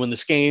able to do in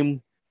this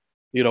game.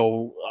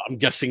 I'm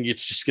guessing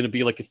it's just going to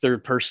be like a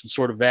third person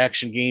sort of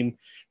action game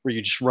where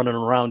you're just running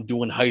around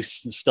doing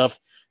heists and stuff,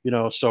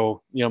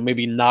 so,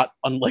 maybe not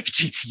unlike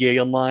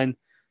GTA Online.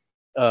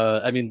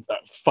 I mean,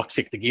 fuck's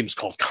sake, the game's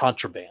called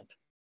Contraband.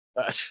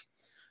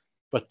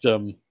 But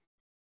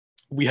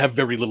we have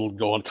very little to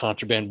go on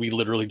Contraband. We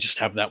literally just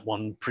have that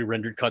one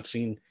pre-rendered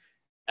cutscene,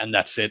 and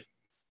that's it.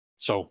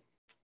 So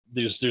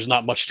there's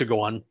not much to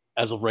go on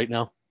as of right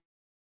now.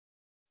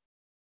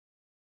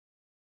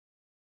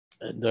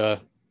 And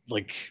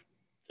like,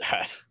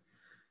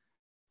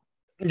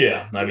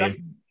 yeah, I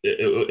mean,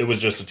 it was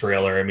just a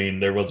trailer. I mean,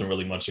 there wasn't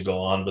really much to go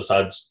on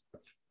besides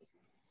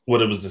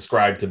what it was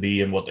described to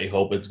be and what they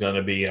hope it's going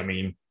to be. I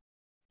mean,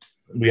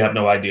 we have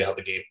no idea how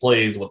the game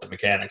plays, what the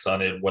mechanics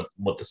on it,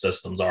 what the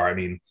systems are. I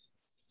mean,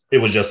 it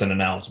was just an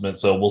announcement,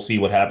 so we'll see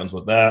what happens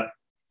with that.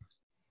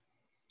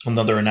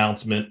 Another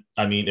announcement.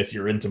 I mean, if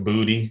you're into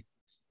booty,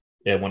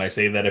 and when I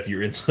say that, if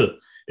you're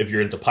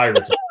into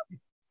pirates,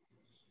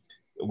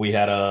 we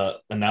had a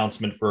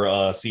announcement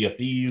for Sea of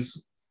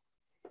Thieves.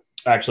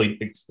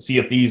 Actually, Sea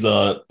of Thieves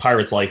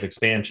Pirates Life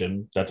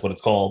expansion. That's what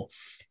it's called,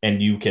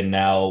 and you can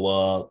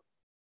now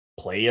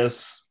play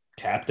as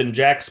Captain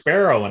Jack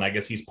Sparrow, and I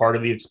guess he's part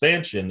of the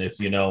expansion. If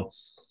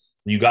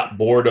you got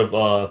bored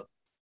of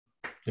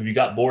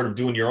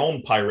doing your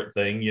own pirate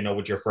thing,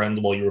 with your friends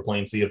while you were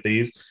playing Sea of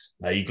Thieves,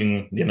 you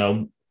can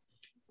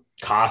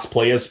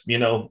cosplay as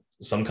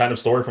some kind of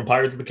story from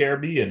Pirates of the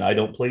Caribbean. I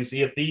don't play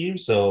Sea of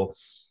Thieves, so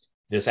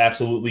this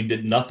absolutely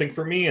did nothing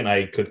for me, and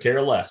I could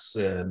care less.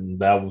 And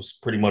that was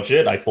pretty much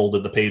it. I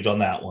folded the page on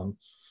that one.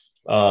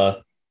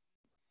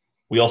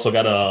 We also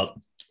got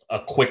a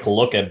quick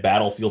look at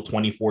Battlefield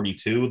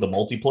 2042, the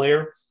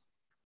multiplayer.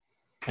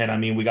 And I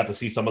mean, we got to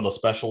see some of the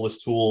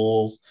specialist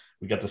tools.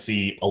 We got to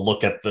see a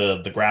look at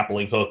the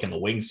grappling hook and the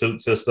wingsuit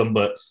system.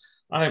 But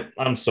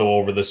I'm so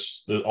over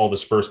all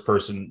this first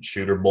person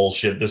shooter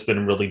bullshit. This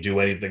didn't really do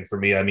anything for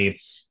me. I mean,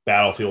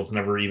 Battlefield's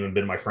never even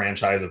been my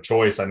franchise of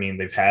choice. I mean,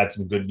 they've had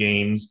some good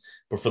games,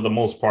 but for the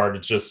most part,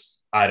 it's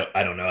just I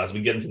don't know. As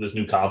we get into this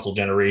new console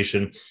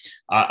generation,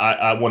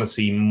 I want to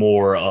see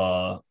more.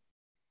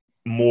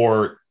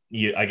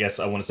 I guess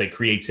I want to say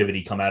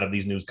creativity come out of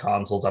these new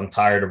consoles. I'm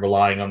tired of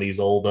relying on these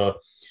old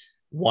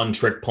one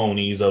trick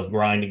ponies of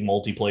grinding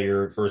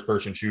multiplayer first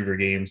person shooter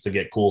games to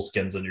get cool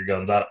skins on your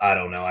guns. I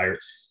don't know.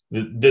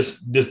 This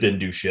didn't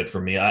do shit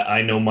for me.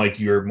 I know, Mike,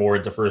 you're more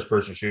into first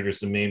person shooters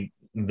than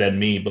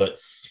me, but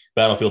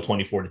Battlefield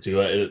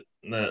 2042,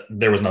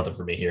 there was nothing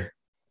for me here.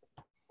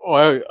 Oh,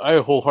 I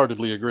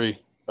wholeheartedly agree.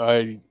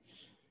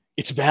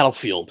 It's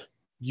Battlefield.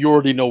 You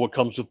already know what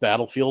comes with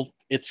Battlefield.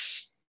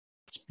 It's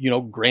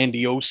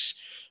grandiose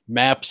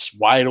maps,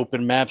 wide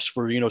open maps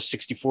where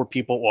 64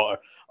 people, or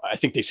I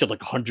think they said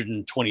like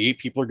 128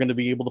 people are going to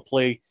be able to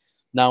play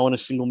now in a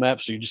single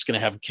map. So you're just going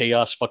to have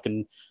chaos,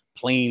 fucking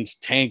planes,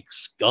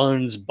 tanks,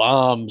 guns,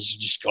 bombs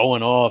just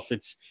going off.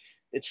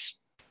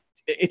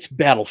 It's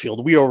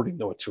Battlefield. We already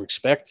know what to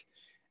expect.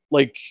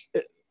 Like,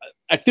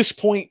 at this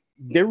point,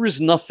 there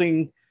is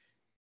nothing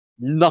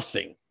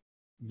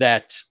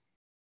that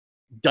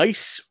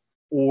DICE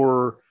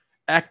or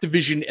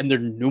Activision and their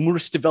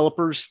numerous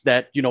developers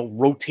that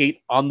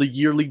rotate on the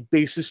yearly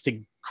basis to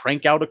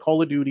crank out a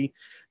Call of Duty,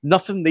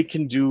 nothing they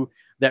can do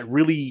that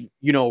really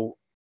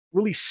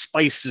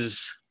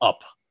spices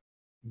up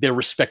their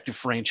respective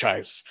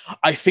franchises.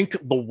 I think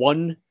the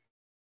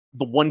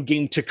one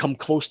game to come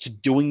close to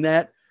doing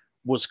that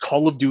was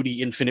Call of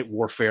Duty Infinite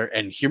Warfare,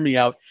 and hear me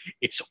out,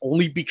 it's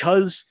only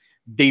because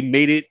they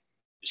made it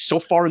so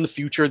far in the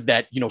future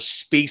that,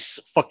 space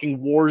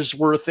fucking wars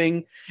were a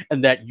thing,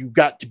 and that you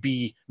got to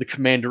be the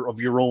commander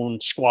of your own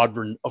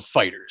squadron of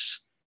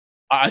fighters.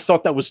 I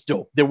thought that was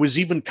dope. There was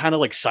even kind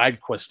of like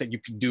side quests that you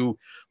could do,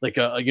 like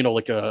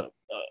a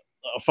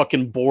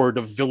fucking board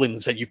of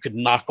villains that you could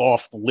knock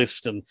off the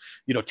list and,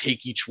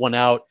 take each one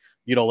out.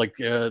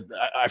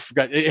 I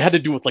forgot, it had to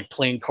do with like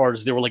playing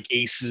cards. There were like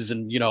aces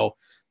and,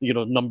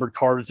 numbered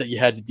cards that you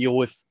had to deal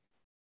with.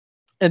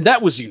 And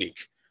that was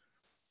unique.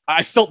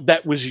 I felt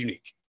that was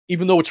unique,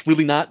 even though it's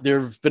really not.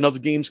 There have been other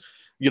games,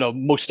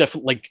 most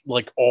definitely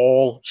like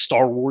all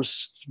Star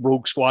Wars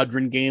Rogue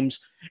Squadron games,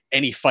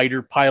 any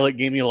fighter pilot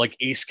game, like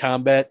Ace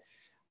Combat.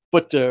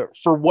 But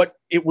for what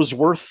it was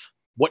worth,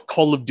 what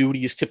Call of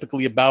Duty is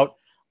typically about,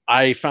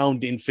 I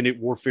found Infinite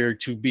Warfare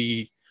to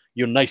be,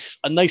 a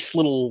nice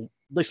little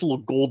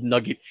gold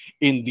nugget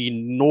in the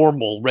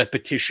normal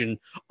repetition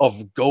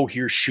of go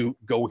here, shoot,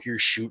 go here,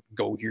 shoot,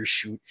 go here,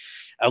 shoot.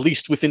 At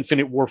least with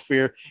Infinite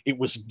Warfare, it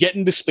was get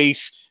into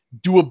space,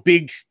 do a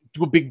big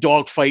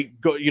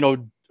dogfight, go,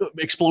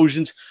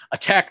 explosions,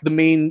 attack the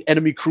main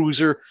enemy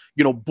cruiser,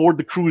 board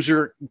the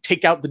cruiser,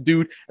 take out the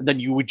dude, and then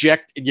you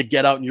eject and you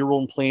get out in your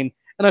own plane.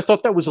 And I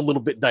thought that was a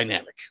little bit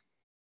dynamic.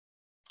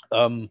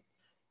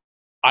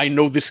 I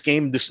know this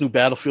new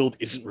Battlefield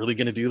isn't really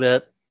going to do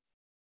that.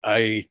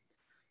 I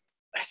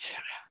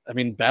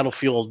mean,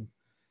 Battlefield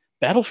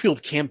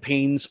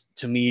campaigns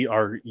to me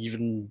are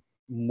even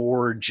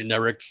more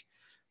generic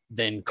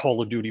than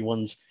Call of Duty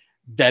ones.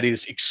 That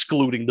is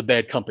excluding the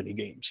Bad Company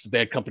games. The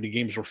Bad Company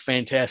games were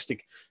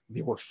fantastic.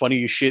 They were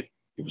funny as shit.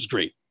 It was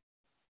great.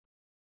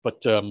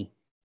 But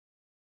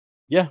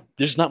yeah,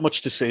 there's not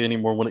much to say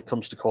anymore when it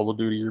comes to Call of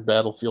Duty or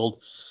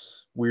Battlefield.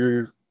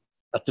 We're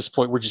at this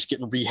point, we're just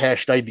getting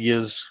rehashed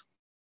ideas.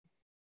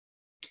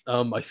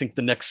 I think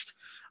the next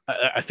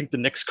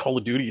Call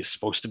of Duty is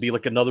supposed to be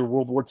like another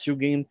World War II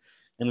game,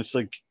 and it's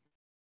like,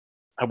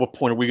 at what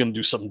point are we going to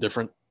do something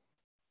different?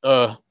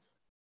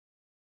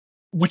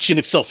 Which in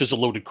itself is a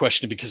loaded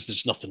question because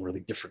there's nothing really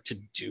different to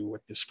do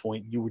at this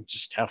point. You would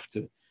just have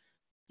to,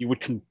 you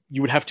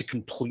would have to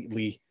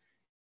completely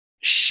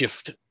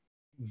shift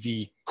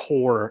the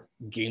core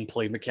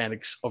gameplay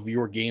mechanics of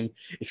your game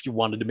if you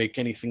wanted to make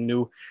anything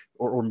new,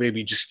 or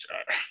maybe just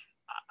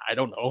I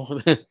don't know.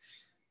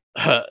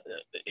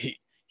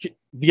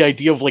 The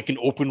idea of like an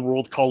open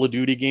world Call of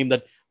Duty game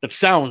that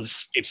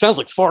sounds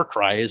like Far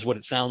Cry is what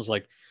it sounds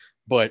like,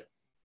 but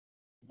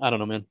I don't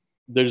know, man.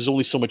 There's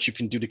only so much you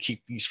can do to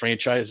keep these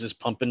franchises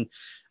pumping.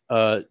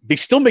 They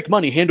still make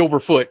money hand over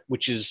foot,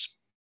 which is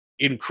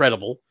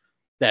incredible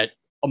that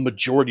a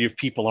majority of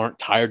people aren't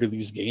tired of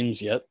these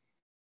games yet,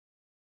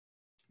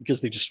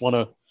 because they just want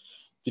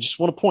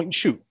to point and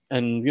shoot.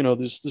 And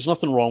there's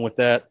nothing wrong with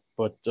that,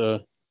 but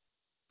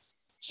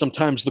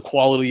sometimes the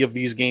quality of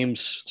these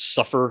games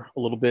suffer a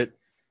little bit,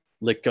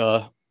 like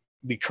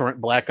the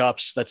current Black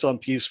Ops that's on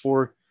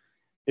PS4.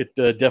 It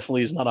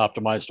definitely is not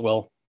optimized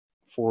well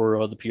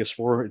for the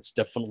PS4. It's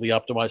definitely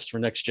optimized for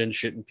next gen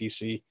shit and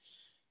PC.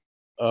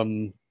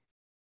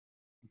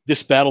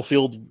 This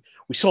Battlefield,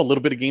 we saw a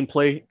little bit of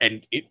gameplay,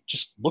 and it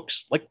just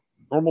looks like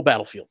normal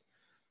Battlefield,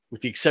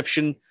 with the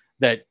exception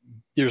that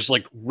there's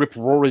like rip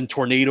roaring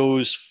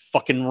tornadoes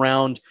fucking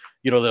around.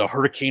 The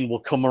hurricane will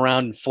come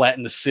around and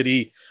flatten the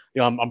city.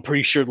 I'm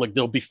pretty sure like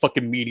there'll be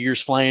fucking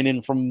meteors flying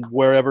in from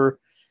wherever.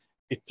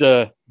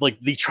 It like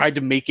they tried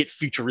to make it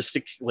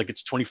futuristic, like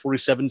it's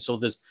 2047, so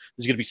there's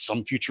gonna be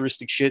some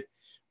futuristic shit,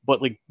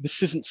 but like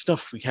this isn't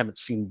stuff we haven't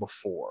seen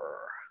before.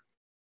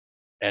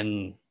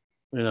 And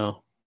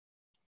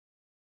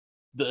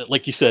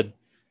like you said,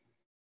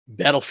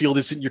 Battlefield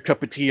isn't your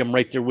cup of tea. I'm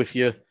right there with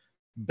you.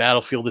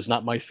 Battlefield is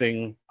not my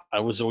thing. I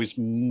was always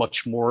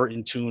much more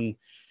in tune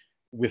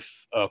with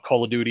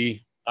Call of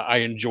Duty. I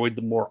enjoyed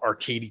the more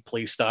arcadey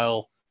play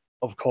style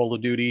of Call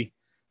of Duty.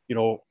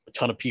 A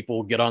ton of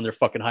people get on their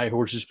fucking high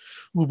horses.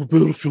 Well, the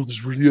Battlefield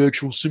is where the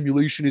actual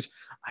simulation is.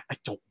 I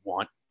don't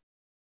want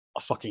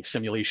a fucking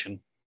simulation.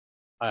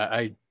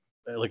 I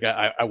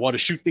want to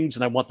shoot things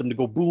and I want them to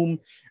go boom,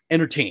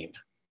 entertained.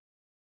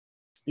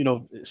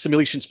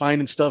 Simulation's fine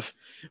and stuff,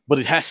 but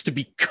it has to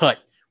be cut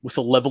with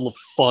a level of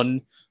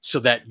fun so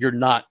that you're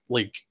not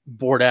like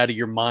bored out of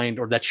your mind,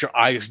 or that your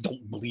eyes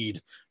don't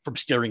bleed from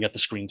staring at the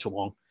screen too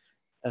long.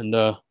 And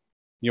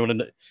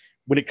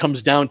when it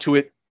comes down to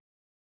it,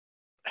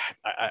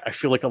 I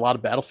feel like a lot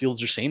of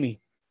Battlefields are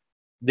samey.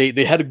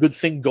 They had a good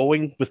thing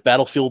going with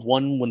Battlefield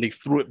 1 when they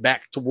threw it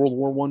back to World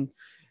War 1,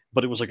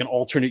 but it was like an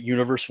alternate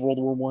universe World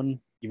War 1,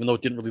 even though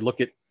it didn't really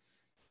look it.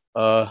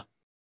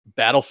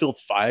 Battlefield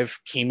 5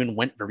 came and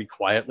went very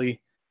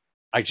quietly.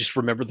 I just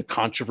remember the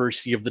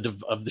controversy of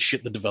the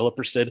shit the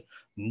developer said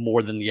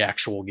more than the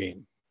actual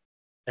game,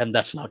 and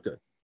that's not good.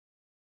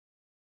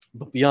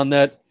 But beyond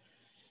that,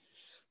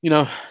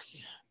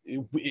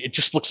 it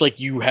just looks like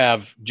you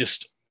have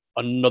just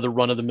another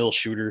run-of-the-mill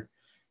shooter,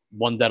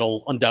 one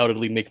that'll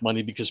undoubtedly make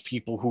money because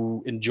people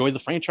who enjoy the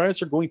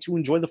franchise are going to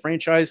enjoy the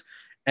franchise,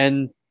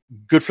 and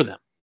good for them.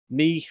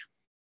 Me,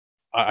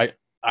 I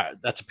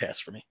that's a pass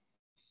for me.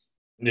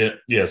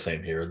 Yeah,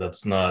 same here.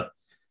 That's not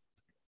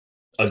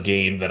a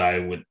game that I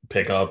would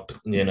pick up.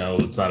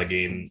 It's not a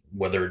game,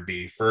 whether it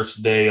be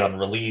first day on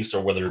release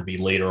or whether it be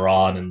later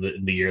on in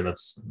the year.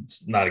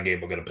 It's not a game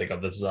I'm going to pick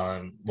up. That's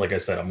on, like I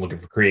said, I'm looking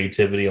for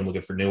creativity. I'm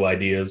looking for new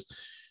ideas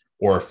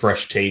or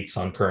fresh takes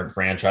on current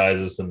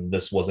franchises, and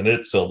this wasn't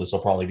it. So this will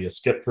probably be a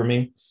skip for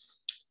me.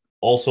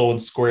 Also in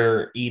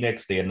Square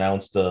Enix, they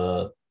announced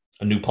a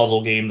new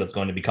puzzle game that's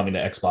going to be coming to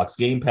Xbox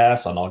Game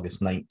Pass on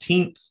August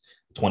 19th,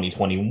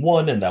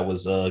 2021. And that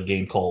was a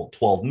game called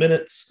 12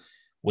 Minutes,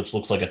 which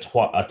looks like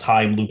a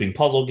time looping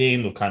puzzle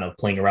game of kind of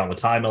playing around with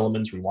time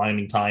elements,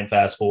 rewinding time,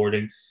 fast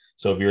forwarding.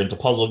 So if you're into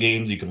puzzle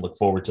games, you can look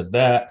forward to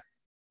that.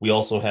 We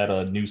also had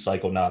a new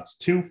Psychonauts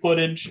 2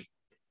 footage.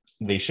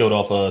 They showed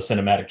off a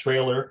cinematic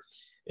trailer,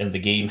 and the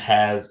game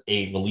has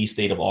a release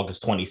date of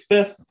August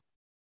 25th.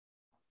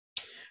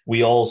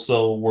 We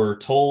also were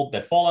told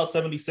that Fallout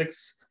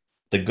 76,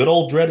 the good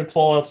old dreaded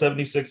Fallout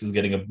 76, is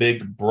getting a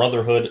big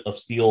Brotherhood of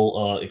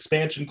Steel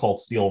expansion called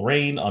Steel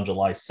Rain on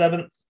July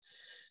 7th.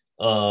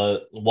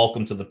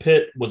 Welcome to the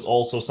Pit was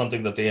also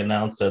something that they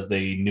announced as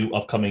the new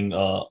upcoming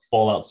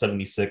Fallout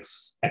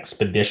 76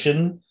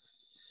 expedition.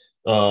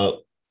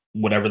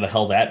 Whatever the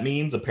hell that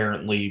means.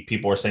 Apparently,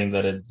 people are saying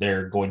that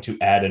they're going to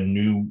add a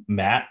new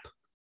map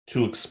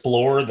to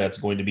explore that's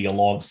going to be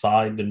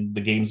alongside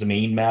the game's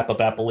main map of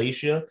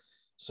Appalachia.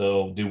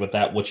 So do with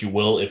that what you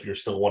will. If you're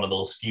still one of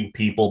those few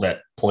people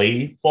that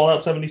play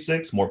Fallout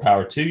 76, more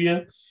power to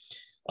you.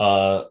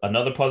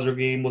 Another puzzle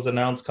game was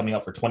announced coming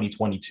out for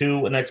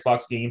 2022 in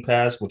Xbox Game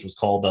Pass, which was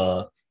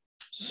called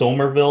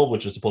Somerville,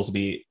 which is supposed to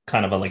be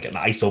kind of like an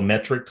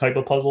isometric type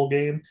of puzzle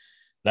game.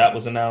 That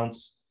was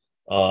announced.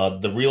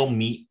 The real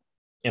meat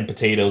and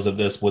potatoes of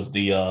this was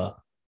the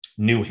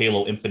new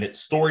Halo Infinite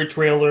story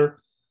trailer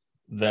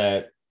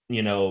that,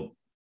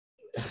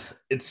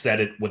 it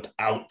said it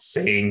without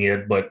saying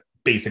it, but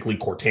basically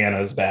Cortana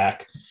is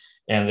back.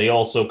 And they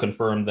also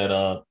confirmed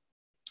that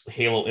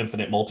Halo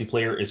Infinite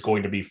multiplayer is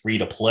going to be free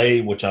to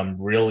play, which I'm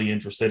really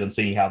interested in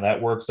seeing how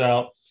that works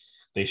out.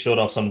 They showed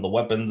off some of the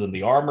weapons and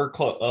the armor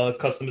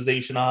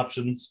customization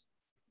options.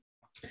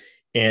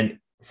 And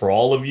for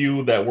all of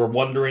you that were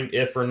wondering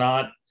if or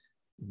not,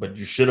 but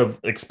you should have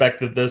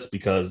expected this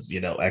because,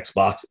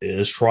 Xbox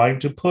is trying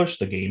to push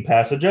the Game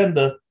Pass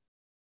agenda.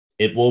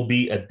 It will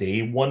be a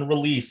day one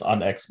release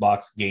on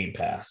Xbox Game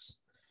Pass.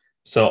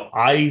 So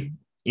I,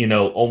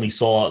 only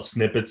saw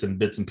snippets and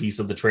bits and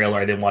pieces of the trailer.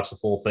 I didn't watch the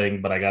full thing,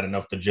 but I got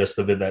enough the gist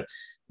of it that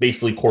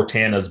basically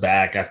Cortana's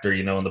back after,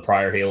 in the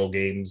prior Halo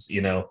games,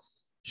 we had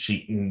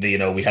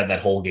that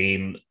whole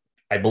game.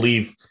 I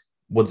believe,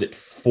 was it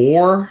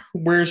 4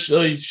 where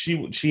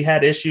she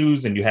had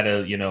issues and you had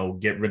to,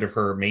 get rid of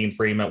her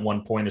mainframe at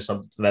one point or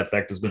something to that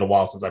effect. It's been a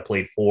while since I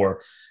played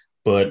 4,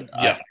 but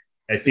Yeah,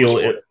 I feel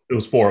it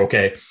was 4.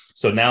 Okay.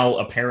 So now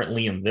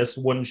apparently in this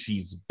one,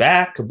 she's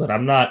back, but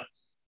I'm not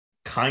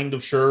kind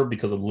of sure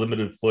because of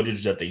limited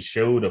footage that they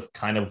showed of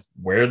kind of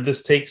where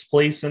this takes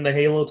place in the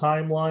Halo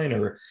timeline,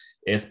 or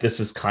if this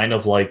is kind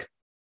of like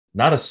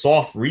not a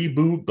soft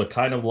reboot, but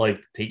kind of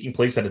like taking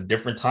place at a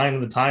different time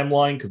in the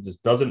timeline, because this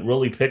doesn't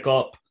really pick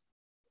up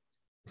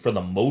for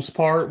the most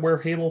part where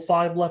Halo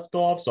 5 left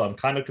off. So I'm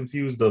kind of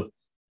confused of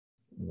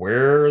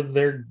where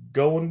they're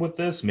going with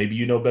this. Maybe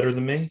you know better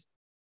than me.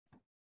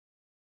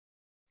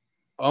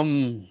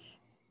 Oh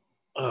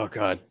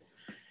god.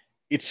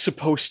 It's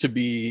supposed to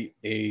be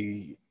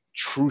a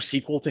true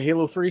sequel to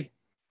Halo 3.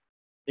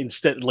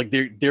 Instead, like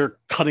they're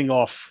cutting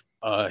off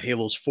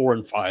Halos 4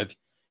 and 5,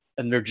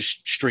 and they're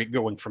just straight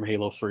going from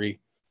Halo 3.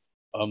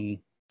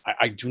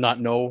 I do not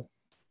know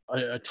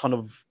a ton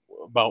of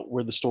about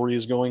where the story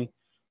is going.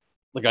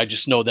 Like I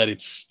just know that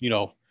it's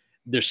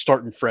they're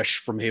starting fresh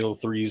from Halo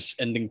 3's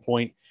ending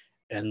point,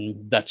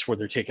 and that's where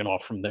they're taking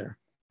off from there.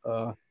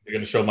 You're going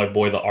to show my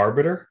boy the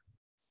Arbiter?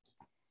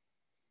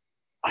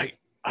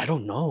 I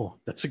don't know.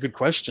 That's a good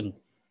question.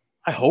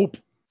 I hope.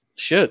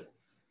 Shit.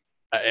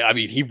 I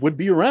mean, he would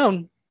be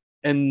around,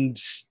 and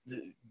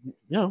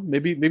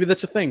maybe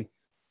that's a thing.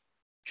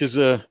 Because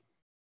I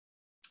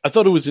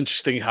thought it was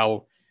interesting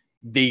how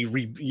they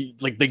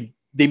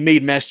they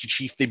made Master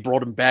Chief. They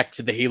brought him back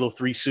to the Halo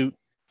 3 suit.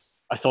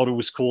 I thought it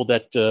was cool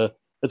that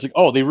it's like,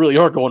 oh, they really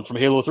are going from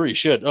Halo 3.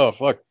 Shit. Oh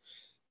fuck.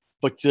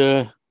 But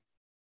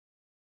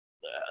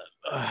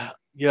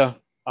yeah,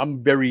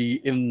 I'm very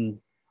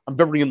in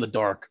the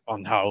dark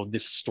on how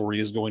this story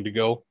is going to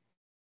go.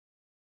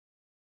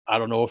 I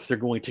don't know if they're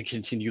going to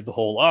continue the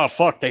whole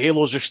fuck, the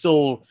Halos are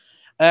still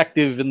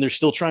active and they're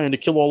still trying to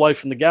kill all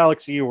life in the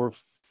galaxy, or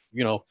if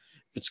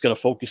it's going to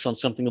focus on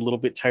something a little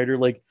bit tighter,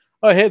 like,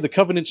 oh hey, the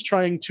Covenant's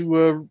trying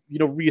to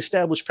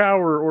reestablish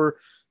power, or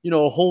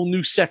a whole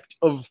new sect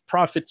of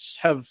prophets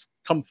have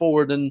come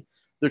forward and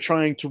they're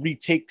trying to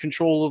retake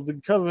control of the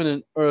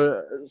Covenant,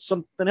 or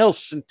something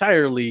else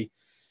entirely.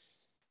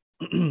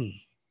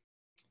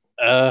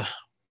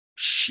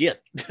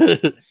 Shit.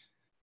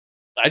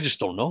 I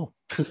just don't know.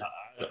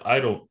 I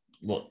don't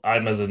look.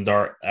 I'm as in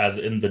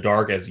the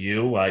dark as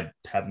you. I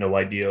have no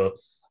idea.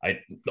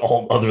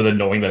 All other than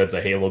knowing that it's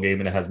a Halo game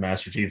and it has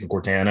Master Chief and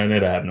Cortana in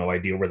it. I have no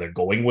idea where they're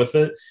going with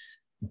it.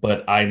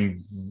 but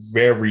I'm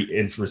very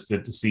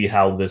interested to see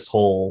how this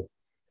whole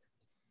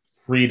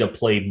free to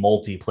play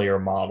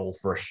multiplayer model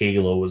for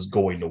Halo is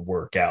going to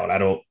work out.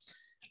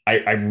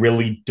 I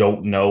really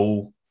don't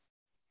know.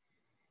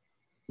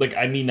 Like,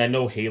 I mean, I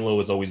know Halo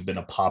has always been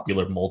a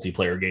popular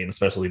multiplayer game,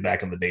 especially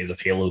back in the days of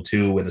Halo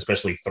 2 and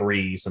especially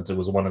 3, since it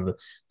was one of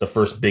the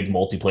first big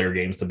multiplayer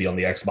games to be on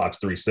the Xbox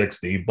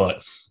 360.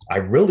 But I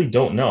really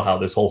don't know how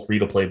this whole free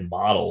to play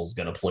model is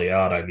going to play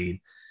out. I mean,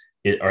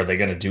 are they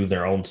going to do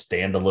their own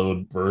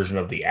standalone version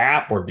of the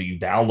app, or do you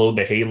download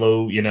the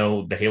Halo,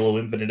 the Halo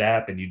Infinite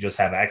app, and you just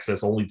have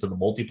access only to the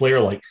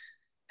multiplayer? Like,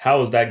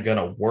 how is that going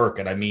to work?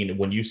 And I mean,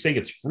 when you say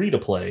it's free to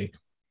play,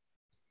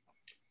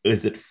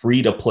 is it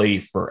free to play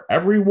for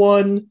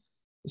everyone?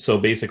 So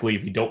basically,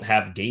 if you don't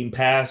have Game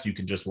Pass, you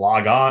can just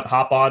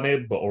hop on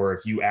it. But or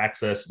if you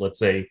access, let's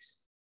say,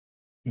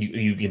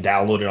 you can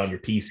download it on your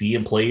PC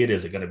and play it.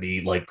 Is it going to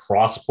be like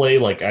cross-play?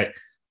 Like I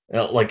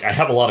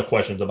have a lot of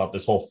questions about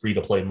this whole free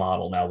to play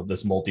model now with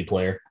this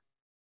multiplayer.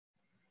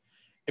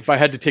 If I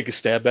had to take a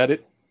stab at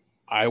it,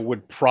 I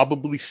would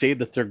probably say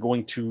that they're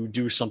going to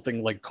do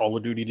something like Call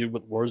of Duty did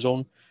with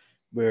Warzone,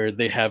 where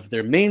they have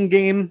their main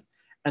game,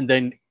 and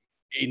then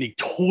in a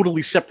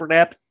totally separate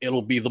app,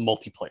 it'll be the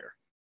multiplayer.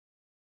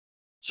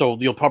 So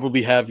you'll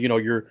probably have,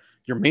 your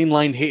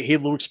mainline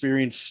Halo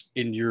experience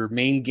in your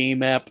main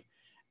game app,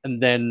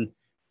 and then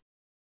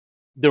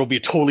there'll be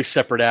a totally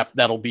separate app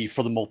that'll be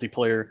for the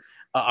multiplayer.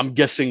 I'm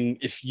guessing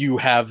if you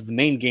have the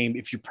main game,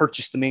 if you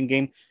purchase the main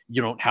game,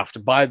 you don't have to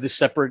buy the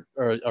separate,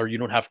 or you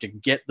don't have to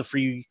get the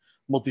free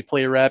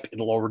multiplayer app.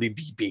 It'll already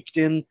be baked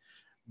in.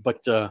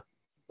 But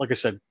like I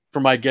said, for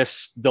my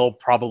guess, there'll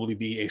probably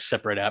be a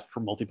separate app for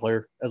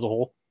multiplayer as a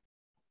whole.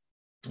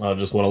 I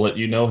just want to let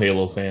you know,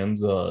 Halo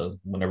fans,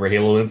 whenever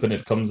Halo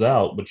Infinite comes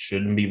out, which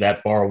shouldn't be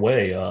that far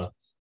away,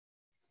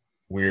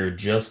 we're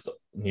just,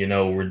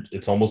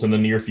 it's almost in the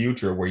near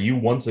future where you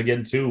once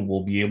again too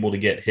will be able to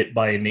get hit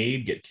by a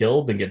nade, get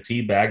killed, and get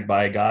teabagged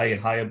by a guy in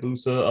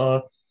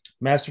Hayabusa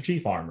Master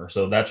Chief armor.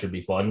 So that should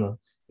be fun.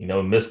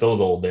 Miss those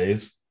old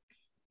days.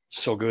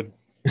 So good.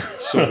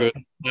 So good.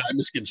 I'm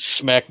just getting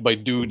smacked by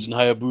dudes in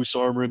Hayabusa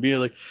armor and being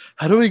like,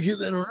 how do I get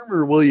that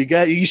armor? Well, you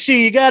got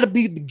to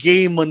beat the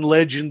game on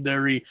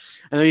legendary,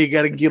 and then you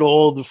got to get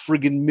all the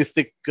friggin'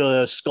 mythic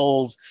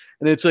skulls.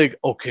 And it's like,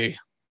 okay,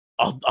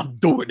 I'm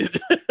doing it.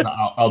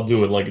 I'll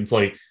do it. Like, it's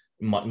like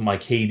my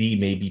KD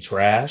may be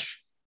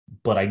trash,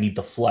 but I need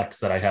the flex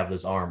that I have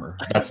this armor.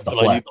 That's the But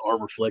flex. I need the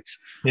armor flex.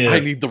 Yeah. I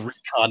need the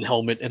recon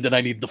helmet, and then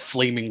I need the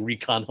flaming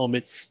recon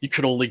helmet. You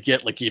could only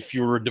get like if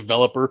you were a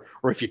developer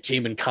or if you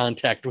came in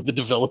contact with the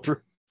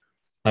developer.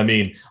 I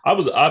mean,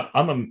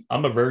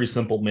 I'm a very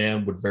simple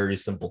man with very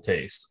simple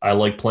taste. I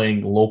like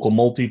playing local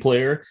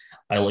multiplayer.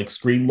 I like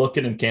screen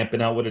looking and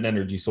camping out with an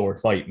energy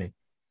sword. Fight me.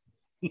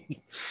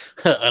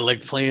 I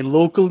like playing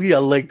locally. I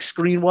like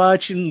screen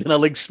watching, and I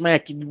like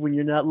smacking you when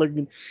you're not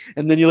looking.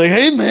 And then you're like,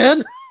 "Hey,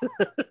 man."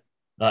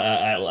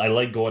 I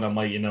like going on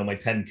my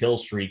 10 kill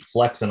streak,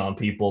 flexing on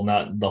people,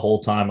 not the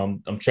whole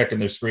time I'm checking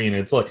their screen.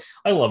 It's like,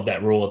 I love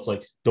that rule. It's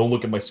like, don't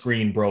look at my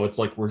screen, bro. It's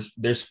like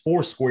there's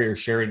 4 squares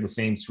sharing the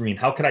same screen.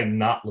 How can I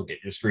not look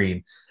at your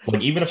screen?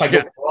 Like, even if I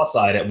go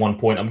cross-eyed at one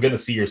point, I'm gonna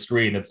see your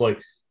screen. It's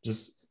like,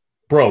 just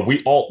bro,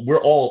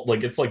 we're all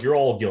like, it's like you're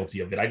all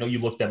guilty of it. I know you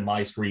looked at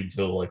my screen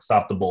too. Like,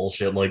 stop the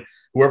bullshit. Like,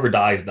 whoever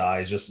dies.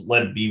 Just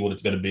let it be what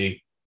it's gonna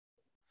be.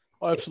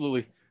 Oh,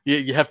 absolutely. Yeah,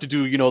 you have to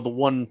do, the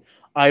one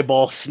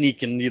eyeball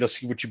sneak and,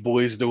 see what your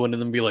boy's doing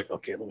and then be like,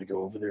 okay, let me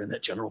go over there in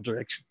that general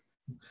direction.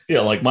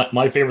 Yeah, like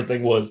my favorite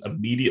thing was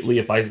immediately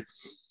if I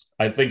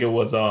think it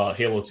was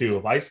Halo 2.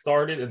 If I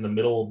started in the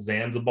middle of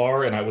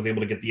Zanzibar and I was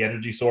able to get the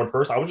energy sword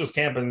first, I was just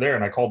camping there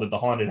and I called it the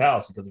haunted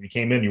house because if you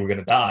came in, you were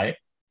gonna die.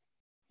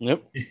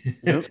 Yep.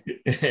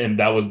 And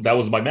that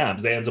was my map,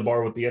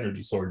 Zanzibar with the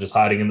energy sword, just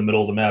hiding in the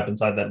middle of the map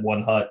inside that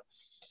one hut.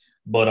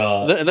 But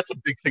and that's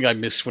a big thing I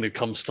miss when it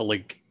comes to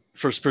like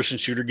first person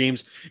shooter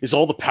games is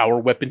all the power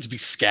weapons be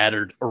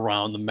scattered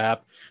around the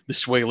map.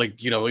 This way, like,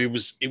 it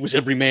was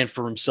every man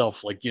for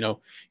himself. Like, you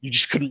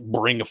just couldn't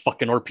bring a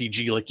fucking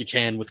RPG like you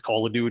can with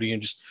Call of Duty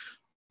and just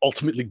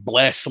ultimately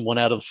blast someone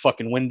out of the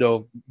fucking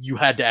window. You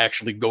had to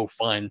actually go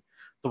find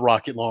the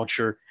rocket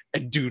launcher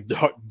and do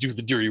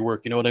the dirty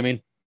work. You know what I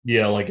mean?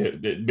 Yeah, like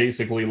it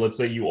basically, let's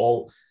say you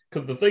all,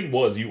 because the thing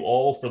was, you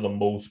all, for the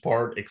most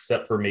part,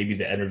 except for maybe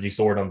the energy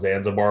sword on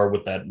Zanzibar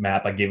with that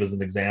map I gave as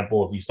an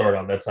example, if you start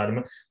on that side of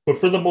it, but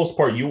for the most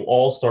part, you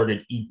all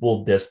started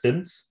equal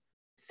distance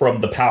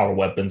from the power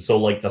weapon. So,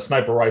 like, the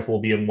sniper rifle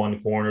will be in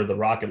one corner, the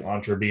rocket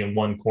launcher be in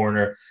one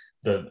corner,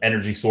 the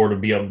energy sword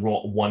would be on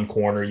one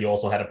corner. You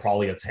also had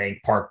probably a tank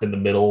parked in the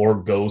middle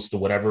or ghost or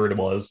whatever it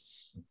was.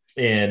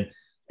 And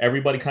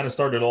everybody kind of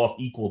started off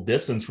equal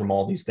distance from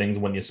all these things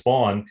when you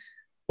spawn.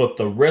 But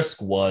the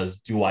risk was,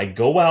 do I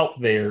go out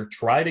there,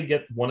 try to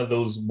get one of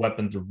those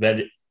weapons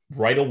vetted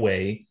right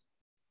away,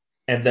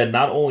 And then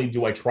not only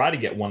do I try to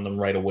get one of them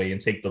right away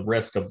and take the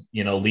risk of,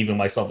 leaving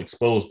myself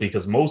exposed,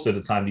 because most of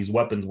the time these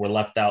weapons were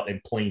left out in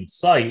plain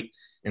sight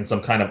in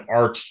some kind of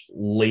arch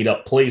laid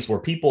up place where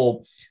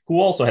people who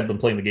also had been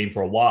playing the game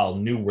for a while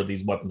knew where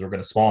these weapons were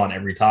going to spawn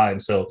every time.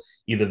 So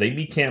either they'd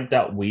be camped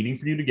out waiting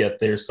for you to get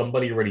there,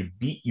 somebody already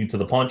beat you to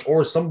the punch,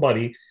 or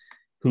somebody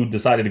who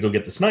decided to go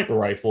get the sniper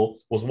rifle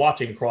was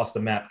watching across the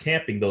map,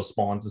 camping those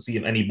spawns to see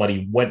if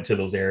anybody went to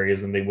those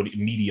areas, and they would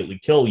immediately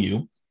kill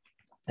you.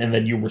 And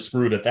then you were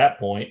screwed at that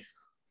point.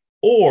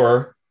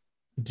 Or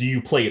do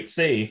you play it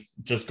safe,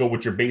 just go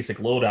with your basic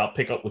loadout,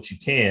 pick up what you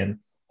can,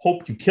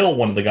 hope you kill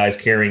one of the guys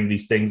carrying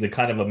these things, and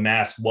kind of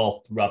amass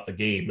wealth throughout the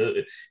game?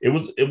 It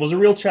was a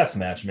real chess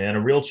match, man, a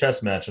real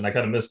chess match, and I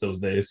kind of miss those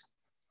days.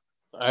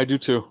 I do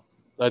too.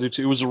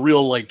 It was a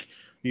real, like,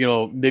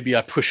 maybe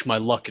I push my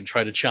luck and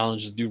try to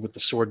challenge the dude with the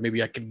sword.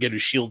 Maybe I can get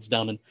his shields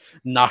down and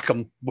knock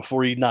him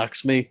before he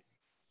knocks me.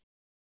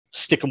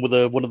 Stick him with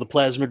one of the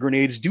plasma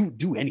grenades.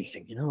 Do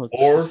anything,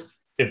 Or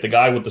if the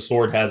guy with the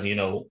sword has,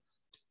 a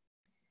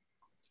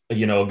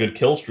good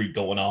kill streak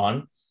going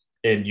on,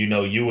 and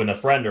you and a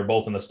friend are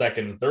both in the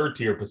second and third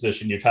tier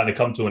position, you kind of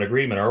come to an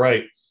agreement. All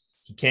right,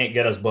 he can't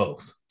get us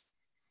both.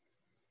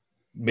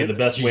 May the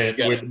best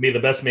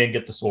man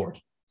get the sword.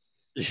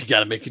 You got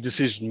to make a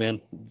decision,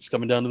 man. It's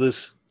coming down to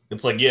this.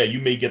 It's like, yeah,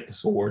 you may get the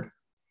sword.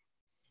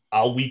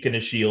 I'll weaken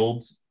his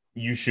shields.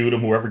 You shoot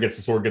him. Whoever gets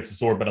the sword gets the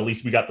sword. But at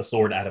least we got the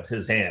sword out of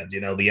his hand.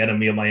 The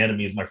enemy of my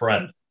enemy is my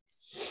friend.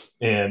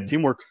 And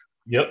teamwork.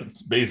 Yep,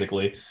 it's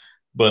basically.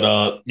 But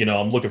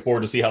I'm looking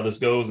forward to see how this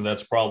goes. And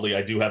that's probably,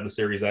 I do have the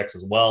Series X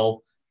as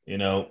well.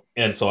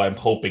 And so I'm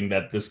hoping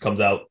that this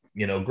comes out,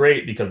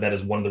 great, because that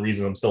is one of the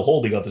reasons I'm still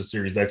holding up the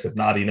Series X. If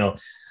not,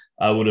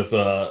 I would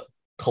have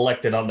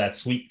collected on that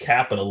sweet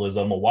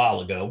capitalism a while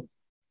ago.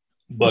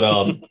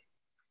 But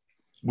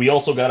we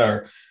also got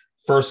our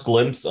first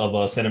glimpse of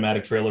a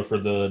cinematic trailer for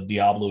the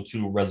Diablo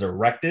 2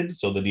 Resurrected.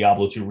 So the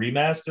Diablo 2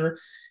 remaster,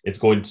 it's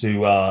going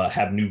to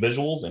have new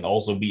visuals and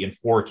also be in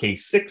 4K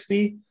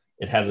 60.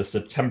 It has a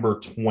September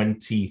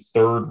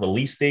 23rd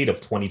release date of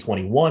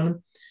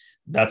 2021.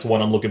 That's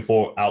one I'm looking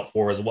out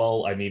for as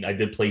well. I mean, I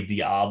did play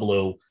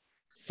Diablo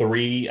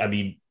 3. I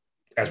mean,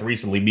 as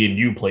recently, me and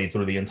you played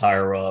through the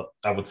entire,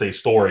 I would say,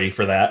 story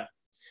for that.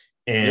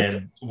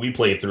 And we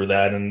played through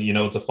that, and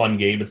it's a fun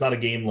game. It's not a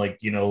game like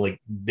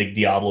like big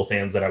Diablo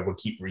fans that I would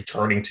keep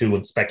returning to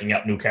and specking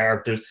out new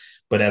characters,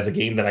 but as a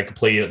game that I could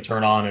play it,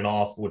 turn on and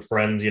off with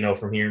friends,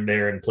 from here and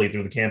there, and play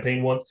through the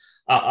campaign once.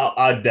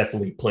 I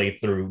definitely play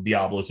through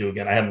Diablo 2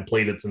 again. I haven't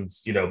played it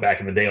since back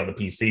in the day on the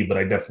PC, but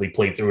I definitely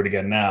played through it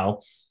again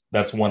now.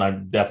 That's one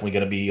I'm definitely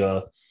going to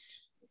be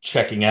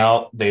checking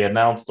out. They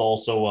announced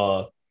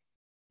also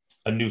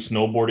a new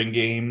snowboarding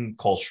game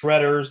called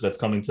Shredders that's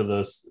coming to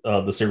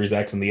the Series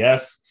X and the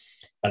S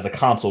as a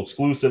console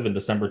exclusive in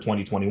December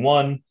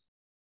 2021.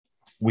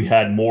 We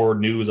had more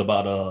news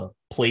about a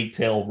Plague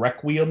Tale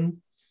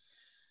Requiem.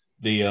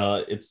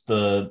 It's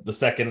the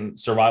second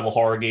survival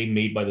horror game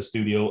made by the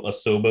studio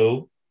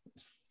Asobo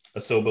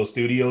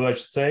Studio, I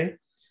should say.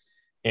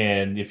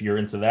 And if you're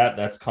into that,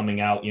 that's coming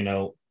out,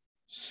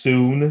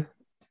 soon,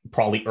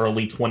 probably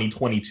early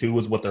 2022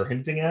 is what they're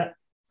hinting at.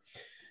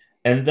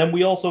 And then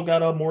we also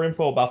got more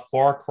info about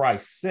Far Cry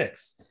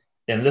 6.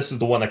 And this is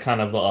the one that kind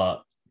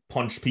of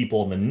punched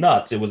people in the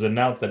nuts. It was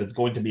announced that it's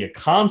going to be a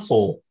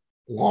console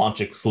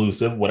launch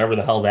exclusive, whatever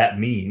the hell that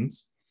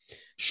means.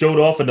 Showed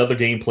off another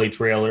gameplay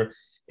trailer,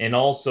 and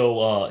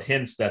also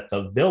hints that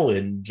the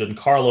villain,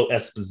 Giancarlo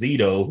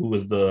Esposito, who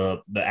is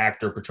the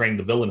actor portraying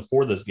the villain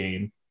for this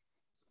game,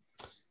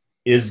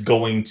 is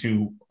going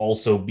to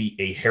also be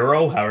a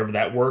hero. However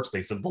that works,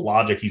 they said the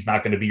logic, he's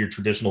not going to be your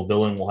traditional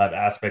villain, will have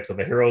aspects of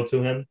a hero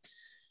to him,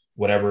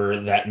 whatever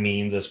that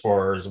means as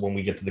far as when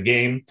we get to the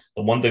game.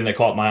 The one thing that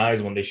caught my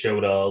eyes when they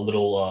showed a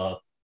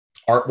little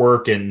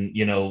artwork and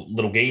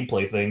little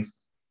gameplay things,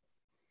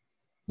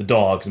 the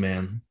dogs,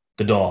 man,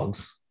 the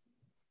dogs,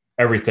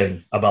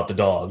 everything about the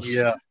dogs.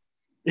 Yeah.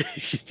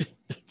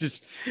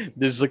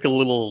 There's like a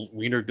little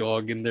wiener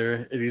dog in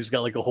there, and he's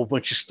got like a whole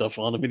bunch of stuff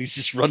on him, and he's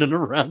just running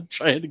around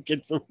trying to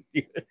get some.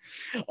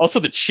 Also,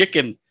 the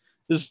chicken.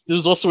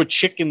 There's also a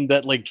chicken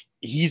that like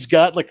he's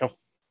got like a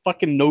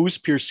fucking nose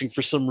piercing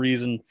for some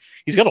reason.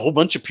 He's got a whole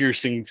bunch of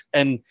piercings,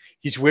 and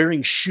he's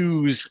wearing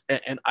shoes,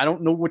 and I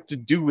don't know what to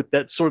do with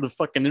that sort of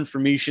fucking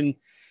information.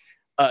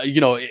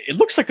 It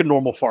looks like a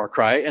normal Far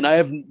Cry, and I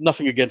have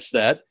nothing against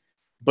that,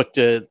 but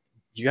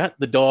you got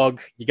the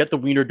dog, you got the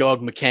wiener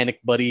dog mechanic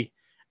buddy,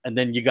 and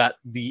then you got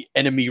the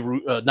enemy,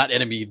 not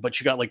enemy, but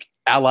you got like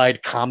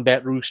allied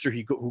combat rooster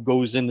who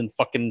goes in and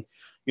fucking,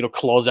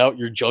 claws out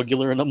your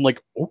jugular. And I'm like,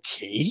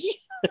 okay.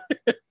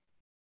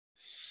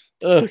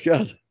 Oh,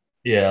 God.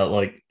 Yeah,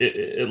 like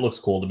it looks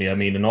cool to me. I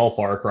mean, in all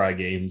Far Cry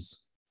games,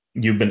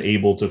 you've been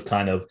able to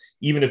kind of,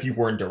 even if you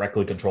weren't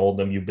directly controlling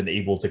them, you've been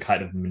able to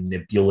kind of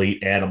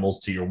manipulate animals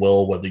to your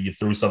will, whether you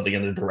threw something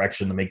in their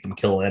direction to make them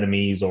kill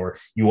enemies, or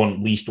you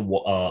unleashed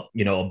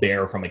a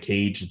bear from a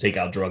cage to take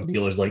out drug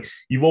dealers. Like,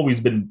 you've always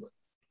been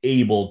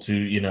able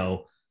to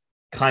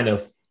kind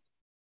of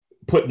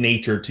put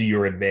nature to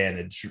your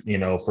advantage,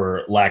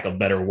 for lack of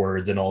better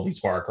words, in all these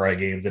Far Cry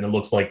games. And it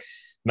looks like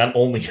not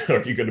only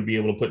are you going to be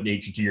able to put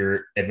nature to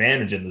your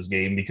advantage in this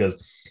game,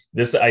 because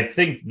I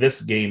think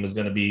this game is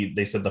going to be,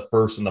 they said, the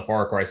first in the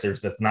Far Cry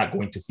series that's not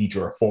going to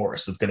feature a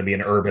forest. It's going to be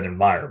an urban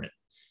environment.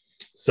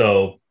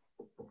 So,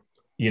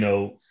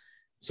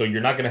 so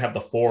you're not going to have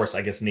the forest,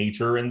 I guess,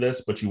 nature in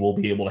this, but you will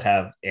be able to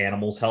have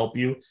animals help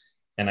you.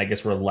 And I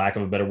guess, for lack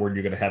of a better word,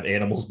 you're going to have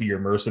animals be your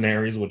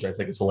mercenaries, which I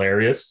think is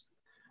hilarious.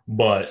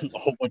 But a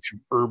whole bunch of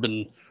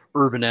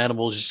urban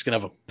animals just gonna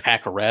have a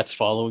pack of rats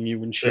following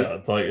you and shit. yeah,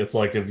 it's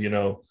like if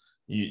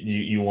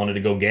you wanted to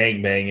go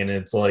gang bang, and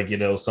it's like,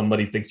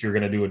 somebody thinks you're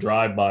going to do a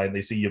drive by and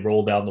they see you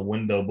roll down the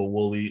window, but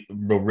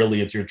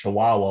really it's your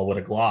Chihuahua with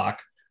a Glock.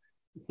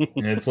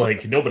 And it's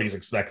like, nobody's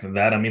expecting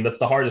that. I mean, that's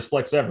the hardest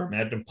flex ever.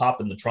 Imagine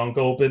popping the trunk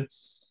open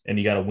and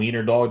you got a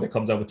wiener dog that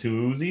comes out with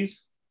 2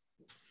 Uzis.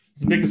 It's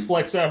the biggest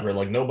flex ever.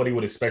 Like, nobody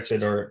would expect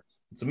it, or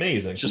it's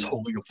amazing. Just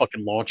holding a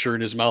fucking launcher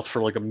in his mouth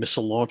for like a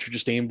missile launcher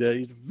just aimed at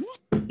you.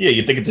 Yeah,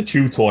 you think it's a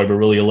chew toy, but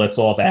really it lets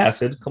off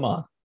acid. Come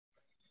on.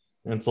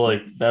 And it's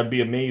like, that'd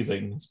be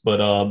amazing.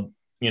 But I'm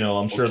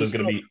sure there's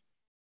going to be.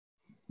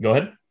 Go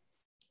ahead.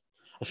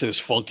 I said it's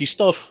funky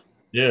stuff.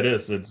 Yeah, it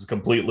is. It's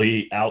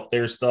completely out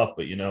there stuff.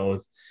 But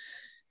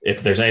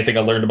if there's anything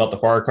I learned about the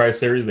Far Cry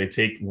series, they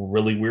take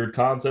really weird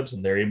concepts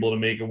and they're able to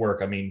make it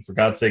work. I mean, for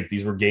God's sake,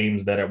 these were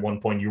games that at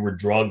one point you were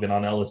drugged and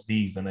on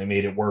LSDs, and they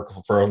made it work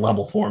for a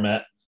level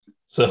format.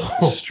 So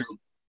this is true.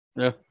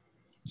 Yeah.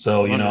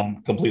 So,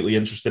 I'm completely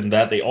interested in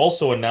that. They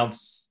also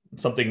announced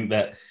something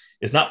that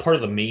is not part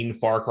of the main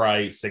Far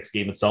Cry 6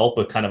 game itself,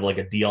 but kind of like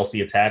a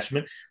DLC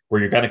attachment where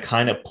you're going to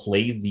kind of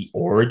play the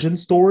origin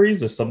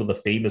stories of some of the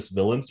famous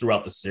villains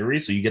throughout the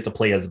series. So you get to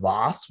play as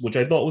Vaas, which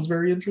I thought was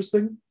very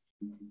interesting.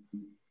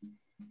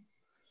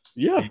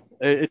 Yeah.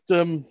 But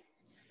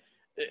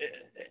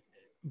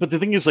the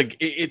thing is, like,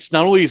 it's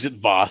not only is it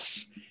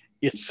Vaas,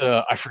 it's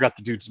I forgot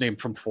the dude's name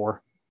from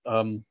 4.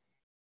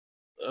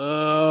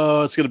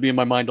 It's going to be in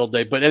my mind all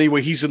day. But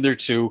anyway, he's in there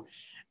too.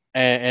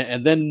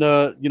 And then,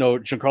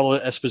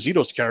 Giancarlo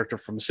Esposito's character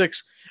from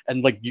 6.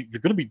 And, like, you're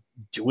going to be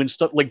doing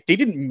stuff. Like, they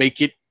didn't make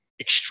it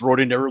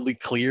extraordinarily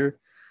clear.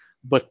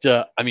 But,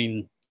 I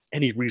mean,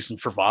 any reason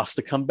for Vaas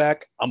to come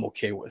back, I'm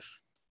okay with.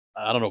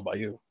 I don't know about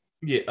you.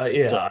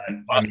 Yeah. So,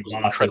 I mean,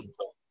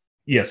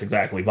 yes,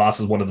 exactly. Vaas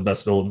is one of the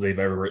best villains they've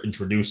ever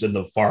introduced in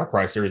the Far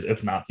Cry series,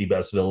 if not the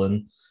best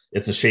villain.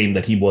 It's a shame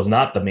that he was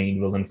not the main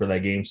villain for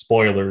that game.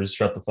 Spoilers,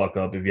 shut the fuck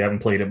up. If you haven't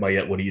played it by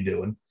yet, what are you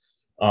doing?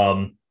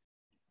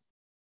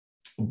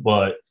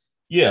 But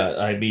yeah,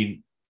 I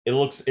mean, it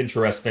looks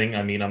interesting.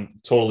 I mean,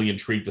 I'm totally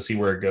intrigued to see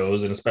where it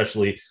goes, and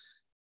especially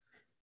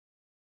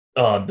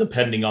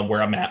depending on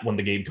where I'm at when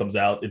the game comes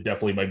out, it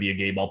definitely might be a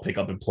game I'll pick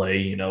up and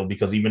play,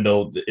 because even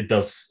though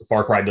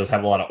Far Cry does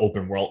have a lot of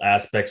open world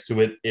aspects to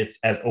it, it's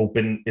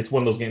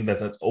one of those games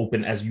that's as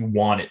open as you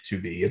want it to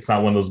be. It's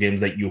not one of those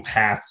games that you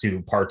have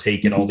to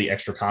partake in all the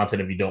extra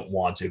content if you don't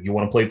want to. If you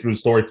want to play through the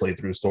story, play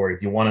through the story.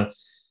 If you want to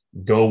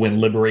go and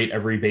liberate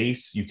every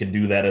base, you can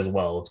do that as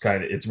well.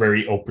 It's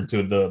very open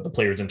to the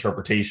player's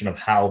interpretation of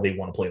how they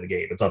want to play the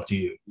game. It's up to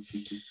you.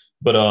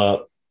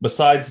 But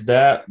besides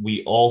that,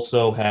 we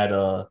also had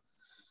a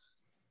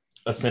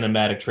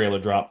cinematic trailer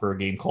drop for a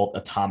game called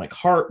Atomic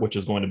Heart, which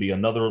is going to be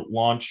another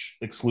launch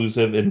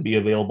exclusive and be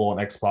available on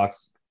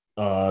Xbox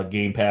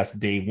Game Pass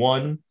day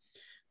one.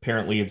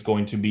 Apparently, it's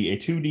going to be a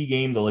 2D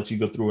game that lets you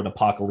go through an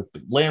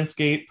apocalyptic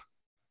landscape.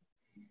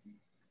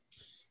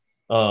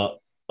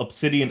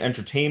 Obsidian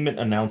Entertainment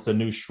announced a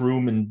new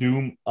Shroom and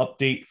Doom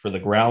update for the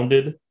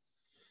Grounded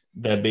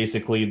that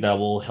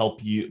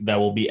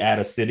will be at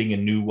a sitting a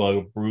new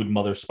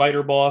Broodmother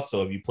Spider Boss.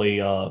 So if you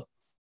play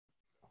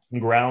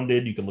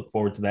Grounded, you can look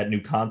forward to that new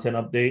content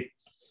update.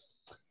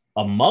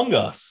 Among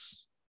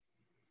Us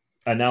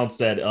announced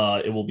that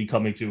it will be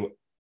coming to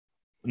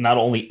not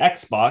only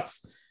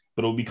Xbox,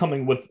 but it will be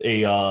coming with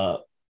a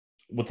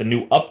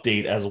new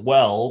update as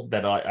well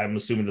that I'm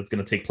assuming that's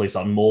going to take place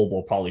on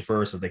mobile probably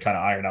first, if they kind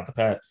of iron out the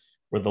patch,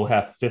 where they'll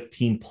have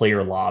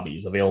 15-player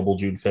lobbies available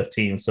June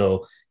 15th.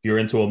 So if you're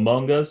into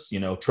Among Us,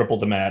 triple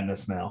the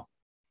madness now.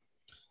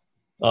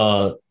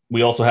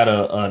 We also had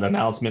an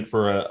announcement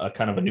for a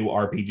kind of a new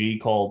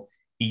RPG called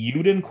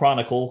Eiyuden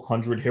Chronicle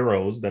 100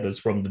 Heroes that is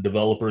from the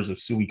developers of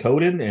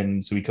Suikoden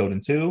and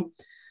Suikoden 2.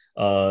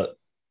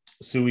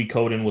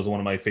 Suikoden was one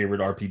of my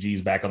favorite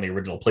RPGs back on the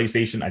original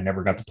PlayStation. I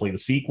never got to play the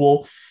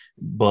sequel,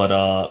 but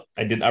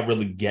I did not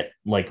really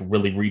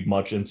really read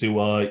much into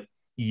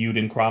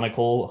Eiyuden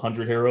Chronicle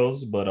 100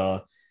 Heroes,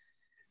 but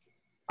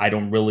I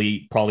don't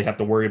really probably have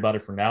to worry about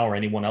it for now, or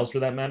anyone else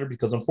for that matter,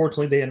 because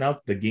unfortunately they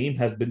announced the game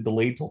has been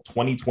delayed till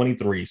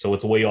 2023, so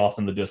it's way off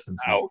in the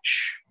distance.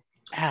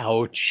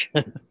 Ouch.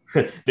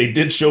 They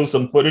did show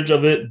some footage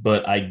of it,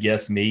 but I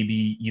guess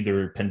maybe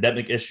either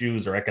pandemic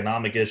issues or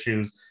economic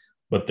issues,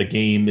 but the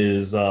game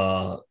is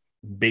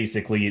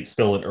basically it's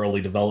still in early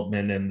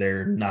development, and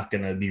they're not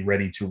going to be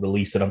ready to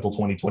release it until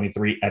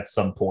 2023 at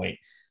some point.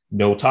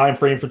 No time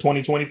frame for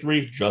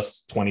 2023,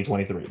 just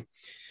 2023.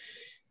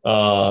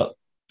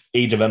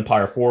 Age of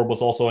Empire 4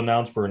 was also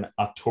announced for an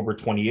October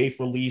 28th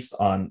release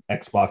on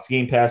Xbox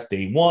Game Pass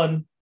day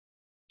one.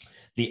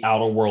 The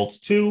Outer Worlds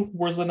 2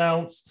 was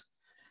announced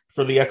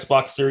for the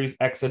Xbox Series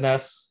X and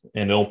S,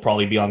 and it'll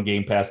probably be on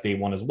Game Pass day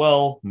one as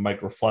well.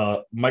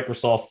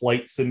 Microsoft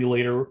Flight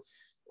Simulator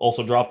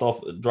also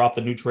dropped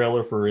a new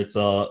trailer for its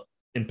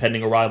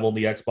impending arrival in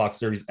the Xbox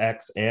Series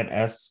X and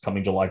S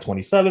coming July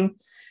 27th.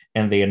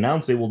 And they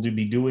announced they will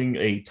be doing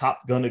a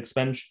Top Gun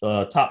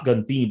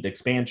themed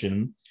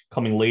expansion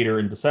coming later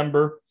in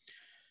December.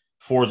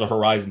 Forza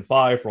Horizon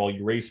 5, for all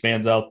you race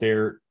fans out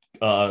there,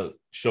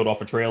 showed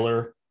off a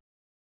trailer,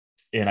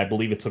 and I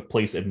believe it took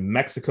place in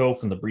Mexico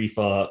from the brief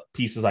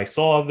pieces I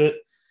saw of it.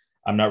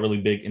 I'm not really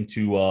big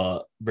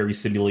into very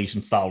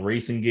simulation style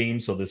racing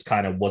games, so this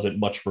kind of wasn't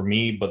much for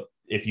me. But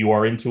if you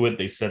are into it,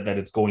 they said that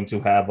it's going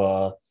to have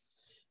a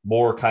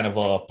more kind of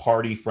a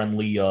party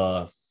friendly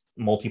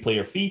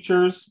multiplayer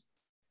features,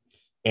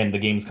 and the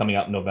game's coming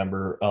out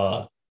November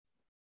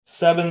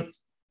 7th.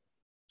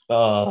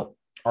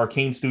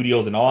 Arcane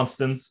Studios in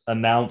Austin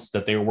announced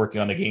that they were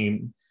working on a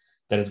game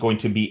that is going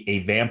to be a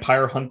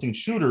vampire hunting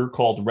shooter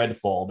called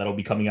Redfall that'll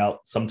be coming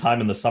out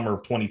sometime in the summer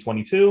of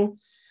 2022.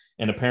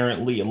 And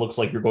apparently it looks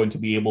like you're going to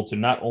be able to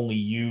not only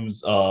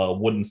use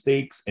wooden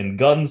stakes and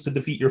guns to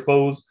defeat your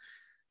foes,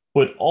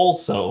 but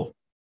also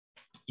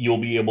you'll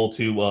be able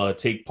to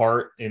take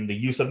part in the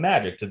use of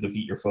magic to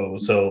defeat your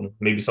foes. So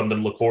maybe something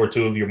to look forward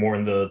to if you're more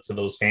into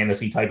those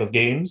fantasy type of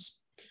games.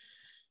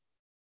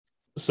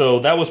 So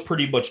that was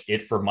pretty much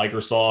it for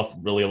Microsoft.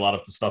 Really a lot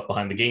of the stuff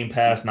behind the Game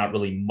Pass, not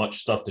really much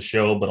stuff to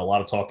show, but a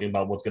lot of talking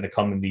about what's going to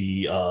come in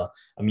the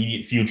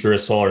immediate future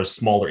as far as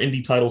smaller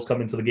indie titles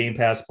coming to the Game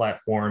Pass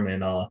platform,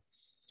 and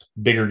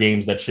bigger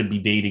games that should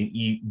be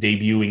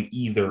debuting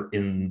either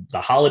in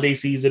the holiday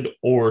season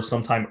or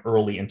sometime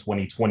early in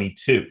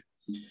 2022.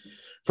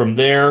 From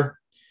there,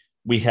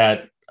 we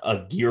had a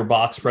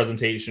Gearbox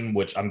presentation,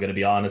 which I'm going to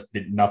be honest,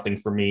 did nothing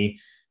for me.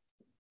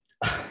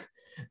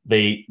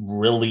 They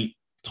really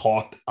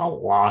talked a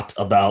lot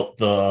about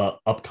the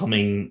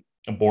upcoming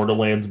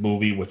Borderlands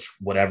movie, which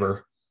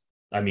whatever.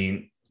 I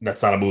mean,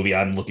 that's not a movie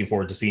I'm looking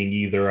forward to seeing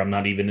either. I'm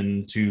not even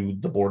into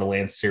the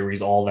Borderlands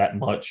series all that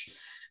much.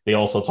 They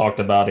also talked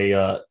about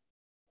a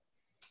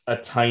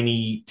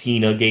Tiny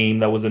Tina game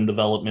that was in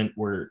development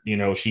where, you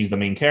know, she's the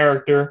main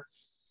character.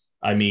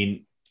 I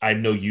mean, I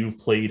know you've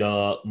played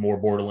more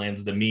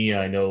Borderlands than me.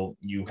 I know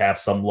you have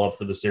some love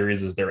for the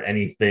series. Is there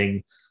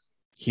anything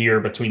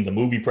here between the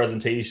movie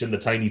presentation, the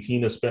Tiny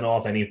Tina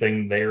spinoff,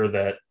 anything there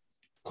that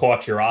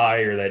caught your eye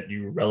or that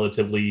you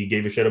relatively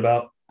gave a shit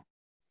about?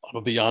 I'm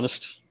gonna be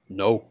honest,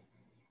 no.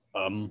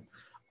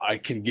 I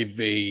can give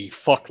a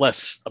fuck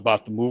less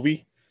about the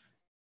movie.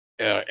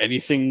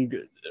 Anything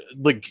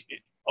like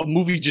a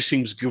movie just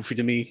seems goofy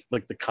to me.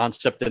 Like the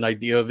concept and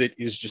idea of it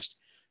is just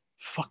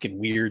fucking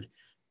weird.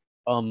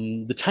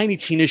 The Tiny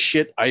Tina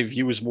shit I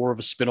view as more of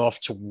a spinoff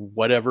to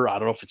whatever. I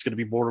don't know if it's gonna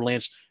be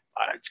Borderlands.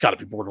 It's got to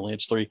be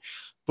Borderlands 3.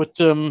 But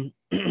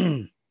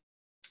I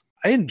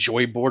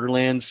enjoy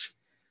Borderlands,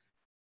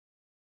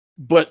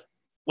 but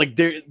like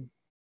they're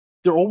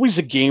always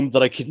a game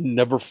that I can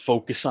never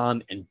focus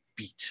on and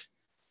beat.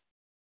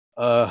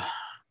 I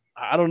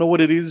don't know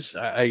what it is.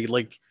 I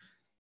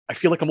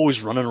feel like I'm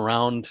always running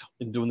around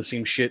and doing the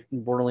same shit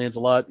in Borderlands a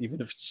lot,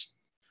 even if it's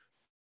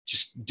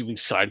just doing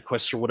side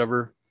quests or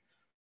whatever.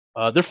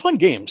 They're fun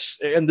games,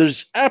 and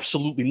there's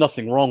absolutely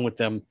nothing wrong with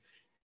them.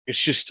 It's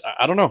just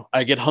I don't know.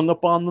 I get hung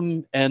up on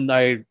them, and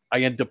I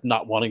end up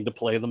not wanting to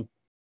play them.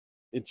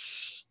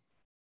 It's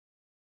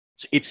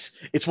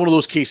one of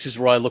those cases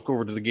where I look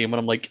over to the game and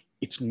I'm like,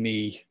 it's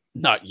me,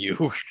 not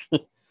you.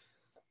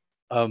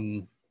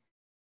 I'm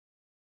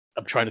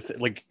trying to think.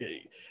 Like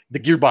the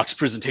Gearbox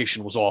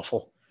presentation was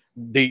awful.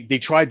 They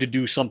tried to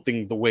do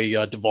something the way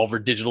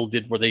Devolver Digital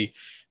did, where they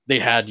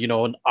had, you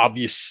know, an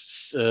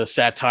obvious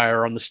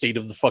satire on the state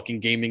of the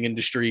fucking gaming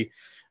industry,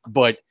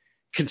 but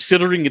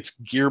considering it's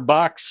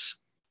Gearbox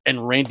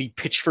and Randy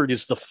Pitchford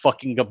is the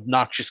fucking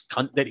obnoxious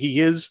cunt that he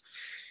is,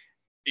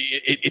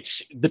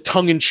 it's the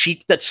tongue in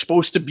cheek that's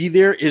supposed to be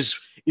there is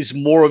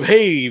more of,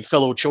 hey,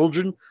 fellow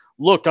children,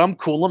 look, I'm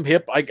cool, I'm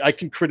hip, I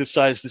can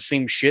criticize the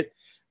same shit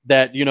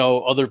that, you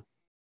know, other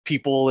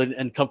people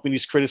and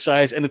companies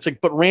criticize, and it's like,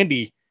 but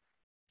Randy,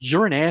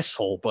 you're an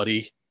asshole,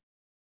 buddy.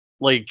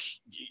 Like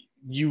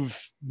you've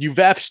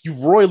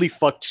royally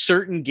fucked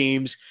certain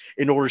games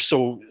in order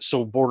so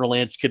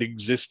Borderlands could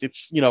exist.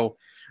 It's, you know,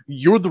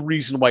 you're the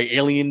reason why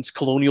Aliens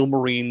Colonial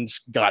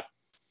Marines got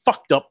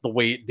fucked up the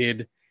way it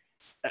did.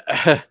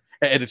 And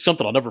it's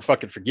something I'll never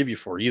fucking forgive you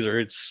for either.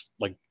 It's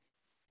like,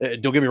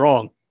 don't get me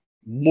wrong,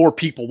 more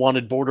people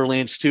wanted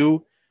Borderlands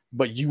 2,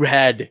 but you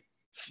had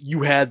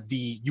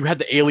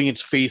the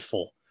Aliens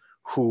faithful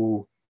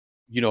who,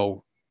 you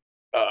know,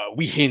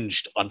 we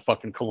hinged on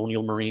fucking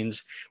Colonial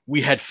Marines. We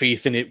had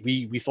faith in it.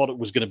 We thought it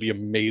was going to be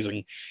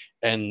amazing.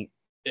 And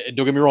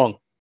don't get me wrong,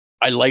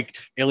 I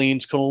liked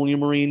Aliens Colonial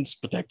Marines,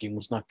 but that game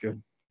was not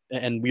good.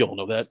 And we all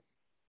know that.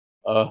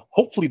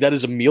 Hopefully that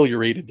is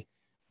ameliorated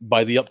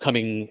by the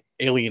upcoming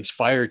Aliens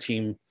Fire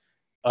Team,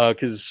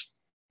 because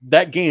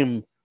that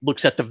game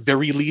looks at the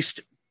very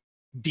least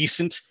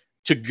decent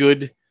to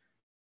good.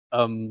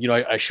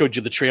 I showed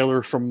you the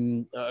trailer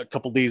from a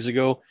couple days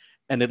ago,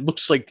 and it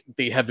looks like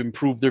they have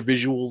improved their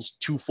visuals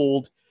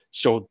twofold.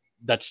 So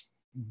that's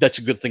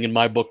a good thing in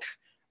my book.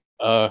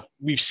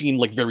 We've seen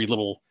like very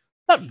little,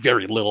 not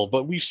very little,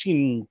 but we've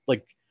seen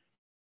like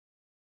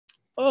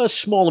a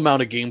small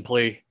amount of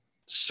gameplay,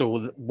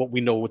 so what we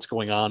know what's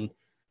going on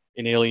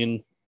in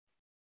Alien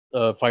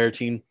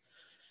Fireteam.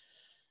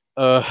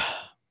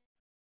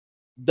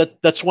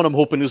 That's what I'm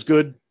hoping is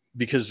good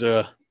because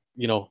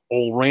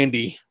old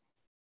Randy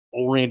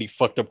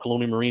fucked up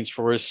Colonial Marines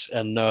for us,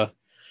 and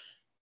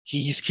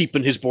he's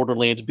keeping his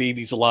Borderlands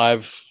babies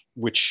alive,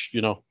 which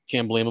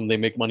can't blame him. They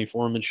make money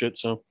for him and shit.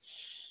 So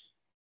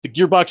the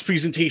Gearbox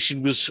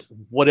presentation was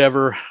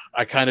whatever.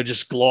 I kind of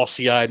just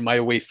glossy-eyed my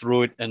way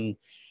through it, and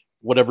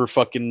whatever.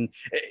 Fucking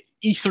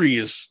E3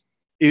 is,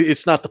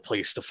 it's not the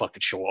place to fucking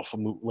show off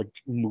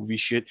movie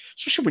shit,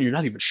 especially when you're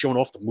not even showing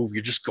off the movie.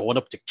 You're just going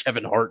up to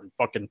Kevin Hart and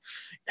fucking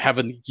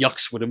having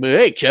yucks with him.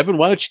 Hey, Kevin,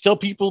 why don't you tell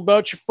people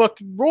about your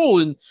fucking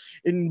role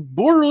in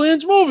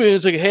Borderlands movie? And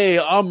it's like, hey,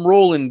 I'm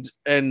Roland,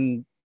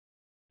 and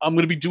I'm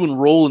going to be doing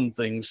Roland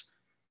things.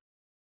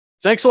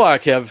 Thanks a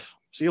lot, Kev.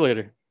 See you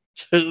later.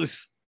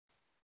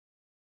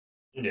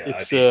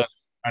 Yeah,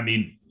 I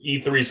mean,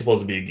 E3 is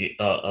supposed to be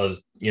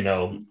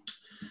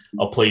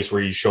a place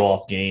where you show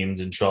off games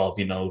and show off,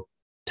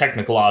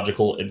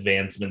 technological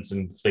advancements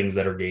and things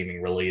that are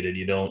gaming related.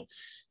 You don't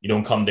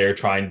come there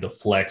trying to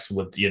flex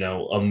with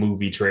a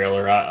movie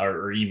trailer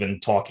or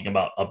even talking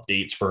about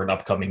updates for an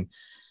upcoming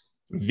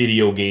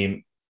video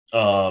game,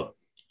 a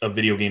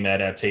video game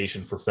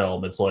adaptation for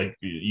film. It's like,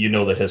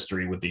 the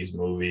history with these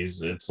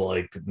movies. It's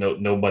like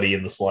nobody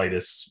in the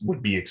slightest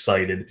would be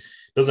excited.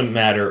 Doesn't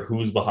matter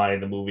who's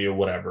behind the movie or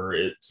whatever.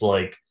 It's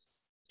like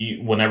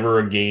whenever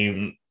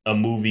a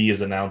movie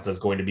is announced that's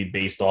going to be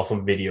based off a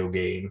video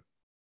game,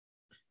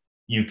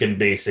 you can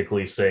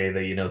basically say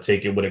that,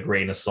 take it with a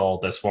grain of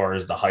salt as far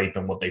as the hype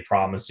and what they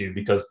promise you,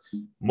 because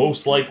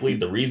most likely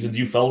the reasons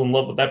you fell in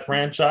love with that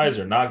franchise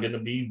are not going to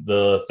be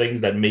the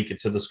things that make it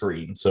to the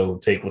screen. So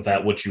take with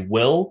that what you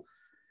will.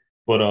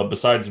 But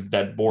besides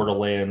that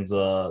Borderlands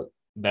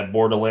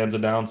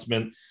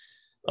announcement,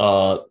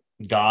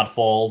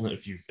 Godfall,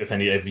 if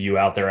any of you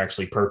out there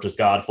actually purchased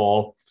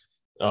Godfall,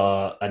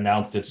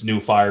 announced its new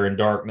Fire and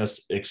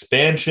Darkness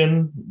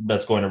expansion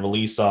that's going to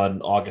release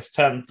on August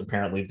 10th.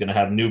 Apparently, it's going to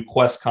have new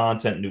quest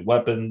content, new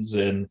weapons,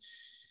 and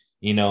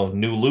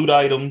new loot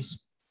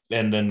items.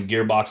 And then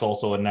Gearbox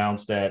also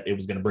announced that it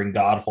was going to bring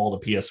Godfall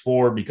to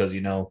PS4 because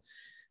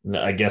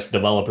I guess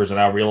developers are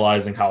now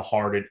realizing how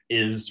hard it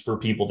is for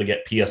people to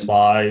get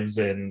PS5s,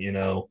 and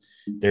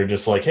they're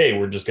just like, hey,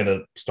 we're just going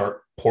to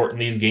start porting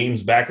these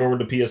games back over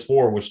to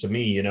PS4, which to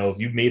me, if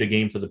you made a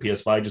game for the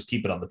PS5, just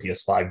keep it on the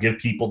PS5. Give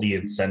people the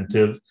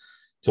incentive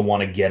to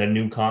want to get a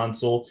new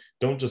console.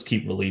 Don't just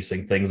keep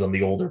releasing things on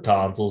the older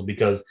consoles,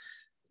 because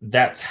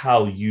that's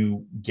how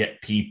you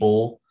get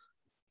people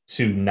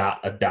to not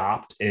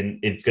adopt, and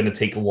it's going to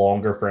take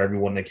longer for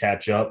everyone to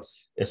catch up,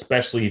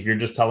 especially if you're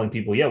just telling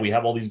people, yeah, we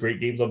have all these great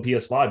games on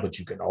PS5, but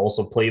you can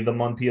also play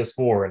them on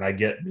PS4. And I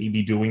get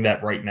maybe doing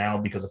that right now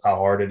because of how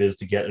hard it is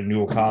to get a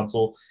newer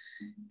console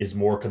is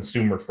more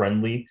consumer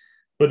friendly,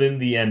 but in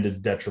the end it's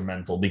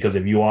detrimental, because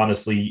if you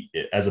honestly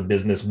as a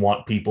business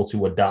want people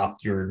to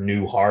adopt your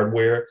new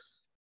hardware,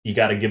 you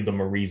got to give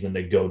them a reason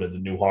to go to the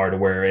new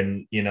hardware.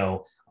 And a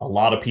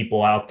lot of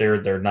people out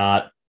there, they're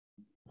not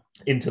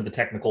into the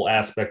technical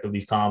aspect of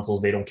these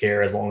consoles. They don't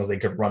care as long as they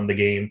can run the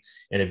game.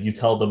 And if you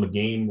tell them a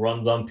game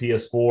runs on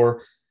PS4,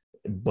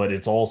 but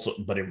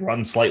it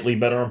runs slightly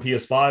better on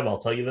PS5, I'll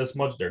tell you this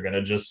much: they're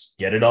gonna just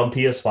get it on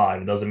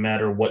PS5. It doesn't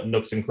matter what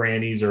nooks and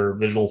crannies or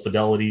visual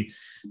fidelity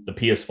the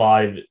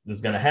PS5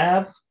 is gonna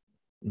have.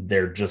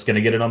 They're just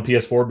gonna get it on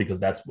PS4 because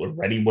that's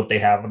already what they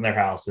have in their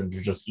house, and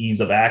just ease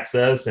of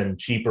access and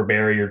cheaper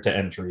barrier to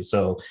entry.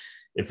 So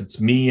if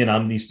it's me and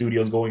I'm these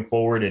studios going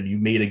forward, and you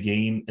made a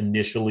game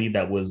initially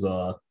that was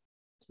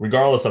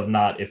regardless of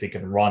not if it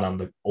can run on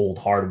the old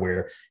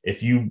hardware,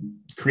 if you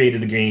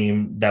created a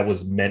game that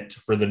was meant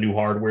for the new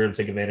hardware, to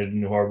take advantage of the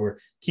new hardware,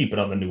 keep it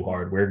on the new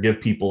hardware.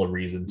 Give people a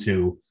reason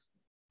to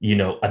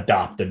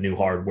adopt the new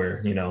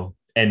hardware.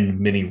 And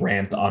mini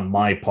rant on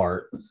my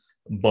part,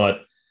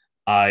 but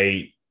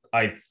I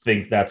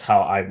think that's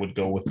how I would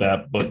go with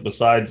that. But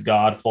besides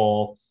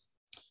Godfall,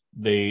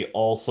 they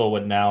also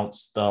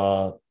announced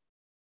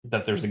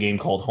that there's a game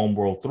called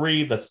Homeworld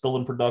 3 that's still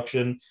in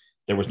production.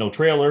 There was no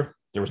trailer.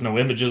 There was no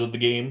images of the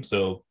game.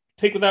 So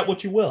take with that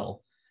what you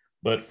will.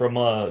 But from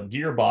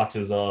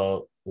Gearbox's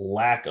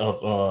lack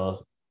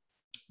of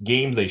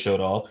games they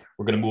showed off,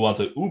 we're going to move on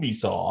to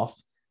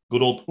Ubisoft.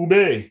 Good old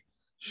Ube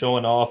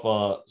showing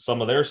off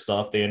some of their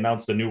stuff. They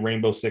announced a new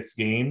Rainbow Six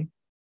game.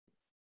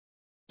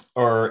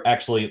 Or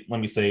actually,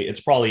 let me say,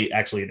 it's probably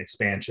actually an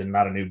expansion,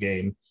 not a new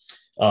game.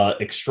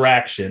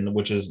 Extraction,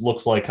 which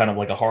looks like kind of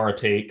like a horror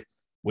take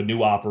with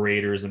new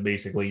operators and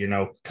basically,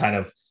 kind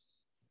of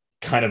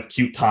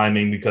cute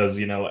timing because,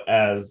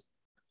 as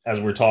as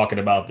we're talking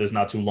about this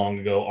not too long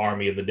ago,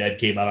 Army of the Dead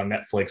came out on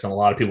Netflix, and a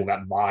lot of people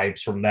got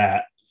vibes from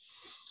that.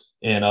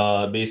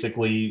 And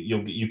basically,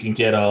 you can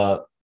get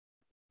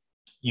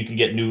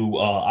new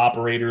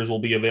operators will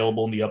be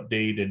available in the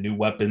update and new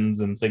weapons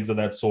and things of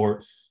that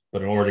sort.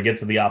 But in order to get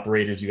to the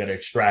operators, you got to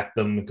extract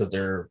them because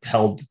they're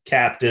held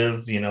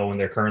captive, in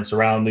their current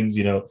surroundings.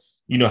 You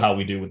know how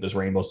we do with this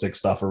Rainbow Six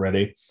stuff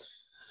already.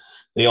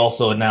 They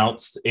also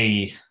announced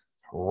a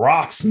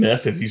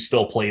Rocksmith, if you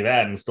still play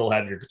that and still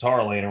have your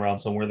guitar laying around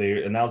somewhere.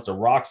 They announced a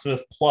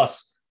Rocksmith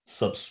Plus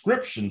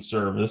subscription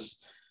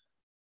service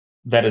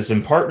that is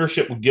in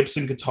partnership with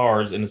Gibson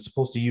Guitars, and it's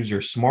supposed to use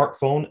your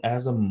smartphone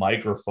as a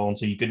microphone.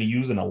 So you can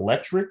use an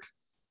electric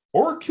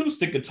or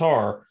acoustic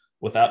guitar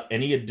without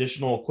any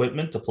additional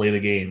equipment to play the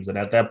games. And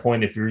at that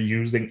point, if you're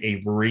using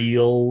a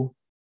real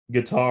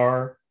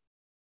guitar,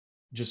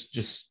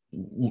 just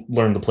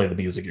learn to play the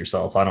music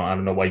yourself. I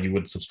don't know why you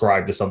would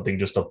subscribe to something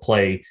just to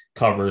play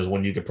covers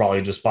when you could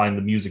probably just find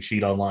the music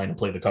sheet online and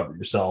play the cover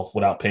yourself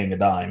without paying a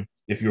dime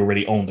if you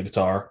already own the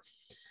guitar.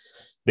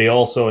 They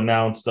also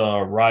announced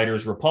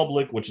Riders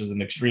Republic, which is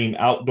an extreme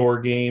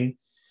outdoor game.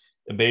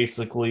 And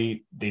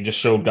basically, they just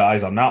showed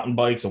guys on mountain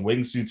bikes and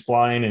wingsuits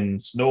flying and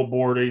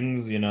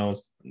snowboardings.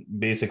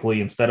 Basically,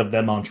 instead of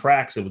them on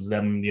tracks, it was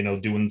them,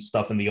 doing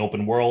stuff in the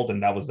open world,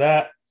 and that was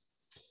that.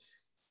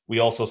 We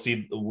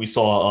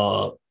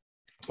saw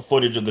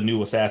footage of the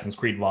new Assassin's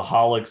Creed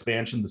Valhalla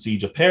expansion, The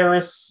Siege of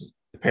Paris.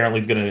 Apparently,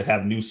 it's going to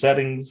have new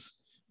settings,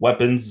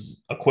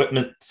 weapons,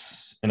 equipment,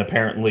 and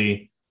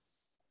apparently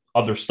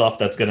other stuff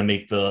that's going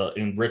to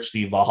enrich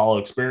the Valhalla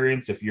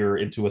experience if you're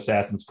into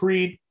Assassin's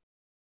Creed.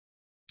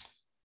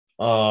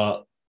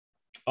 Other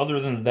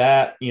than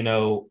that,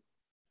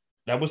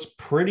 that was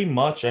pretty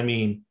much,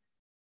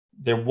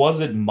 there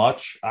wasn't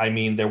much.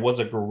 There was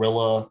a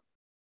Guerrilla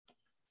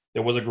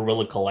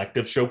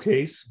Collective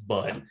showcase,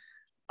 but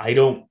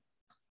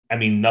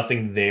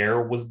nothing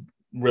there was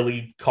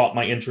really caught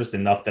my interest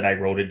enough that I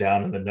wrote it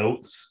down in the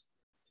notes.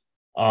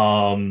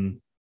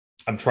 I'm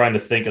trying to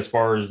think as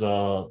far as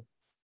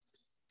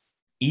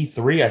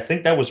E3, I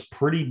think that was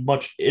pretty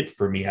much it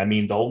for me.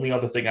 The only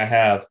other thing I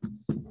have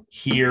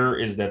here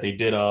is that they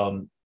did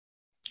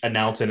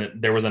announce,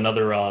 and there was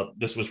another,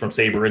 this was from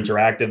Saber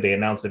Interactive. They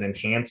announced an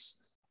enhanced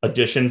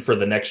edition for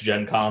the next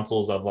gen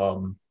consoles of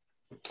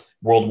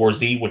World War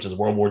Z, which is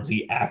World War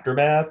Z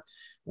Aftermath,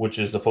 which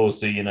is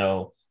supposed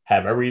to,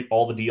 have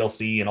all the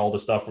DLC and all the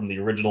stuff from the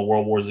original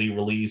World War Z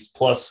release,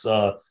 plus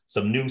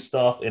some new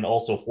stuff and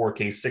also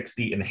 4K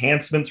 60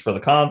 enhancements for the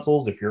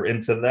consoles, if you're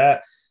into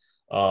that.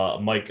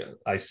 Mike,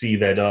 I see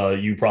that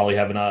you probably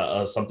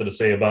have something to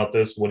say about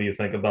this. What do you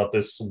think about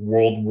this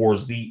World War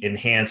Z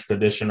Enhanced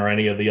Edition or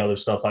any of the other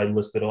stuff I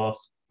listed off?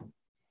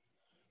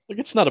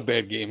 It's not a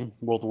bad game,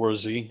 World War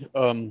Z.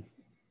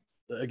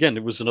 Again,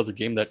 it was another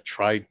game that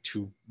tried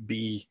to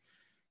be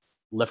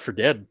Left 4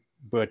 Dead,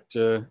 but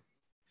I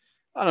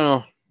don't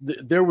know.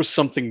 There was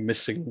something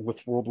missing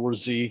with World War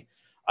Z.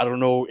 I don't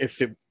know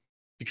if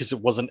because it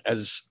wasn't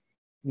as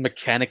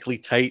mechanically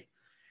tight.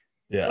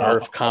 Yeah, I'll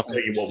tell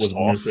you what was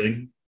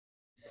missing.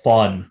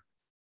 Fun.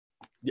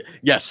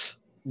 Yes.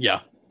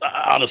 Yeah.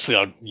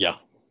 Honestly, yeah.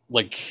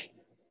 Like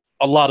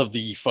a lot of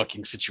the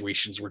fucking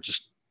situations were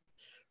just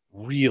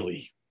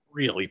really,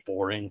 really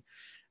boring.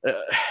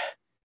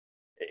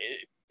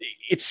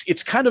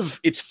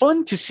 It's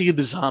fun to see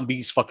the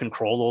zombies fucking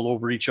crawl all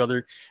over each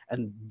other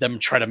and them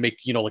try to make,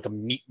 like a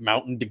meat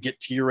mountain to get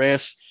to your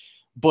ass.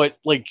 But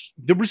like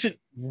there wasn't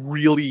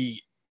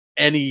really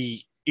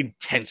any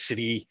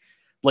intensity.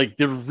 Like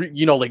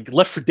like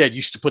Left 4 Dead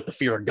used to put the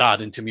fear of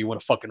God into me when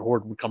a fucking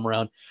horde would come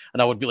around,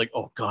 and I would be like,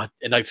 oh God,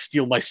 and I'd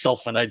steel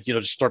myself and I'd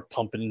just start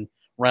pumping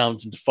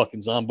rounds into fucking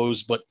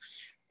zombos. But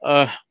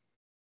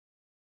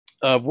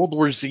World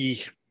War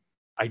Z,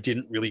 I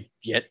didn't really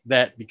get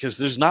that because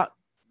there's not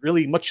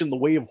really much in the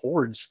way of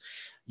hordes.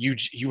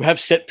 You have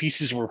set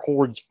pieces where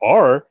hordes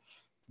are,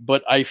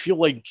 but I feel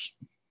like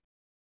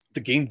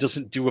the game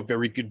doesn't do a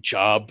very good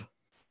job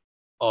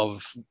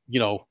of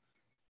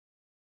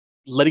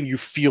letting you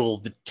feel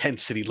the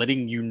tensity,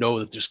 letting you know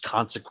that there's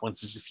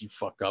consequences if you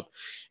fuck up.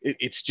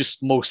 It's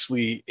just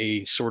mostly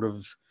a sort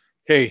of,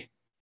 hey,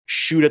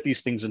 shoot at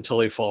these things until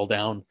they fall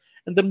down,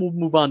 and then we'll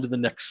move on to the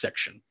next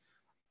section.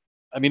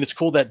 It's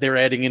cool that they're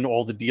adding in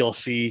all the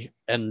DLC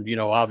and,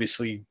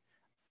 obviously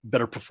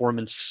better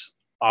performance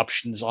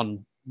options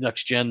on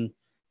next gen,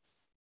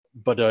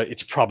 but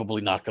it's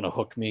probably not going to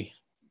hook me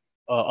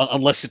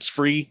unless it's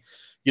free.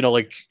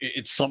 Like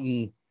it's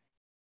something.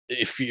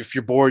 If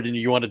you're bored and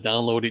you want to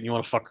download it and you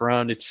want to fuck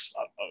around,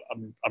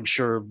 I'm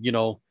sure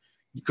you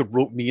could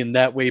rope me in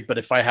that way. But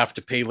if I have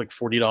to pay like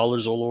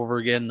 $40 all over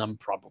again, I'm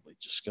probably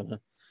just gonna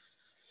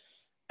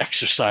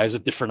exercise a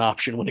different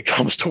option when it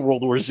comes to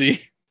World War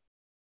Z.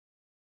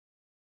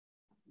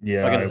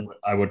 Yeah,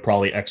 I would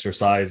probably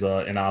exercise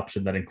an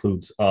option that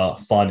includes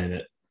fun in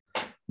it.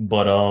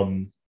 But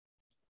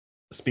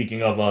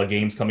speaking of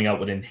games coming out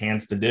with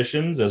enhanced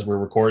editions, as we're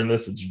recording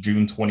this, it's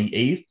June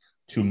 28th.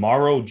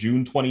 Tomorrow,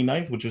 June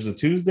 29th, which is a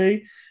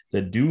Tuesday,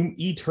 the Doom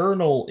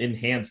Eternal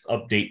enhanced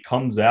update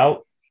comes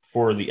out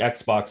for the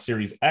Xbox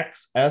Series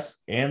X, S,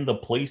 and the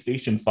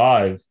PlayStation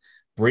 5,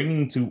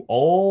 bringing to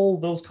all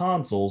those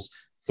consoles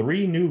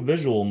 3 new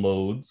visual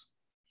modes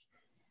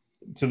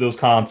to those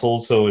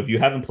consoles. So if you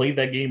haven't played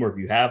that game, or if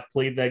you have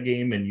played that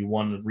game and you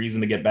want a reason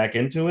to get back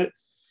into it,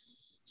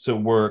 so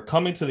we're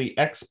coming to the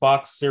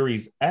Xbox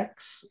Series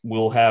X.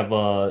 We'll have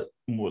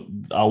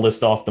I'll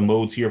list off the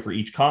modes here for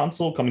each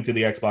console. Coming to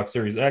the Xbox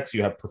Series X,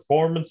 you have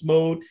performance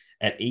mode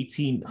at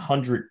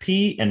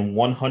 1800p and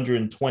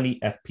 120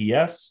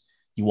 FPS.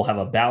 You will have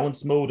a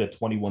balance mode at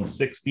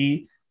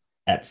 2160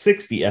 at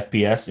 60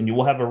 FPS, and you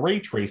will have a ray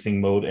tracing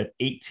mode at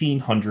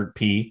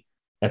 1800p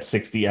at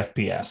 60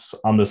 FPS.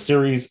 On the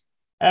Series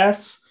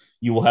S,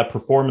 you will have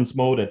performance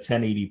mode at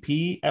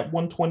 1080p at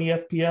 120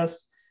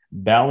 FPS,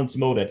 balance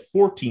mode at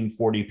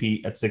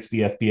 1440p at 60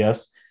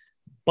 FPS.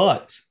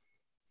 But,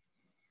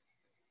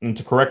 and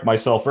to correct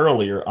myself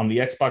earlier, on the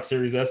Xbox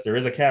Series S, there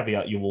is a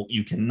caveat.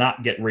 You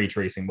cannot get ray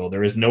tracing mode.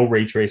 There is no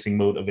ray tracing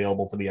mode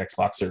available for the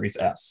Xbox Series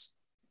S.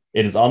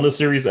 It is on the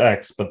Series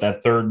X, but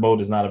that third mode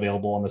is not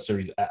available on the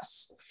Series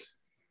S.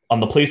 On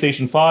the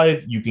PlayStation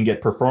 5, you can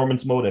get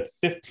performance mode at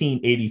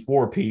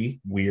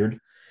 1584p, weird,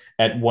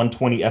 at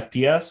 120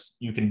 FPS.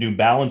 You can do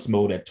balance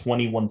mode at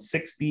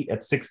 2160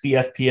 at 60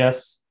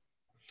 FPS,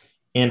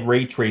 and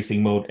ray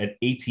tracing mode at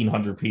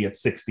 1800p at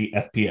 60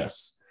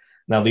 FPS.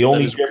 Now, the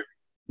only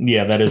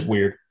that is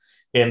weird.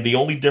 And the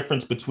only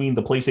difference between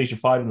the PlayStation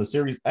 5 and the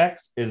Series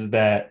X is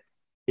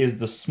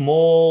the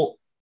small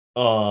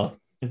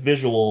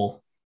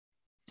visual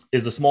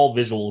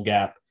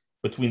gap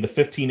between the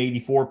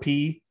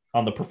 1584p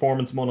on the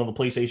performance mode on the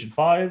PlayStation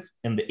 5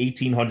 and the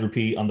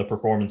 1800p on the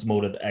performance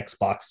mode of the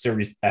Xbox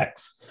Series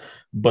X.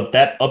 But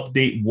that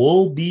update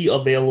will be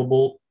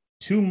available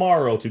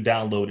tomorrow to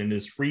download, and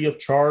is free of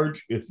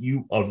charge if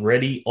you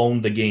already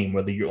own the game.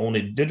 Whether you own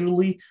it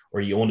digitally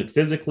or you own it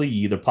physically,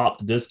 you either pop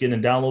the disc in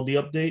and download the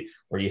update,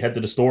 or you head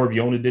to the store if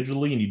you own it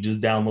digitally and you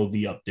just download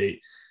the update.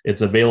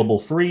 It's available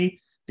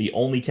free. The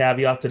only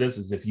caveat to this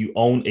is if you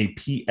own a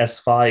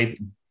PS5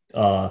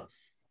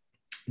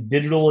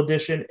 digital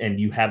edition and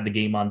you have the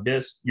game on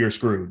disc, you're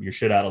screwed. You're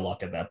shit out of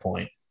luck at that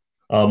point.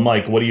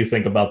 Mike, what do you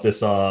think about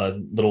this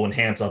little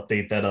enhanced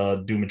update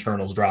that Doom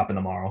Eternal's dropping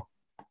tomorrow?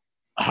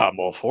 I'm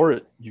all for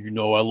it. You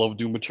know I love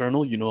Doom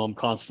Eternal. You know I'm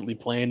constantly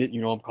playing it.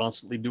 You know I'm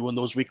constantly doing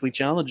those weekly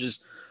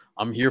challenges.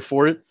 I'm here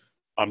for it.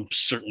 I'm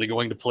certainly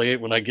going to play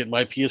it when I get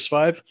my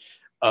PS5.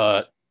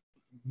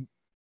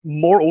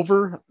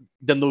 Moreover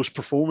than those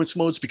performance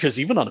modes, because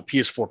even on a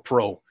PS4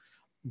 Pro,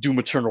 Doom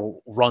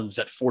Eternal runs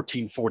at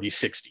 1440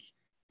 60.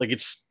 Like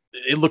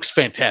it looks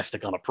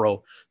fantastic on a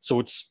Pro. So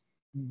it's,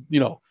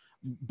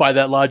 by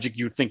that logic,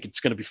 you would think it's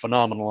going to be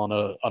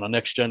phenomenal on a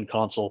next gen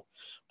console.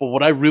 But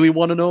what I really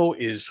want to know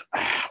is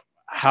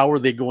how are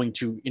they going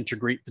to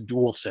integrate the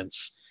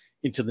DualSense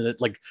into the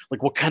like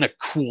what kind of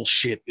cool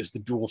shit is the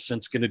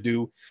DualSense going to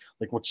do?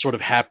 Like what sort of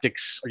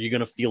haptics are you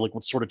going to feel? Like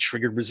what sort of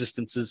trigger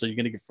resistances are you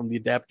going to get from the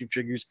adaptive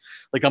triggers?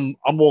 Like I'm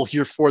all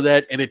here for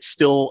that, and it's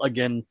still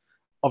again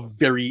a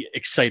very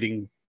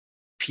exciting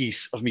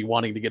piece of me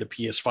wanting to get a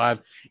PS5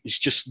 is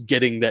just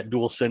getting that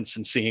DualSense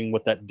and seeing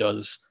what that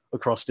does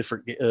across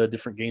different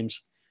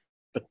games.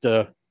 But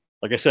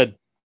like I said,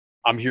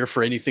 I'm here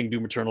for anything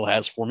Doom Eternal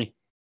has for me.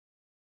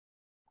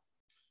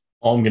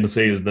 All I'm going to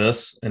say is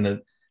this,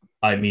 and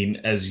I mean,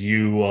 as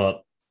you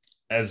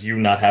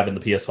not having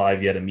the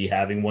PS5 yet and me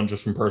having one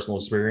just from personal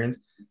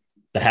experience,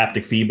 the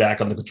haptic feedback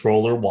on the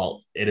controller,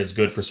 while it is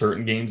good for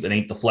certain games, it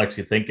ain't the flex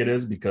you think it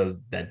is, because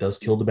that does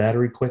kill the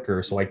battery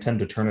quicker. So I tend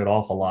to turn it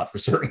off a lot for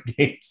certain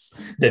games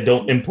that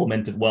don't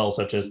implement it well,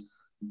 such as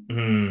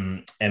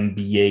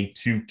NBA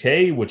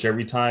 2K, which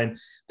every time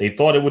they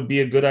thought it would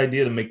be a good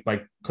idea to make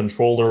my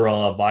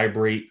controller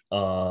vibrate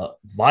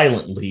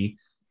violently,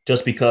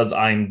 just because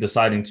I'm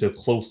deciding to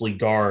closely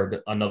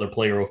guard another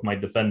player with my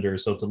defender.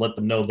 So to let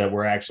them know that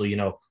we're actually,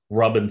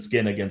 rubbing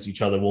skin against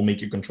each other will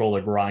make your controller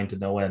grind to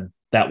no end.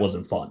 That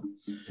wasn't fun.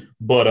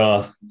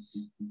 But,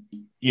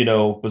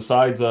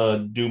 besides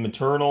Doom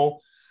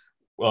Eternal,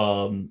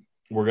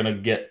 we're going to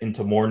get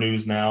into more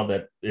news now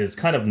that is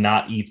kind of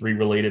not E3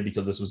 related,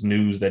 because this was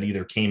news that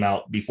either came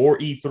out before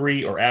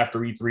E3 or after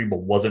E3, but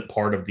wasn't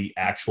part of the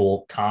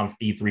actual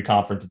E3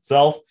 conference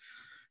itself.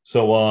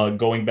 So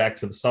going back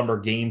to the Summer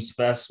Games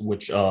Fest,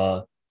 which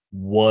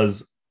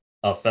was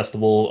a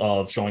festival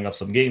of showing off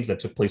some games that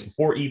took place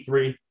before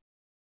E3,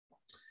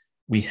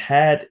 we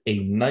had a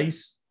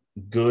nice,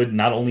 good,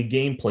 not only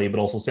gameplay, but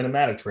also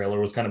cinematic trailer.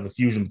 It was kind of a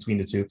fusion between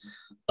the two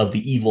of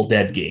the Evil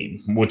Dead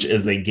game, which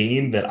is a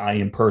game that I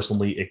am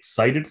personally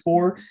excited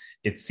for.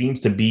 It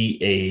seems to be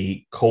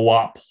a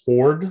co-op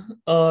horde,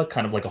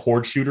 kind of like a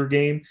horde shooter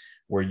game,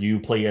 where you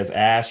play as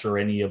Ash or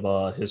any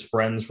of his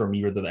friends from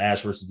either the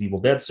Ash versus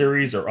Evil Dead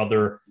series or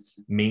other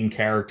main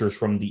characters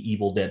from the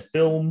Evil Dead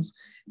films,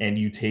 and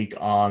you take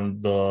on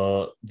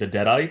the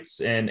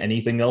Deadites and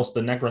anything else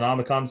the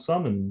Necronomicon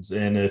summons.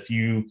 And if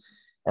you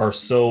are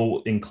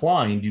so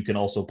inclined, you can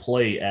also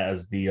play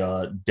as the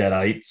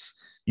Deadites.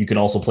 You can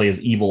also play as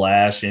Evil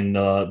Ash, and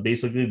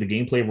basically the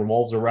gameplay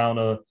revolves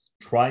around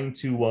trying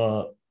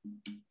to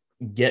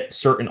get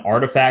certain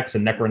artifacts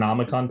and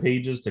Necronomicon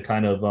pages to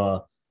kind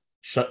of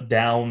shut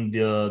down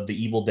the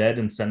Evil Dead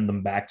and send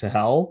them back to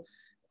hell,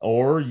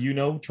 or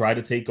try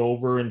to take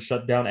over and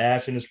shut down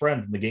Ash and his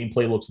friends. And the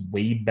gameplay looks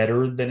way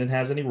better than it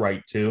has any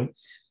right to.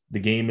 The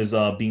game is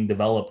being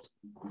developed,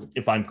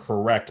 if I'm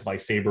correct, by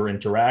Saber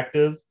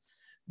Interactive.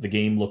 The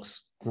game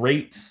looks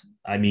great.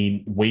 I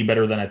mean, way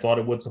better than I thought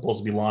it would. Supposed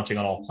to be launching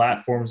on all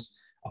platforms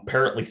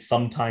apparently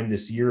sometime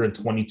this year in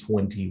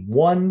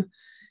 2021.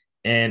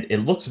 And it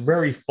looks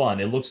very fun.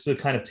 It looks to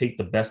kind of take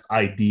the best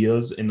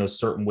ideas in a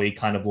certain way,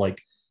 kind of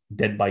like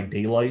Dead by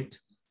Daylight,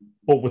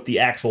 but with the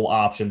actual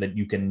option that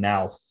you can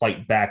now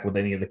fight back with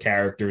any of the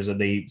characters.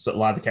 And a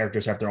lot of the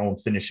characters have their own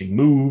finishing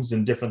moves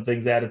and different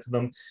things added to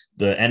them.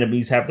 The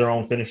enemies have their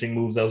own finishing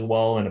moves as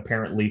well. And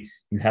apparently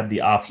you have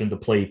the option to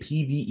play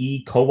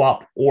PvE,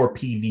 co-op, or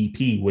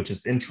PvP, which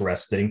is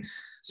interesting.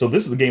 So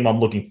this is a game I'm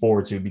looking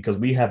forward to because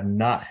we have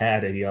not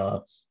had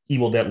a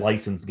Evil Dead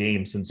licensed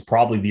game since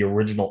probably the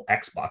original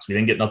Xbox. We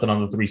didn't get nothing on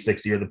the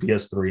 360 or the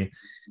PS3.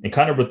 And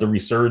kind of with the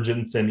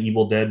resurgence in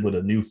Evil Dead, with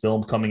a new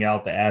film coming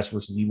out, the Ash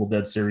versus Evil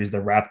Dead series that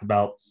wrapped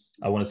about,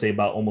 I want to say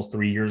about almost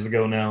 3 years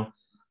ago now,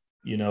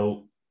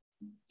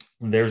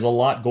 there's a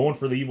lot going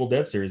for the Evil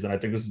Dead series. And I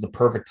think this is the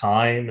perfect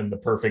time and the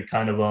perfect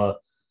kind of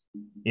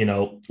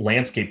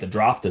landscape to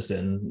drop this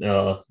in.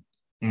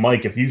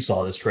 Mike, if you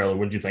saw this trailer,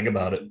 what did you think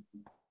about it?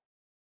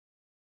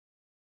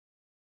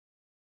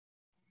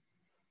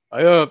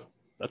 I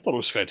thought it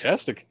was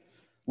fantastic.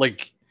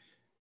 Like,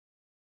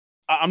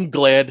 I'm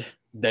glad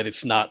that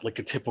it's not like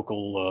a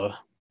typical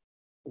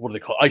what do they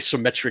call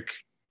isometric,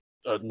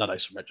 not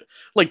isometric,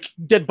 like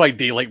Dead by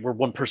Daylight, where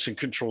one person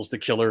controls the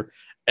killer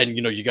and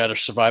you got to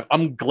survive.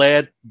 I'm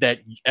glad that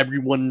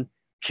everyone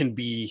can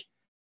be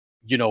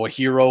a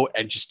hero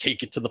and just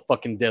take it to the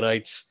fucking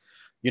Deadites.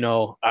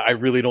 I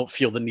really don't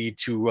feel the need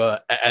to,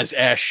 as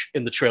Ash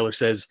in the trailer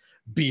says,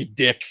 be a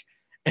dick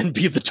and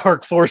be the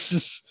Dark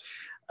Forces.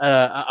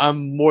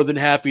 I'm more than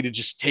happy to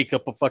just take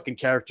up a fucking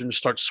character and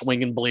start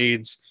swinging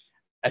blades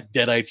at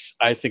Deadites.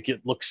 I think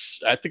it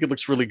looks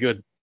really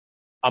good.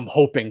 I'm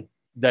hoping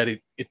that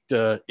it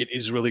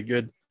is really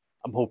good.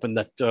 I'm hoping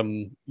that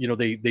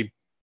they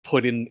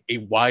put in a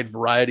wide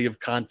variety of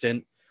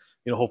content.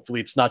 Hopefully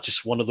it's not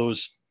just one of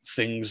those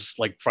things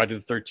like Friday the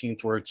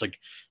 13th where it's like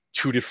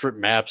 2 different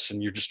maps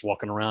and you're just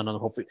walking around. And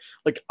hopefully,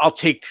 like, I'll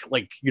take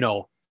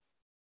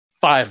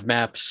 5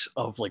 maps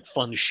of like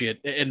fun shit.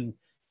 And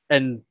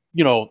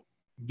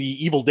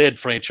the Evil Dead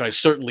franchise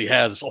certainly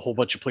has a whole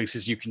bunch of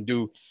places you can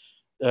do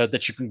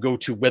that you can go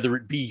to, whether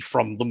it be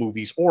from the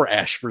movies or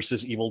Ash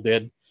versus Evil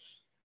Dead,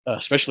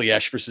 especially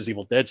Ash versus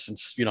Evil Dead,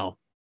 since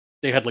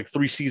they had like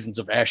 3 seasons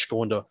of Ash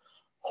going to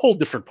whole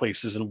different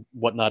places and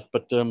whatnot.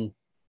 But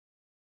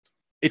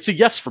it's a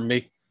yes from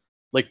me.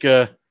 Like,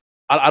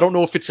 I don't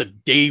know if it's a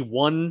day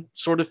one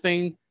sort of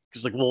thing,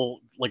 because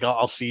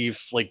I'll see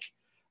if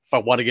I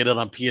want to get it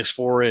on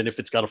PS4 and if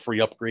it's got a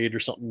free upgrade or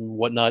something and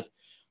whatnot.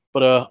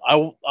 But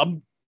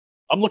I'm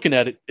looking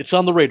at it. It's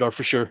on the radar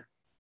for sure.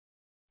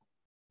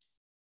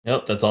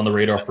 Yep, that's on the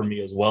radar for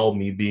me as well.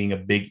 Me being a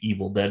big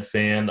Evil Dead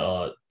fan,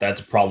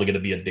 that's probably going to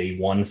be a day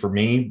one for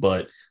me,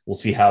 but we'll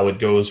see how it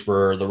goes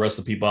for the rest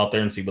of the people out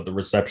there and see what the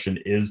reception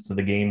is to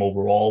the game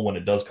overall when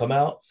it does come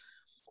out.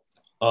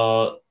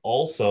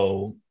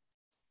 Also,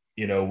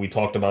 we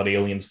talked about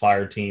Aliens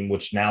Fire Team,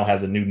 which now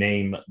has a new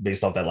name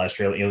based off that last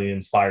trailer,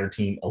 Aliens Fire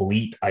Team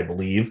Elite, I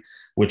believe,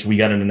 which we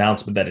got an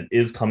announcement that it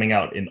is coming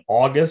out in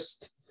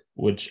August,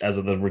 which as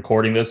of the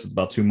recording this, it's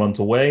about 2 months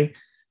away.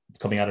 It's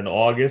coming out in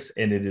August,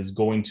 and it is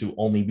going to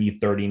only be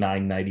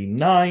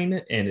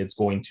 $39.99, and it's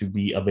going to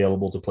be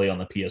available to play on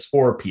the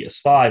PS4,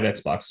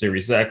 PS5, Xbox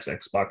Series X,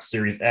 Xbox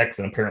Series X,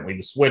 and apparently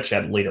the Switch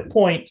at a later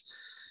point.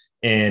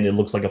 And it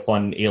looks like a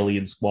fun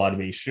alien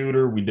squad-based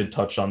shooter. We did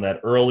touch on that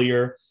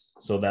earlier,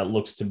 so that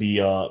looks to be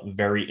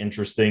very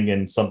interesting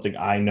and something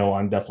I know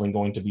I'm definitely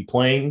going to be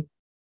playing.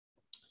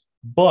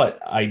 But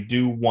I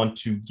do want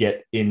to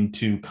get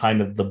into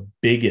kind of the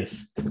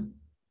biggest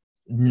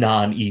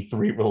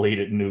non-E3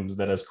 related news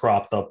that has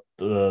cropped up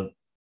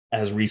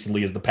as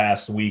recently as the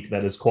past week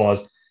that has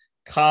caused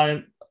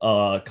kind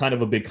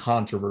of a big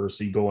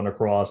controversy going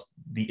across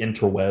the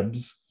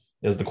interwebs,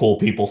 as the cool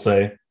people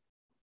say.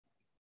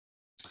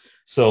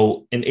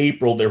 So in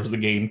April, there was a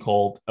game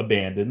called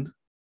Abandoned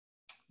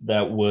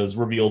that was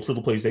revealed for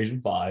the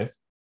PlayStation 5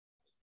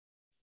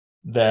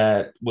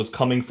 that was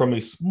coming from a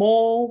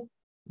small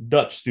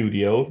Dutch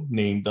studio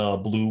named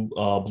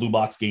Blue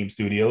Box Game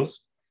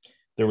Studios.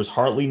 There was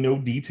hardly no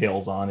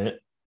details on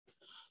it,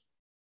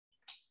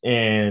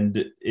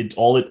 and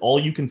all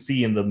you can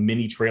see in the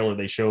mini trailer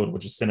they showed,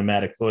 which is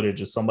cinematic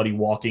footage, is somebody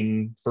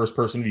walking first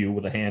person view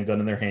with a handgun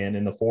in their hand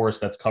in a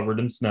forest that's covered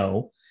in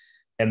snow,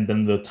 and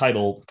then the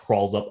title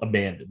crawls up,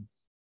 Abandoned.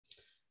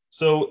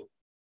 So,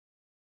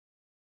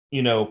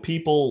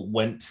 people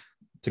went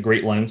to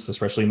great lengths,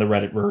 especially in the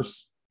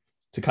Redditverse,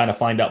 to kind of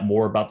find out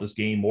more about this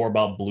game, more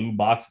about Blue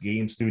Box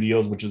Game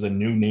Studios, which is a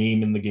new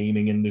name in the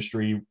gaming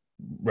industry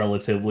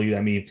relatively.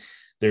 I mean,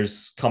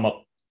 there's come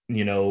up,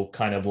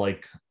 kind of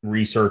like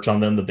research on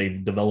them that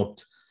they've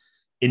developed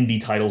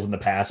indie titles in the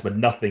past, but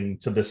nothing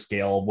to this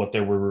scale of what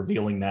they were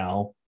revealing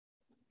now.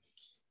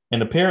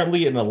 And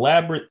apparently, an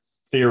elaborate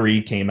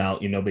theory came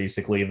out,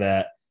 basically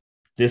that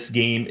this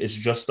game is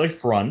just a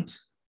front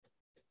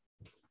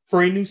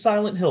for a new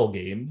Silent Hill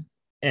game,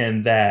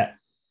 and that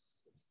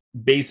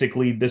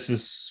basically this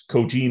is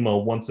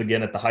Kojima once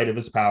again at the height of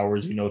his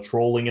powers,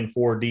 trolling in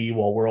 4D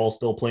while we're all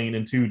still playing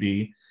in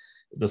 2D,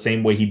 the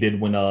same way he did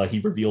when he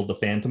revealed the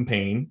Phantom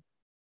Pain.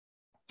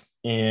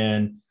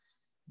 And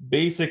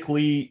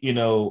basically,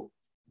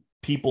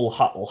 people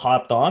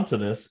hopped onto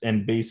this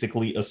and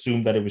basically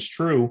assumed that it was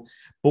true.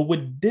 But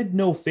what did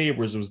no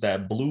favors was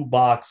that Blue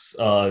Box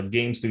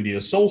Game Studio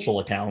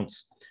social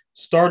accounts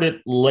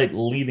started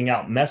leaving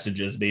out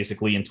messages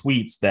basically in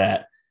tweets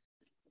that,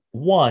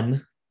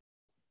 one,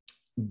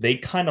 they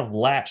kind of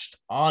latched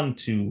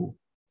onto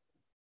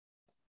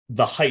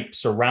the hype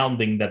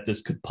surrounding that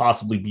this could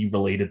possibly be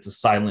related to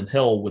Silent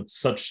Hill with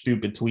such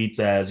stupid tweets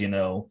as,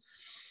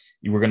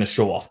 you were going to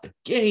show off the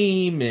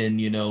game,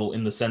 and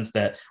in the sense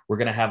that we're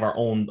going to have our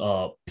own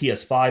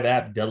PS5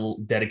 app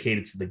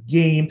dedicated to the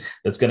game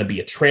that's going to be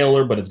a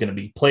trailer, but it's going to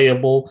be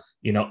playable,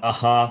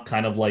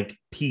 kind of like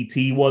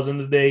PT was in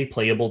the day,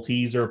 playable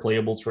teaser,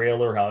 playable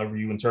trailer, however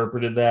you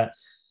interpreted that,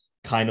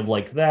 kind of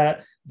like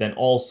that. Then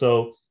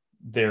also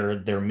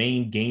their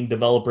main game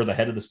developer, the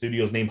head of the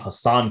studio's name,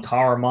 Hasan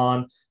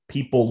Kahraman.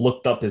 People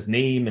looked up his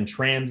name and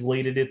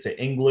translated it to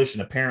English,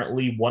 and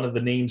apparently one of the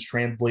names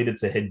translated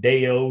to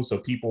Hideo, so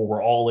people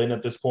were all in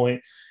at this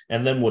point.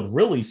 And then what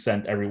really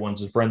sent everyone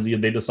to frenzy,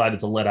 they decided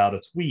to let out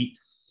a tweet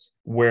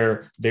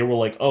where they were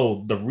like,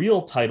 oh, the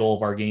real title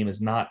of our game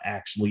is not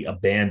actually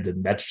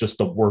Abandoned. That's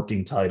just a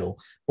working title.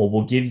 But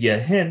we'll give you a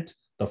hint.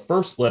 The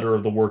first letter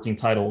of the working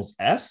title is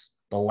S.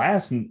 The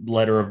last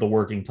letter of the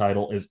working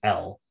title is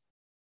L.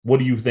 What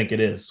do you think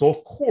it is? So,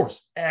 of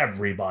course,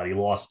 everybody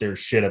lost their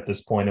shit at this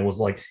point. It was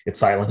like, it's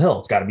Silent Hill.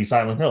 It's got to be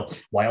Silent Hill.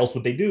 Why else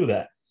would they do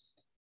that?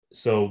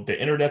 So the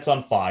internet's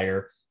on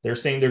fire. They're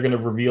saying they're going to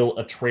reveal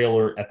a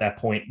trailer at that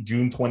point,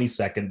 June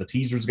 22nd. The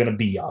teaser's going to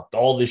be up.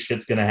 All this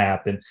shit's going to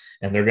happen,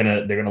 and they're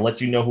going to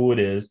let you know who it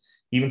is,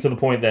 even to the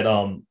point that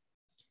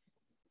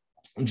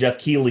Jeff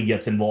Keighley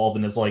gets involved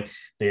and is like,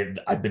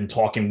 I've been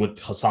talking with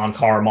Hasan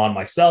Kahraman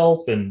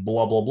myself and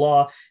blah, blah,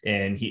 blah.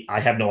 And I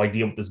have no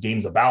idea what this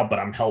game's about, but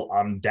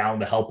I'm down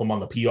to help him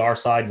on the PR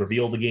side,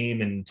 reveal the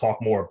game and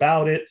talk more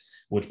about it,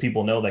 which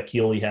people know that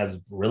Keighley has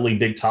really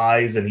big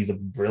ties and he's a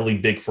really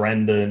big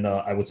friend. And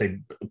I would say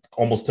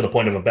almost to the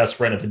point of a best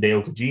friend of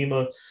Hideo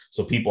Kojima.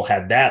 So people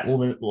had that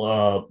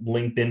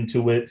linked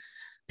into it.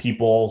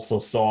 People also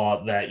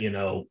saw that,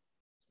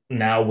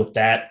 now with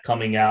that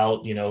coming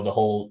out, the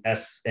whole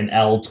S and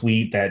L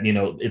tweet that,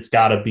 it's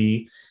got to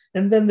be.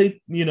 And then they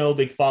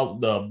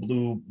followed the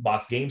Blue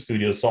Box Game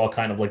Studio, saw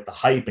kind of like the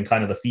hype and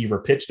kind of the fever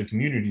pitch the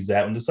community's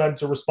at, and decided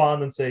to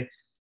respond and say,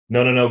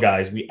 no,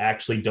 guys, we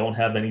actually don't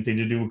have anything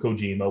to do with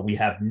Kojima. We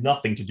have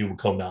nothing to do with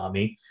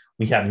Konami.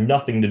 We have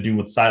nothing to do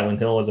with Silent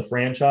Hill as a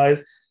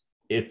franchise.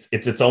 It's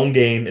its own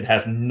game. It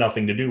has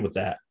nothing to do with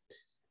that.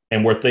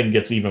 And where things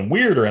gets even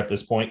weirder at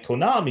this point,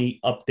 Konami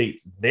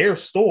updates their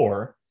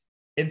store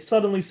and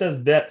suddenly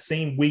says that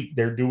same week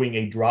they're doing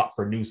a drop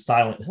for new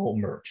Silent Hill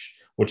merch,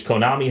 which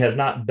Konami has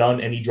not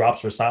done any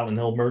drops for Silent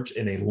Hill merch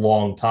in a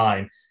long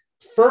time,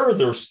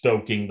 further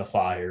stoking the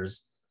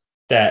fires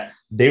that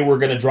they were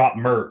going to drop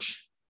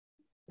merch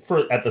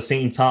for at the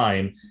same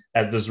time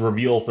as this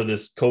reveal for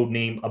this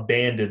codename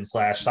Abandoned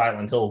 /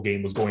 Silent Hill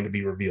game was going to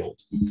be revealed.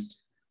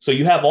 So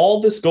you have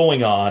all this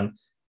going on.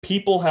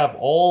 People have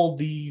all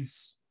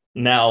these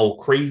now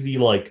crazy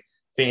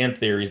fan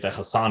theories that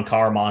Hasan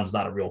Kahraman is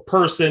not a real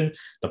person.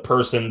 The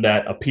person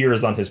that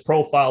appears on his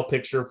profile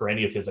picture for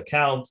any of his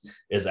accounts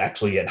is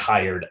actually a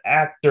hired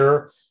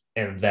actor,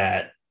 and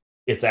that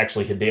it's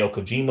actually Hideo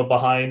Kojima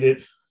behind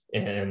it.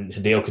 And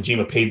Hideo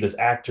Kojima paid this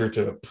actor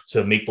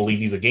to make believe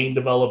he's a game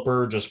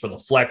developer just for the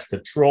flex to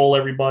troll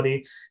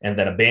everybody. And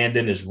that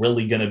Abandoned is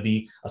really going to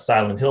be a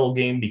Silent Hill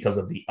game because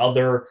of the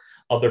other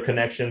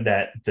connection,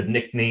 that the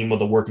nickname of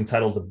the working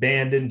title is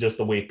Abandoned, just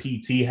the way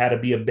PT had to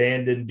be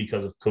abandoned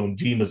because of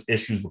Kojima's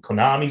issues with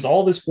Konami's,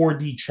 all this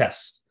 4D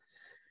chess.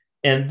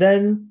 And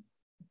then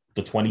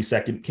the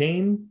 22nd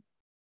came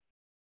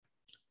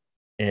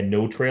and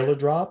no trailer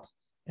dropped.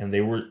 And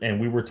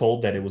we were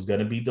told that it was going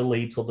to be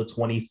delayed till the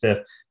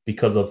 25th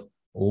because of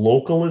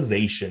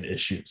localization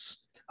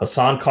issues.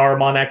 Hasan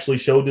Kahraman actually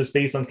showed his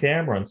face on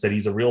camera and said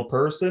he's a real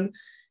person.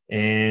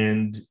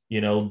 And,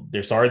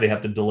 they're sorry they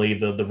have to delay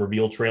the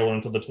reveal trailer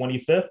until the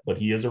 25th, but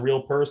he is a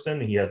real person.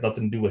 He has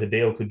nothing to do with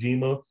Hideo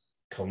Kojima,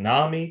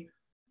 Konami,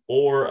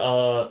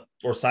 or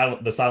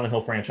the Silent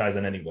Hill franchise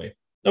in any way.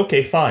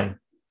 Okay, fine.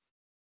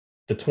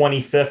 The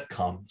 25th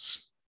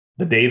comes.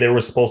 The day they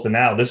were supposed to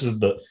now. This is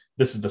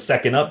the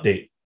second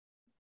update.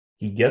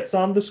 He gets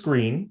on the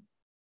screen,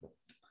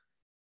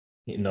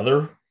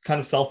 another kind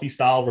of selfie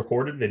style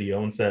recorded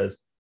video, and says,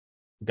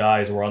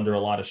 guys were under a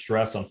lot of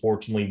stress.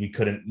 Unfortunately, we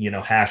couldn't,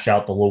 hash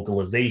out the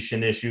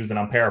localization issues. And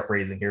I'm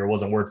paraphrasing here. It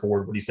wasn't word for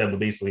word what he said, but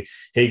basically,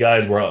 hey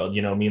guys, we're,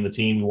 me and the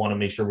team, we want to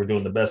make sure we're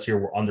doing the best here.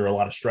 We're under a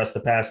lot of stress the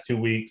past 2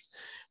 weeks.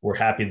 We're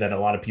happy that a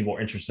lot of people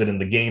are interested in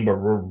the game, but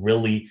we're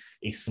really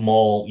a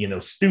small,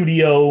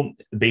 studio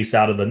based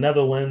out of the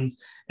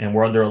Netherlands, and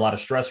we're under a lot of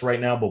stress right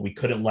now. But we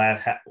couldn't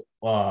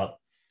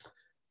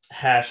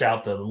hash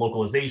out the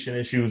localization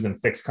issues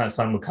and fix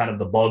some of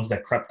the bugs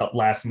that crept up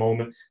last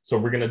moment. So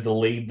we're going to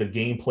delay the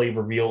gameplay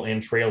reveal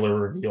and trailer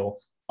reveal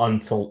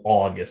until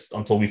August,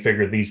 until we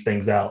figure these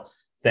things out.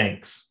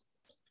 Thanks.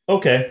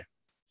 Okay.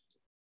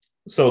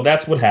 So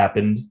that's what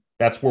happened.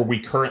 That's where we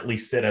currently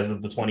sit as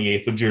of the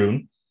 28th of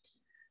June.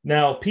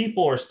 Now,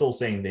 people are still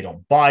saying they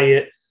don't buy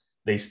it.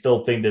 They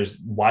still think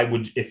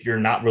if you're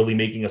not really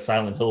making a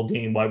Silent Hill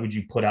game, why would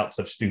you put out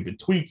such stupid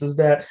tweets as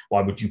that?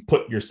 Why would you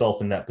put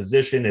yourself in that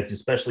position,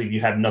 especially if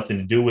you have nothing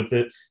to do with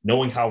it?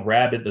 Knowing how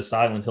rabid the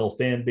Silent Hill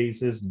fan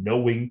base is,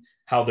 knowing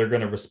how they're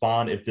going to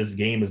respond if this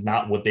game is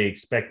not what they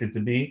expect it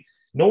to be,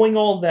 knowing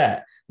all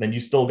that, then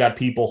you still got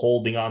people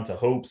holding on to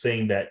hope,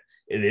 saying that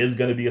it is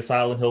going to be a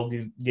Silent Hill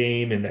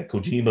game and that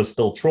Kojima is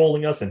still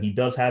trolling us and he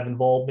does have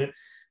involvement,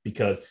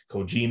 because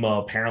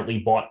Kojima apparently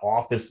bought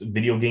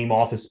video game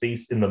office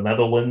space in the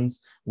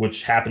Netherlands,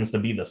 which happens to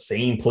be the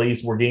same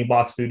place where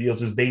Gamebox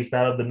Studios is based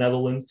out of the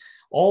Netherlands.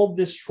 All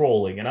this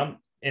trolling, and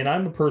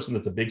I'm a person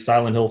that's a big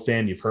Silent Hill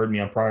fan. You've heard me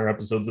on prior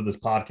episodes of this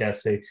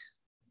podcast say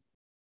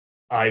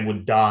I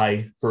would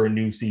die for a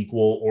new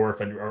sequel or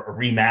if a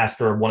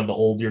remaster of one of the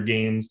older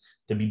games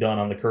to be done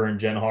on the current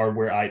gen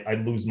hardware.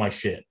 I'd lose my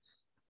shit.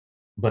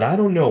 But I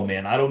don't know,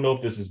 man. I don't know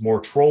if this is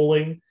more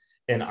trolling.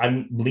 And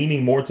I'm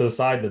leaning more to the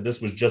side that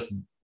this was just,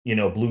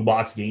 Blue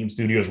Box Game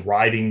Studios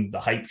riding the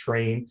hype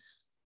train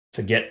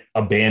to get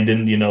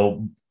abandoned,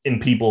 in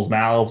people's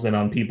mouths and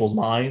on people's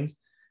minds.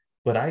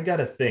 But I got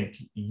to think,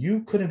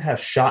 you couldn't have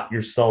shot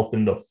yourself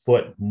in the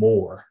foot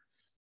more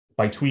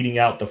by tweeting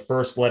out the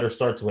first letter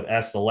starts with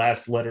S, the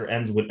last letter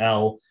ends with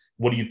L.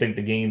 What do you think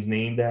the game's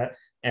named at?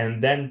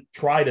 And then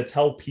try to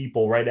tell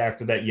people right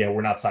after that, yeah,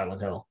 we're not Silent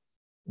Hill.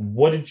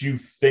 What did you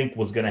think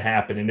was going to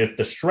happen? And if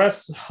the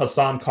stress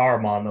Hassan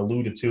Karaman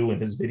alluded to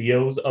in his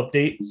videos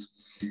updates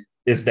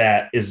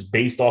is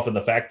based off of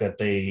the fact that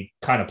they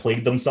kind of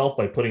plagued themselves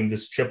by putting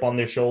this chip on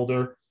their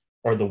shoulder,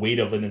 or the weight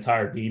of an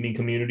entire gaming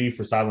community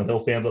for Silent Hill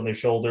fans on their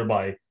shoulder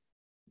by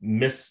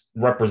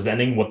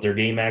misrepresenting what their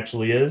game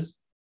actually is,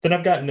 then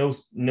I've got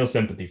no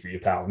sympathy for you,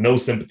 pal. No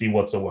sympathy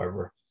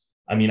whatsoever.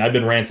 I mean, I've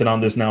been ranting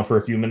on this now for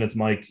a few minutes,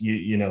 Mike.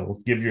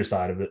 Give your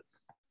side of it.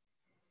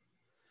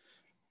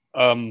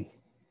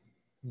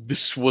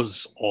 This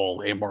was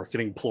all a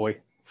marketing ploy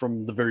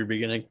from the very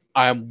beginning.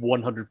 I am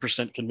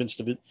 100% convinced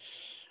of it.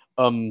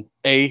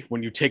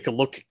 When you take a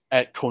look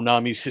at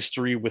Konami's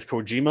history with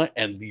Kojima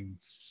and the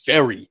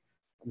very,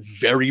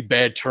 very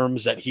bad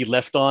terms that he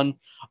left on,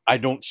 I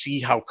don't see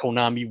how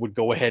Konami would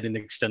go ahead and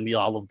extend the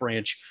olive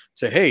branch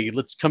to, hey,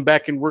 let's come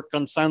back and work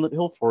on Silent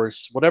Hill for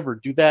us. Whatever,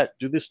 do that,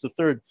 do this, the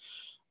third.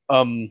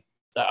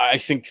 I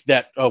think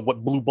that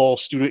what Blue Ball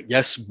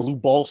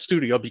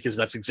Studio, because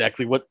that's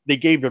exactly what they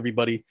gave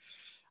everybody.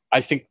 I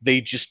think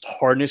they just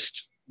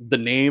harnessed the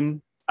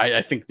name.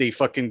 I think they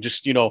fucking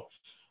just,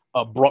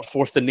 brought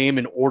forth the name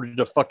in order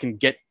to fucking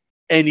get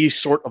any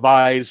sort of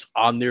eyes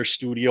on their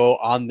studio,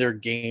 on their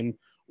game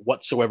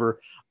whatsoever.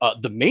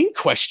 The main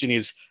question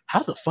is,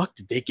 how the fuck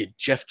did they get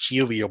Jeff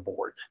Keighley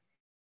aboard?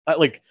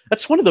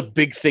 That's one of the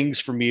big things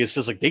for me. It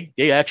says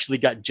they actually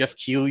got Jeff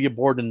Keighley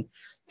aboard, and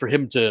for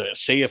him to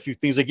say a few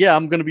things like, yeah,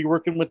 I'm going to be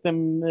working with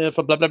them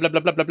for blah, blah, blah, blah,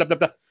 blah, blah, blah, blah,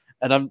 blah.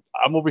 And I'm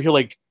over here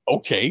like,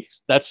 okay,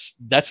 that's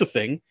a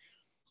thing.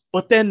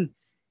 But then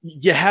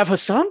you have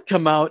Hassan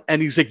come out and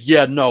he's like,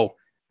 yeah, no,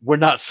 we're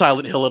not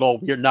Silent Hill at all.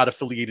 We are not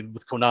affiliated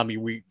with Konami.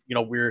 We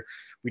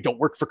don't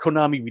work for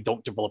Konami. We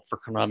don't develop for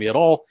Konami at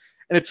all.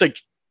 And it's like,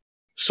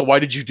 so why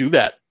did you do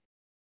that?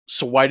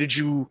 So why did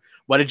you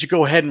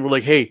go ahead and we're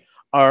like, hey,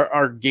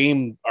 our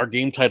game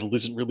title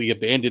isn't really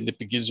abandoned. It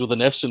begins with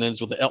an S and ends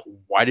with an L.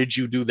 Why did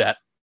you do that?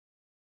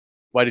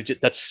 Why did you?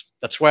 That's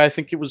why I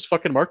think it was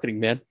fucking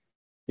marketing, man.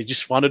 They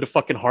just wanted to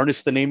fucking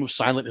harness the name of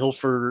Silent Hill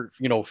for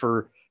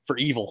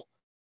evil.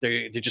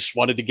 They just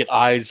wanted to get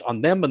eyes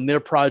on them and their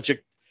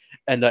project,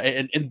 and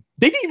they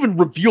didn't even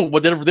reveal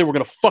whatever they were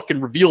gonna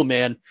fucking reveal,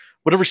 man.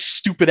 Whatever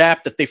stupid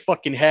app that they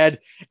fucking had,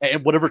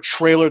 and whatever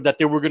trailer that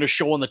they were gonna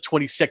show on the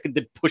 22nd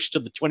that pushed to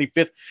the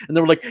 25th, and they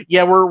were like,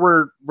 yeah,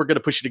 we're gonna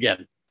push it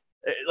again.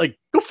 Like,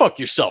 go fuck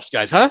yourselves,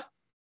 guys, huh?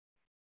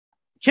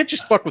 You can't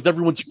just fuck with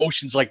everyone's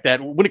emotions like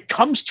that. When it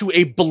comes to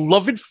a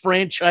beloved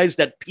franchise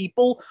that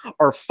people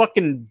are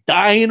fucking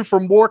dying for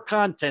more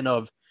content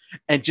of,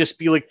 and just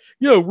be like,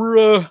 yeah,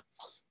 we're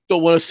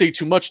don't want to say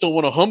too much, don't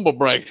want to humble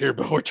brag here,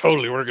 but we're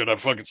totally working on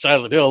fucking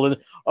Silent Hill. And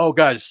oh,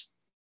 guys,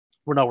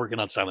 we're not working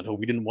on Silent Hill.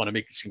 We didn't want to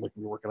make it seem like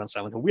we were working on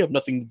Silent Hill. We have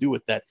nothing to do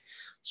with that.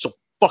 So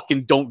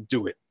fucking don't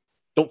do it.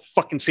 Don't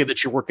fucking say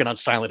that you're working on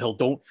Silent Hill.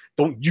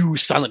 Don't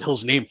use Silent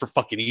Hill's name for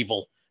fucking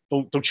evil.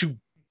 Don't you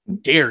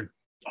dare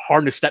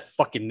harness that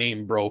fucking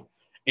name, bro.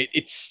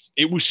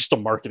 It was just a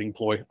marketing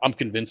ploy. I'm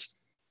convinced.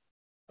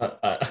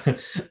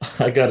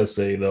 I gotta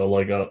say though,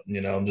 like,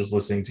 I'm just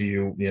listening to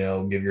you,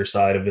 give your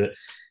side of it,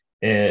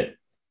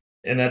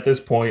 and at this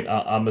point,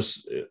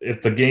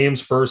 if the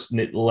game's first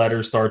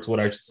letter starts with,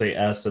 I should say,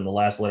 S, and the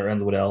last letter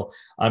ends with L,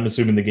 I'm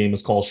assuming the game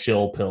is called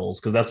Shill Pills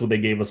because that's what they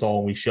gave us all,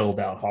 and we shilled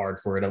out hard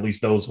for it. At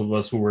least those of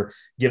us who were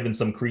given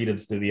some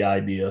credence to the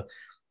idea.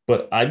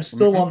 But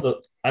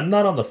Mhm. I'm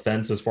not on the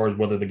fence as far as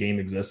whether the game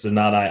exists or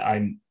not.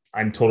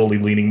 I'm totally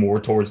leaning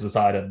more towards the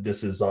side of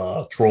this is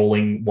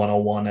trolling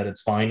 101 at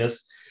its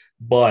finest.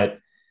 But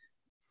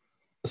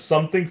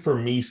something for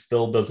me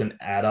still doesn't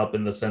add up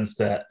in the sense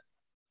that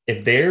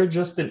if they're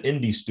just an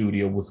indie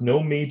studio with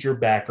no major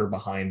backer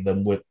behind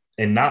them with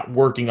and not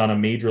working on a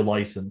major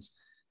license,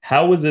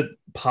 how is it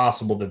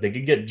possible that they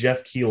could get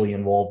Jeff Keighley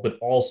involved, but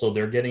also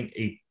they're getting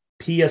a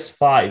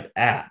PS5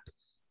 app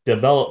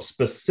developed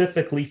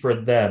specifically for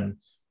them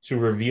to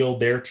reveal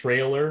their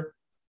trailer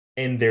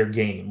in their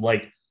game?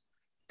 Like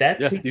that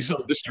Yeah, takes these are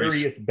some the mysteries.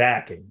 serious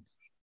backing.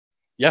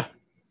 Yeah,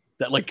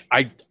 that like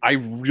I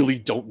really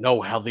don't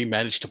know how they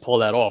managed to pull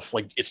that off.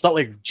 Like it's not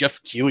like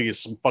Jeff Keighley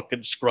is some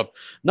fucking scrub.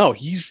 No,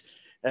 he's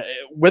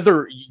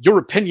whether your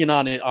opinion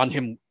on it on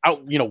him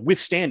out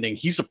withstanding,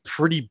 he's a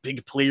pretty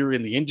big player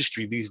in the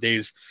industry these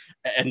days,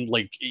 and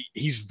like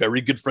he's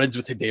very good friends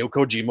with Hideo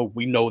Kojima.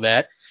 We know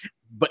that,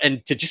 but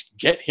and to just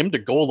get him to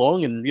go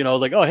along and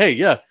like, oh hey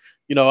yeah.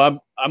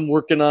 I'm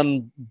working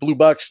on Blue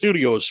Box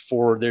Studios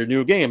for their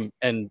new game,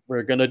 and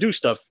we're gonna do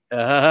stuff.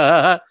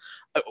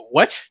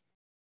 What?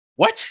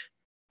 What?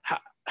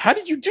 How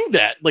did you do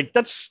that? Like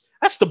that's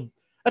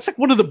like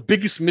one of the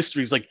biggest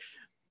mysteries. Like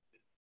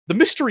the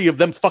mystery of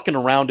them fucking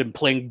around and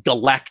playing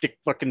galactic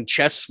fucking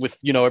chess with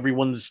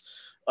everyone's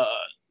uh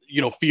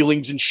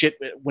feelings and shit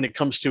when it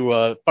comes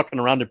to fucking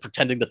around and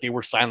pretending that they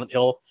were Silent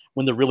Hill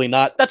when they're really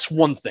not. That's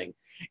one thing.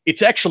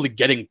 It's actually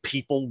getting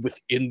people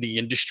within the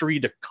industry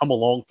to come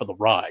along for the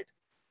ride.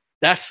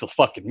 That's the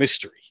fucking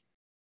mystery.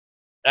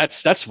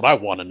 That's what I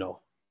want to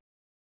know.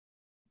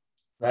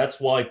 That's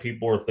why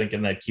people are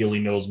thinking that Keeley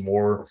knows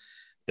more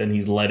than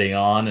he's letting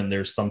on, and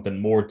there's something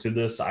more to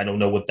this. I don't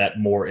know what that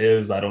more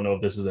is. I don't know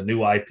if this is a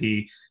new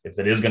IP, if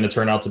it is going to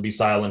turn out to be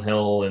Silent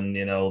Hill, and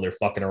they're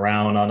fucking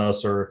around on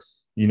us, or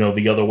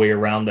the other way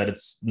around that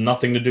it's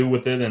nothing to do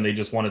with it, and they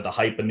just wanted to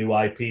hype a new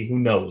IP. Who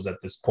knows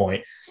at this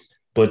point?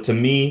 But to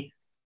me,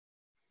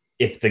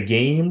 if the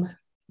game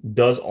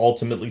does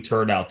ultimately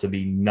turn out to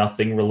be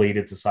nothing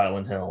related to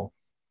Silent Hill,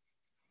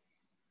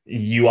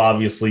 you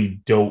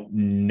obviously don't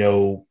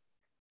know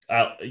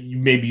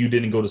maybe you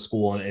didn't go to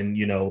school and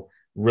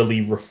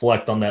really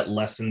reflect on that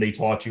lesson they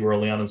taught you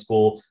early on in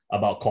school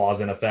about cause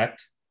and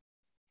effect,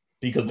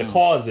 because the Mm.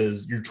 cause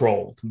is you're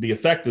trolled, the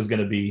effect is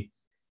going to be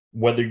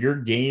whether your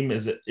game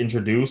is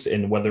introduced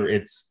and whether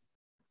it's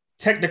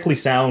technically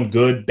sound,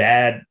 good,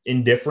 bad,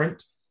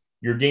 indifferent,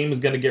 your game is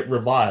going to get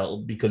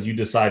reviled because you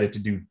decided to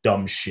do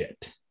dumb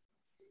shit.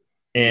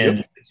 And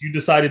Yep. if you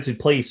decided to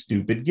play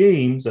stupid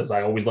games, as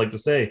I always like to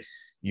say,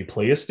 you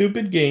play a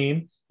stupid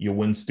game, you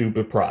win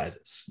stupid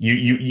prizes.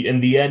 You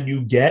in the end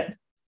you get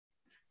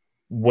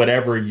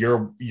whatever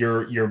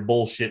your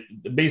bullshit.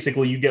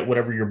 Basically, you get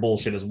whatever your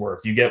bullshit is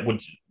worth. You get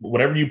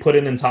whatever you put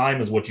in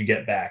time is what you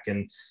get back.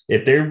 And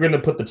if they're going to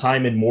put the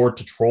time in more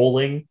to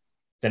trolling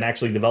than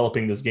actually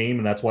developing this game,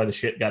 and that's why the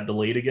shit got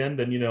delayed again,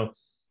 then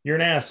you're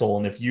an asshole.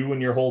 And if you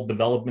and your whole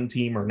development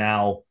team are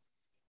now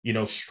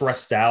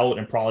stressed out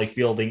and probably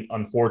fielding,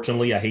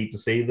 unfortunately, I hate to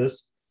say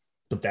this,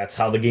 but that's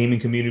how the gaming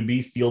community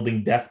be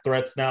fielding death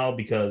threats now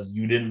because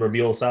you didn't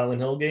reveal a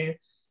Silent Hill game.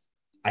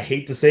 I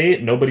hate to say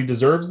it, nobody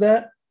deserves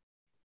that,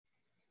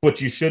 but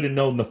you should have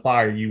known the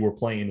fire you were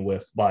playing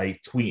with by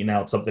tweeting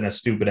out something as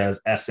stupid as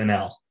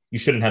SNL. You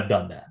shouldn't have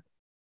done that.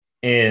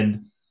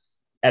 And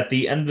at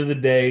the end of the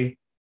day,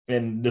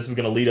 and this is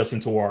going to lead us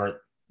into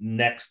our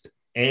next,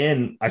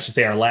 and I should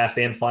say our last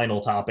and final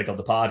topic of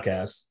the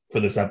podcast for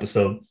this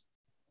episode,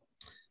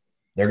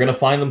 they're going to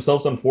find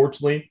themselves,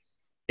 unfortunately,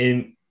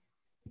 in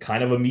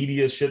kind of a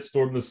media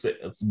shitstorm.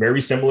 It's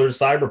very similar to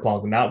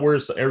Cyberpunk, not where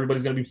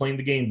everybody's going to be playing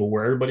the game, but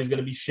where everybody's going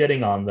to be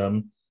shitting on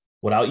them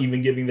without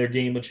even giving their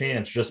game a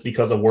chance just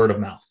because of word of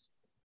mouth.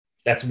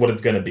 That's what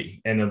it's going to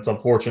be. And it's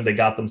unfortunate they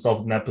got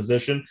themselves in that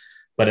position.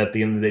 But at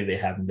the end of the day, they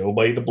have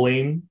nobody to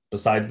blame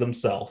besides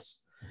themselves.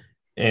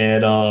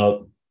 And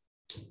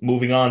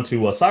moving on to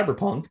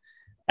Cyberpunk,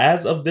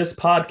 as of this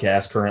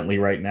podcast currently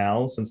right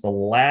now, since the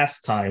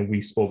last time we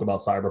spoke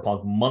about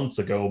Cyberpunk months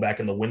ago, back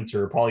in the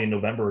winter, probably in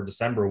November or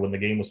December when the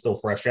game was still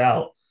fresh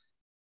out,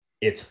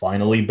 it's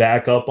finally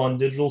back up on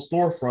digital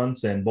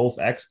storefronts, and both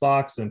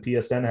Xbox and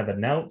PSN have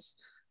announced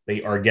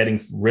they are getting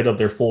rid of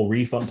their full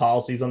refund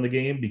policies on the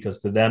game because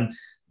to them,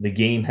 the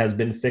game has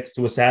been fixed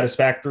to a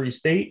satisfactory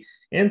state.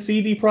 And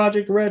CD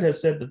Projekt Red has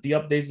said that the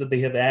updates that they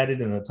have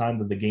added in the time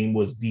that the game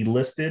was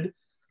delisted,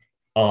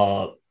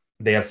 uh,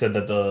 they have said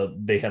that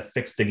they have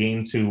fixed the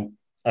game to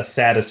a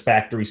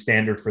satisfactory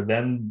standard for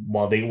them.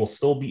 While they will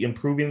still be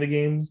improving the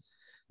games,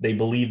 they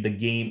believe the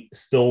game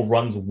still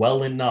runs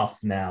well enough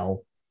now.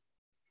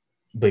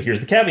 But here's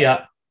the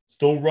caveat: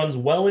 still runs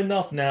well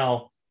enough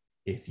now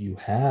if you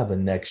have a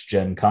next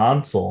gen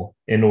console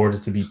in order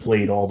to be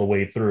played all the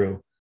way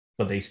through.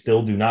 But they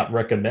still do not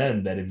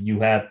recommend that if you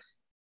have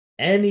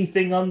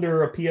anything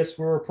under a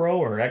PS4 Pro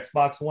or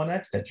Xbox One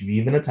X that you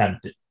even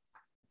attempt it.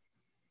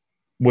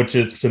 Which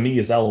is to me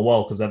is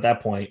LOL, because at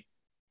that point,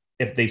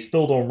 if they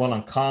still don't run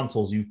on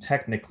consoles you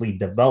technically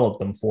develop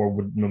them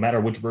for, no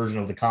matter which version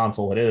of the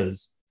console it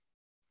is,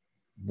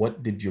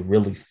 what did you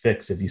really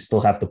fix if you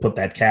still have to put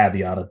that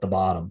caveat at the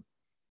bottom?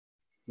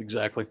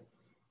 Exactly.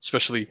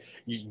 Especially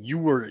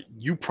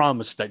you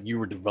promised that you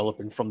were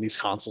developing from these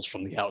consoles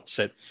from the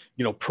outset,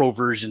 pro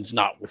versions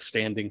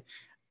notwithstanding.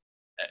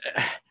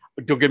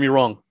 Don't get me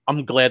wrong,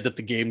 I'm glad that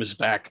the game is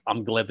back.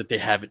 I'm glad that they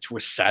have it to a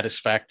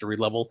satisfactory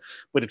level,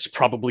 but it's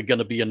probably going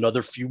to be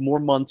another few more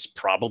months,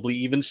 probably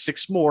even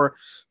 6 more,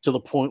 to the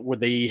point where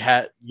they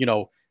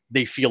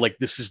feel like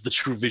this is the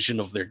true vision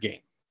of their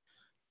game.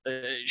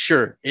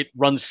 Sure, it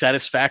runs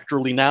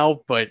satisfactorily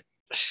now, but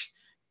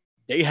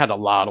they had a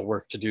lot of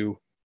work to do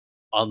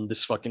on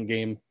this fucking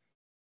game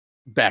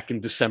back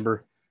in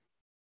December,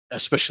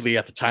 especially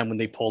at the time when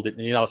they pulled it.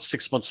 And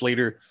 6 months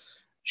later,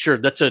 sure,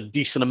 that's a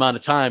decent amount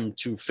of time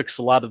to fix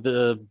a lot of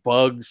the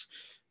bugs,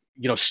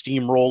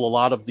 steamroll a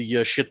lot of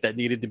the shit that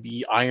needed to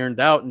be ironed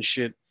out and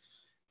shit.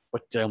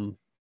 But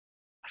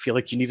I feel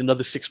like you need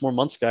another 6 more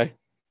months, guy.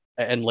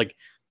 And like,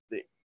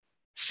 a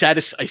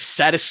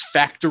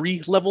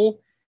satisfactory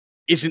level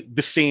isn't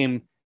the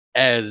same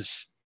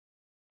as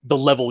the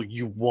level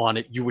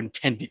you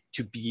intend it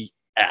to be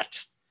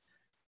at.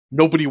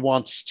 Nobody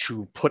wants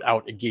to put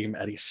out a game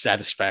at a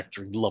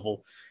satisfactory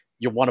level.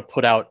 You want to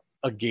put out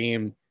a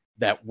game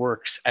that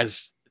works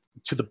as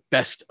to the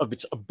best of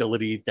its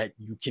ability that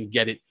you can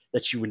get it,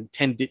 that you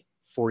intend it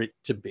for it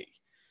to be.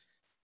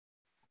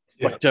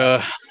 Yeah.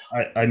 But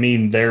I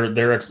mean,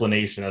 their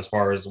explanation as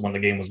far as when the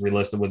game was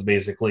relisted was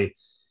basically,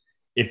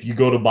 if you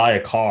go to buy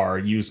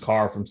a used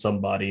car from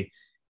somebody,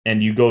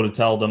 and you go to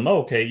tell them,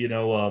 okay,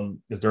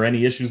 is there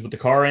any issues with the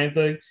car or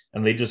anything?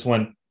 And they just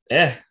went,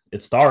 it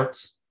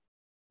starts.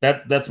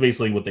 That's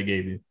basically what they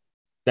gave you.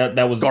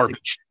 That was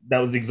garbage. That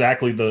was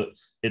exactly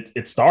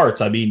it starts.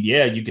 I mean,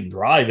 yeah, you can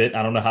drive it.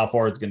 I don't know how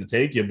far it's going to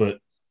take you, but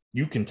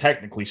you can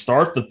technically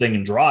start the thing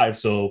and drive.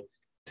 So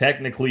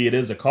technically it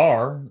is a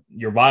car.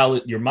 Your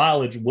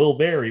mileage will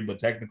vary, but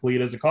technically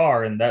it is a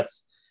car. And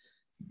that's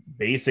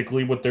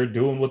basically what they're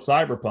doing with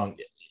Cyberpunk.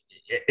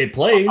 It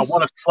plays. I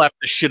want to slap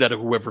the shit out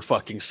of whoever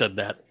fucking said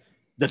that.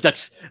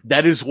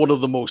 That is one of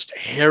the most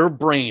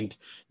harebrained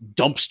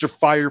dumpster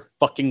fire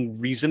fucking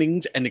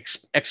reasonings and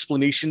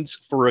explanations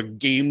for a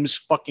game's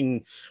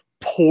fucking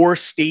poor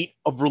state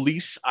of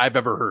release I've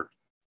ever heard.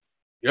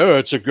 Yeah,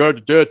 it's a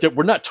good.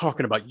 We're not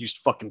talking about used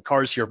fucking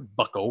cars here,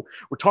 bucko.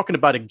 We're talking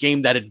about a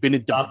game that had been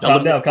in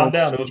development. Calm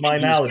down. It was my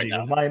analogy. It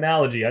was my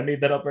analogy. I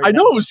made that up right now. I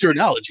know it was your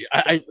analogy.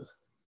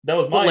 That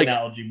was my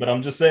analogy, but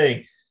I'm just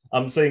saying.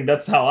 I'm saying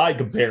that's how I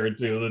compare it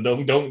to.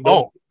 Don't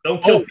kill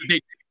me. They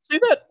say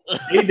that?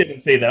 They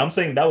didn't say that. I'm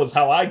saying that was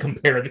how I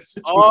compare this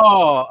situation.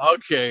 Oh,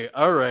 okay.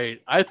 All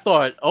right. I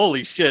thought,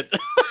 holy shit.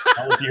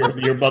 you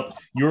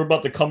were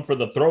about to come for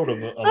the throat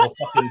of a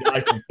fucking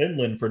guy from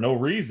Finland for no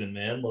reason,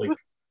 man. Like,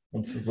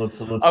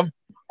 let's.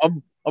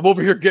 I'm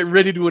over here getting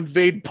ready to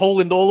invade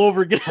Poland all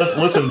over again.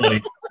 Listen,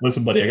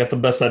 buddy. I got the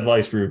best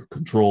advice for you.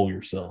 Control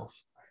yourself.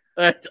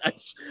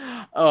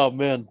 Oh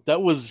man,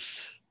 that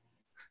was.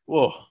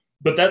 Whoa.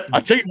 But I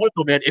tell you what,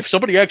 though, man. If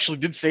somebody actually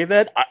did say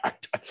that, I'm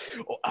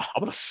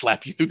gonna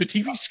slap you through the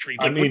TV screen.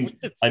 I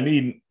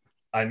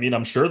mean,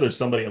 I'm sure there's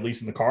somebody, at least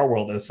in the car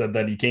world, that said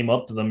that. You came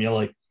up to them, you're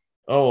like,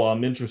 "Oh,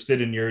 I'm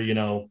interested in your,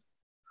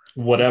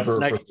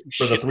 whatever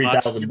for the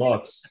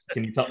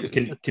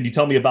 $3,000. Can you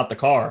tell me about the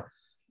car?"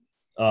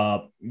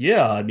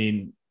 Yeah. I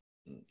mean,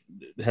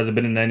 has it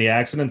been in any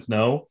accidents?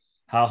 No.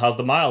 How's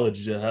the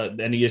mileage?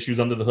 Any issues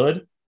under the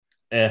hood?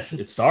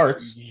 It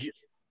starts.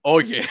 Oh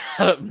yeah,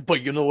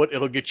 but you know what?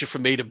 It'll get you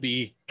from A to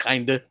B,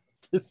 kinda.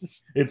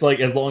 It's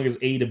like, as long as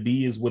A to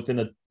B is within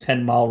a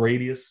 10-mile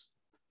radius.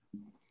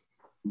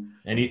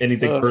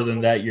 Anything further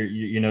than that,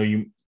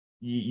 you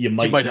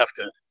might have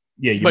to.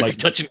 Yeah, you might be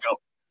touch and go.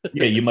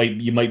 Yeah, you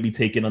might be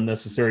taking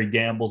unnecessary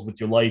gambles with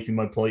your life. You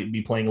might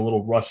be playing a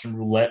little Russian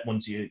roulette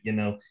once you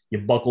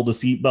buckle the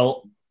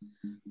seatbelt.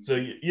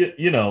 So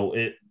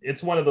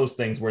it's one of those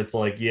things where it's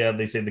like, yeah,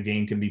 they say the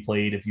game can be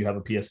played if you have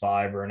a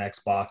PS5 or an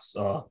Xbox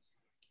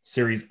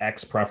Series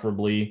X,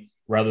 preferably,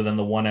 rather than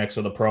the One X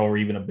or the Pro, or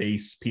even a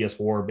base PS4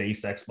 or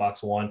base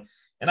Xbox One.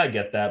 And I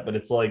get that, but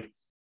it's like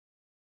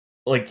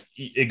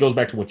it goes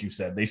back to what you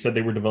said. They said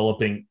they were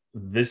developing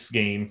this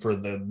game for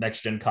the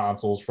next gen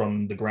consoles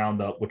from the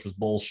ground up, which was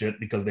bullshit,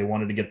 because they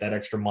wanted to get that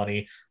extra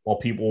money while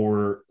people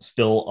were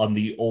still on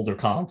the older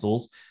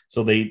consoles.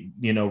 So they,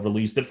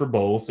 released it for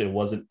both. It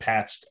wasn't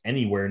patched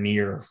anywhere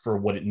near for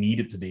what it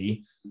needed to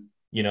be.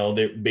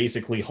 They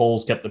basically,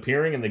 holes kept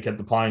appearing and they kept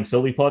applying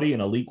silly putty,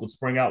 and a leak would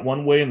spring out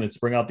one way and then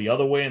spring out the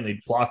other way, and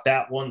they'd block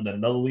that one, then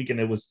another leak, and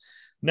it was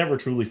never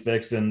truly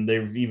fixed. And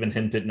they've even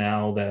hinted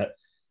now that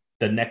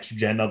the next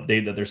gen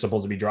update that they're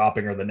supposed to be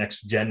dropping, or the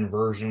next gen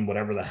version,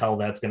 whatever the hell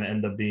that's going to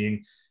end up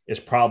being, is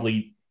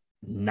probably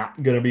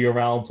not going to be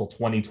around until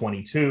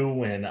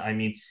 2022. And I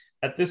mean,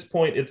 at this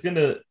point, it's going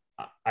to,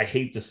 I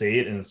hate to say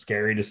it and it's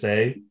scary to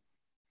say,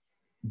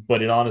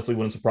 but it honestly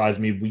wouldn't surprise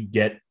me if we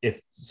get,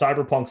 if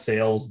Cyberpunk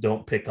sales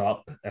don't pick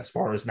up as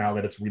far as now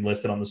that it's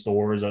relisted on the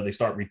stores or they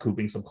start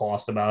recouping some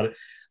cost about it.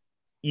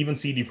 Even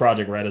CD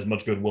Projekt Red, as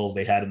much goodwill as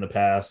they had in the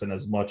past, and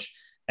as much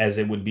as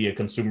it would be a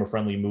consumer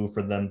friendly move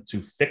for them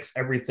to fix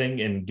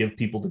everything and give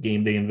people the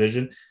game they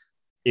envision,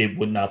 it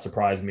would not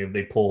surprise me if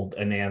they pulled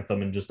an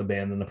Anthem and just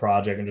abandoned the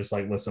project and just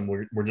like, listen,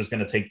 we're just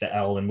going to take the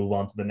L and move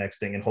on to the next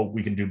thing and hope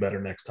we can do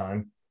better next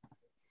time.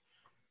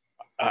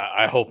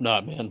 I hope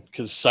not, man,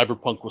 because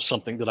Cyberpunk was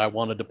something that I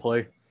wanted to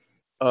play.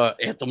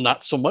 Anthem,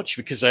 not so much,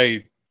 because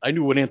I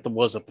knew what Anthem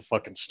was at the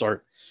fucking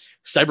start.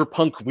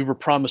 Cyberpunk, we were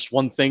promised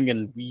one thing,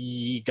 and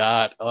we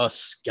got a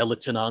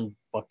skeleton on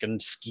fucking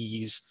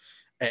skis,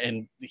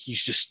 and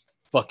he's just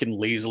fucking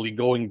lazily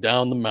going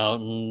down the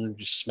mountain,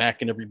 just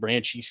smacking every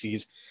branch he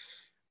sees.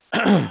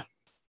 I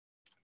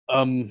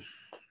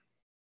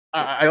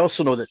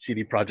also know that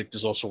CD Projekt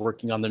is also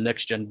working on their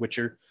next gen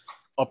Witcher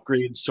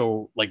upgrade.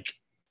 So, like,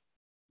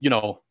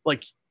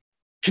 like,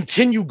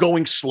 continue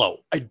going slow.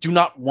 I do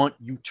not want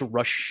you to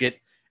rush shit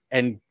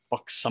and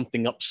fuck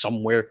something up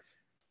somewhere.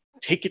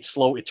 Take it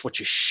slow. It's what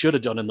you should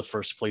have done in the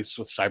first place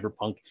with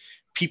Cyberpunk.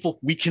 People,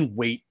 we can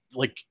wait.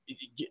 Like,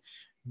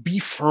 be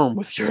firm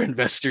with your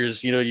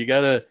investors. You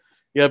gotta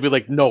be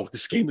like, no,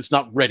 this game is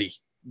not ready.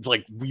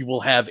 Like, we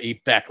will have a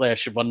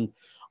backlash of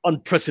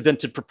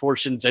unprecedented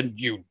proportions, and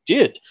you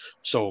did.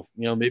 So,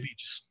 maybe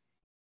just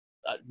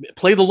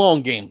play the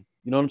long game.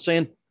 You know what I'm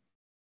saying?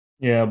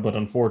 Yeah, but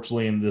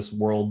unfortunately, in this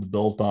world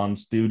built on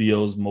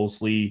studios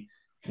mostly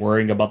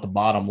worrying about the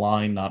bottom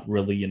line, not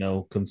really,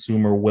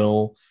 consumer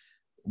will.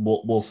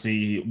 We'll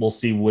see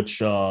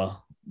which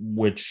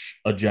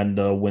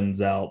agenda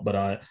wins out.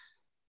 But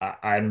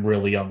I'm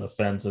really on the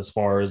fence as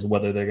far as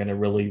whether they're going to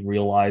really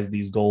realize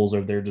these goals or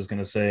if they're just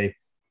going to say,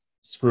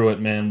 screw it,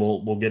 man.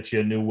 We'll get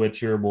you a new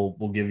Witcher.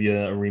 We'll give you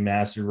a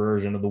remastered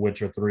version of The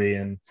Witcher 3,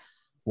 and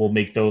we'll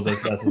make those as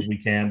best as we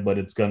can. But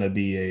it's going to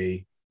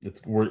be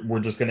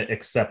we're just going to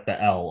accept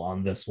the L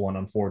on this one,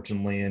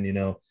 unfortunately. And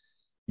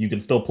you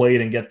can still play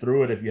it and get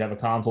through it if you have a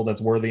console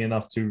that's worthy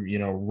enough to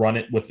run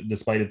it with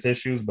despite its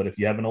issues. But if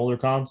you have an older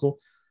console,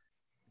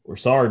 we're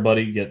sorry,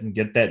 buddy.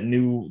 Get that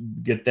new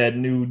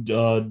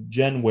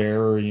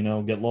Genware,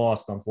 or get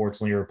lost,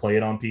 unfortunately, or play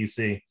it on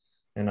PC.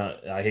 And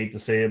I hate to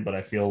say it, but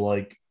I feel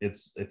like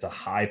it's a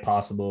high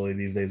possibility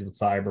these days with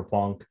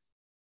Cyberpunk,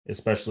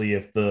 especially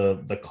if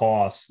the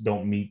costs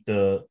don't meet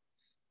the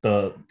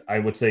I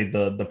would say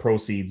the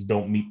proceeds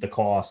don't meet the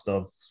cost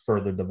of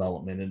further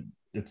development. And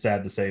it's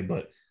sad to say,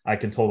 but I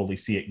can totally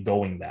see it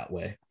going that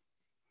way.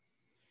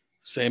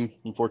 Same,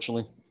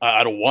 unfortunately.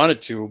 I don't want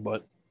it to,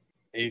 but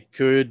it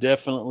could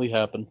definitely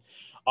happen.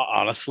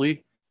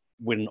 Honestly,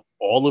 when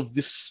all of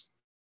this,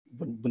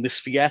 when this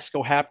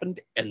fiasco happened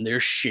and their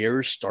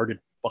shares started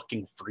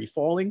fucking free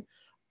falling,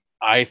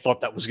 I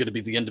thought that was going to be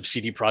the end of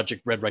CD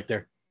Projekt Red right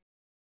there.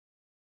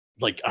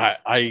 Like,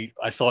 I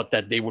thought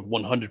that they would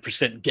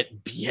 100%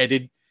 get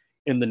beheaded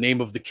in the name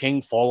of the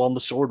king, fall on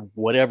the sword,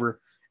 whatever,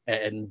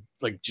 and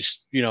like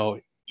just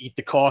eat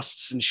the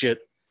costs and shit.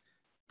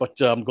 But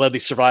I'm glad they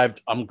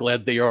survived. I'm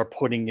glad they are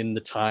putting in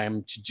the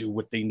time to do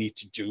what they need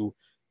to do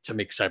to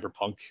make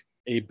Cyberpunk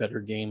a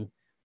better game.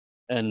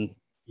 And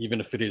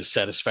even if it is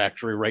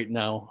satisfactory right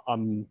now,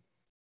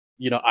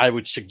 I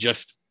would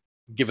suggest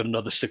give it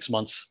another 6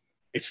 months.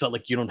 It's not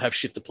like you don't have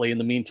shit to play in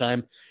the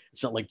meantime.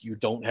 It's not like you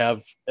don't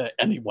have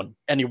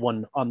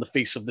anyone on the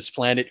face of this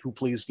planet who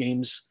plays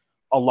games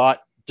a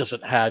lot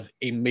doesn't have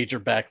a major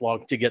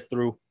backlog to get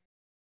through.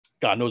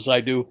 God knows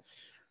I do.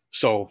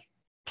 So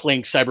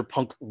playing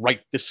Cyberpunk right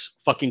this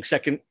fucking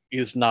second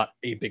is not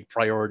a big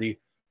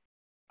priority.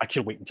 I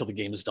can't wait until the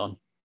game is done.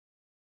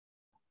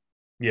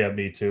 Yeah,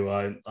 me too.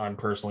 I'm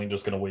personally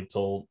just gonna wait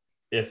till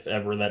if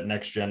ever that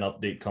next gen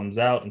update comes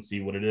out and see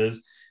what it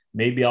is.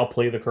 Maybe I'll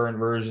play the current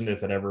version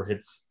if it ever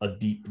hits a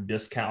deep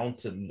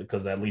discount, and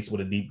because at least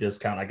with a deep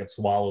discount, I could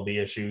swallow the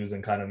issues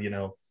and I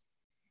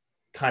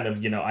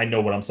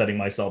know what I'm setting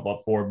myself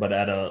up for. But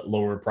at a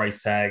lower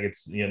price tag,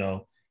 it's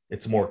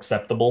more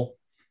acceptable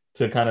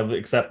to kind of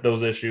accept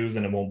those issues,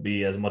 and it won't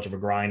be as much of a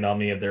grind on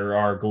me if there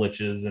are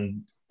glitches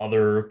and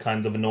other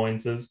kinds of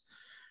annoyances.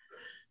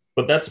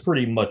 But that's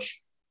pretty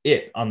much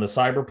it on the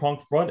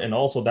Cyberpunk front. And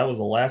also, that was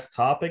the last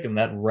topic. And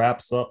that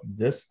wraps up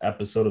this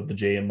episode of the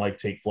Jay and Mike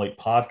Take Flight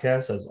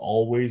podcast. As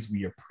always,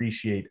 we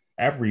appreciate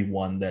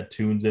everyone that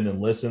tunes in and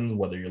listens,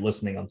 whether you're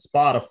listening on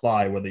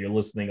Spotify, whether you're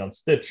listening on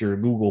Stitcher,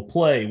 Google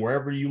Play,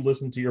 wherever you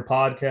listen to your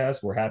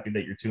podcast. We're happy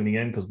that you're tuning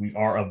in because we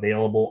are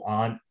available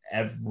on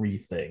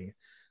everything.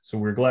 So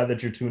we're glad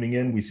that you're tuning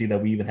in. We see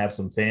that we even have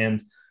some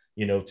fans,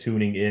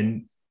 tuning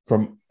in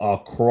from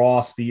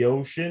across the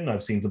ocean.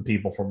 I've seen some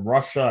people from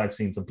Russia. I've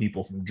seen some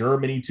people from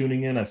Germany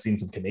tuning in. I've seen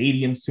some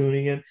Canadians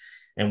tuning in.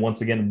 And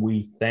once again,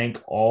 we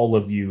thank all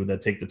of you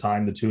that take the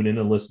time to tune in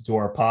and listen to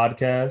our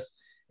podcast.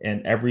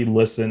 And every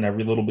listen,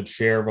 every little bit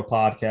share of a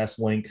podcast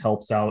link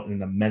helps out in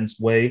an immense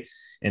way.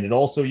 And it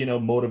also,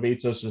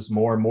 motivates us just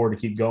more and more to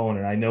keep going.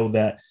 And I know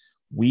that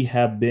we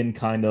have been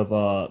kind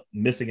of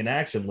missing in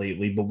action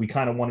lately, but we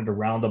kind of wanted to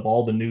round up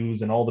all the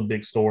news and all the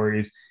big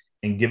stories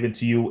and give it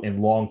to you in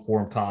long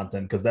form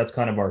content, because that's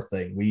kind of our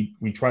thing.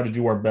 We try to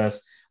do our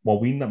best. While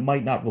we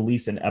might not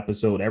release an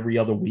episode every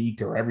other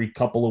week or every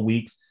couple of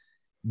weeks,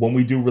 when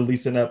we do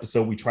release an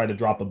episode, we try to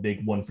drop a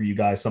big one for you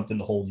guys, something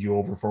to hold you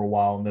over for a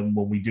while. And then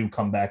when we do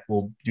come back,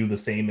 we'll do the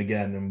same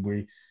again. And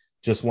we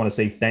just want to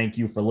say thank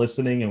you for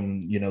listening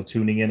and,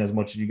 tuning in as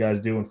much as you guys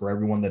do. And for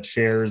everyone that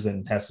shares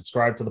and has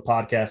subscribed to the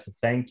podcast,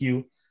 thank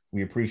you.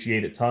 We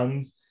appreciate it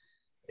tons.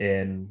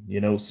 And,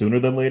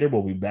 sooner than later,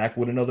 we'll be back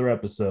with another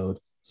episode.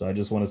 So I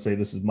just want to say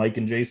this is Mike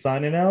and Jay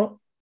signing out.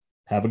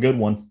 Have a good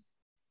one.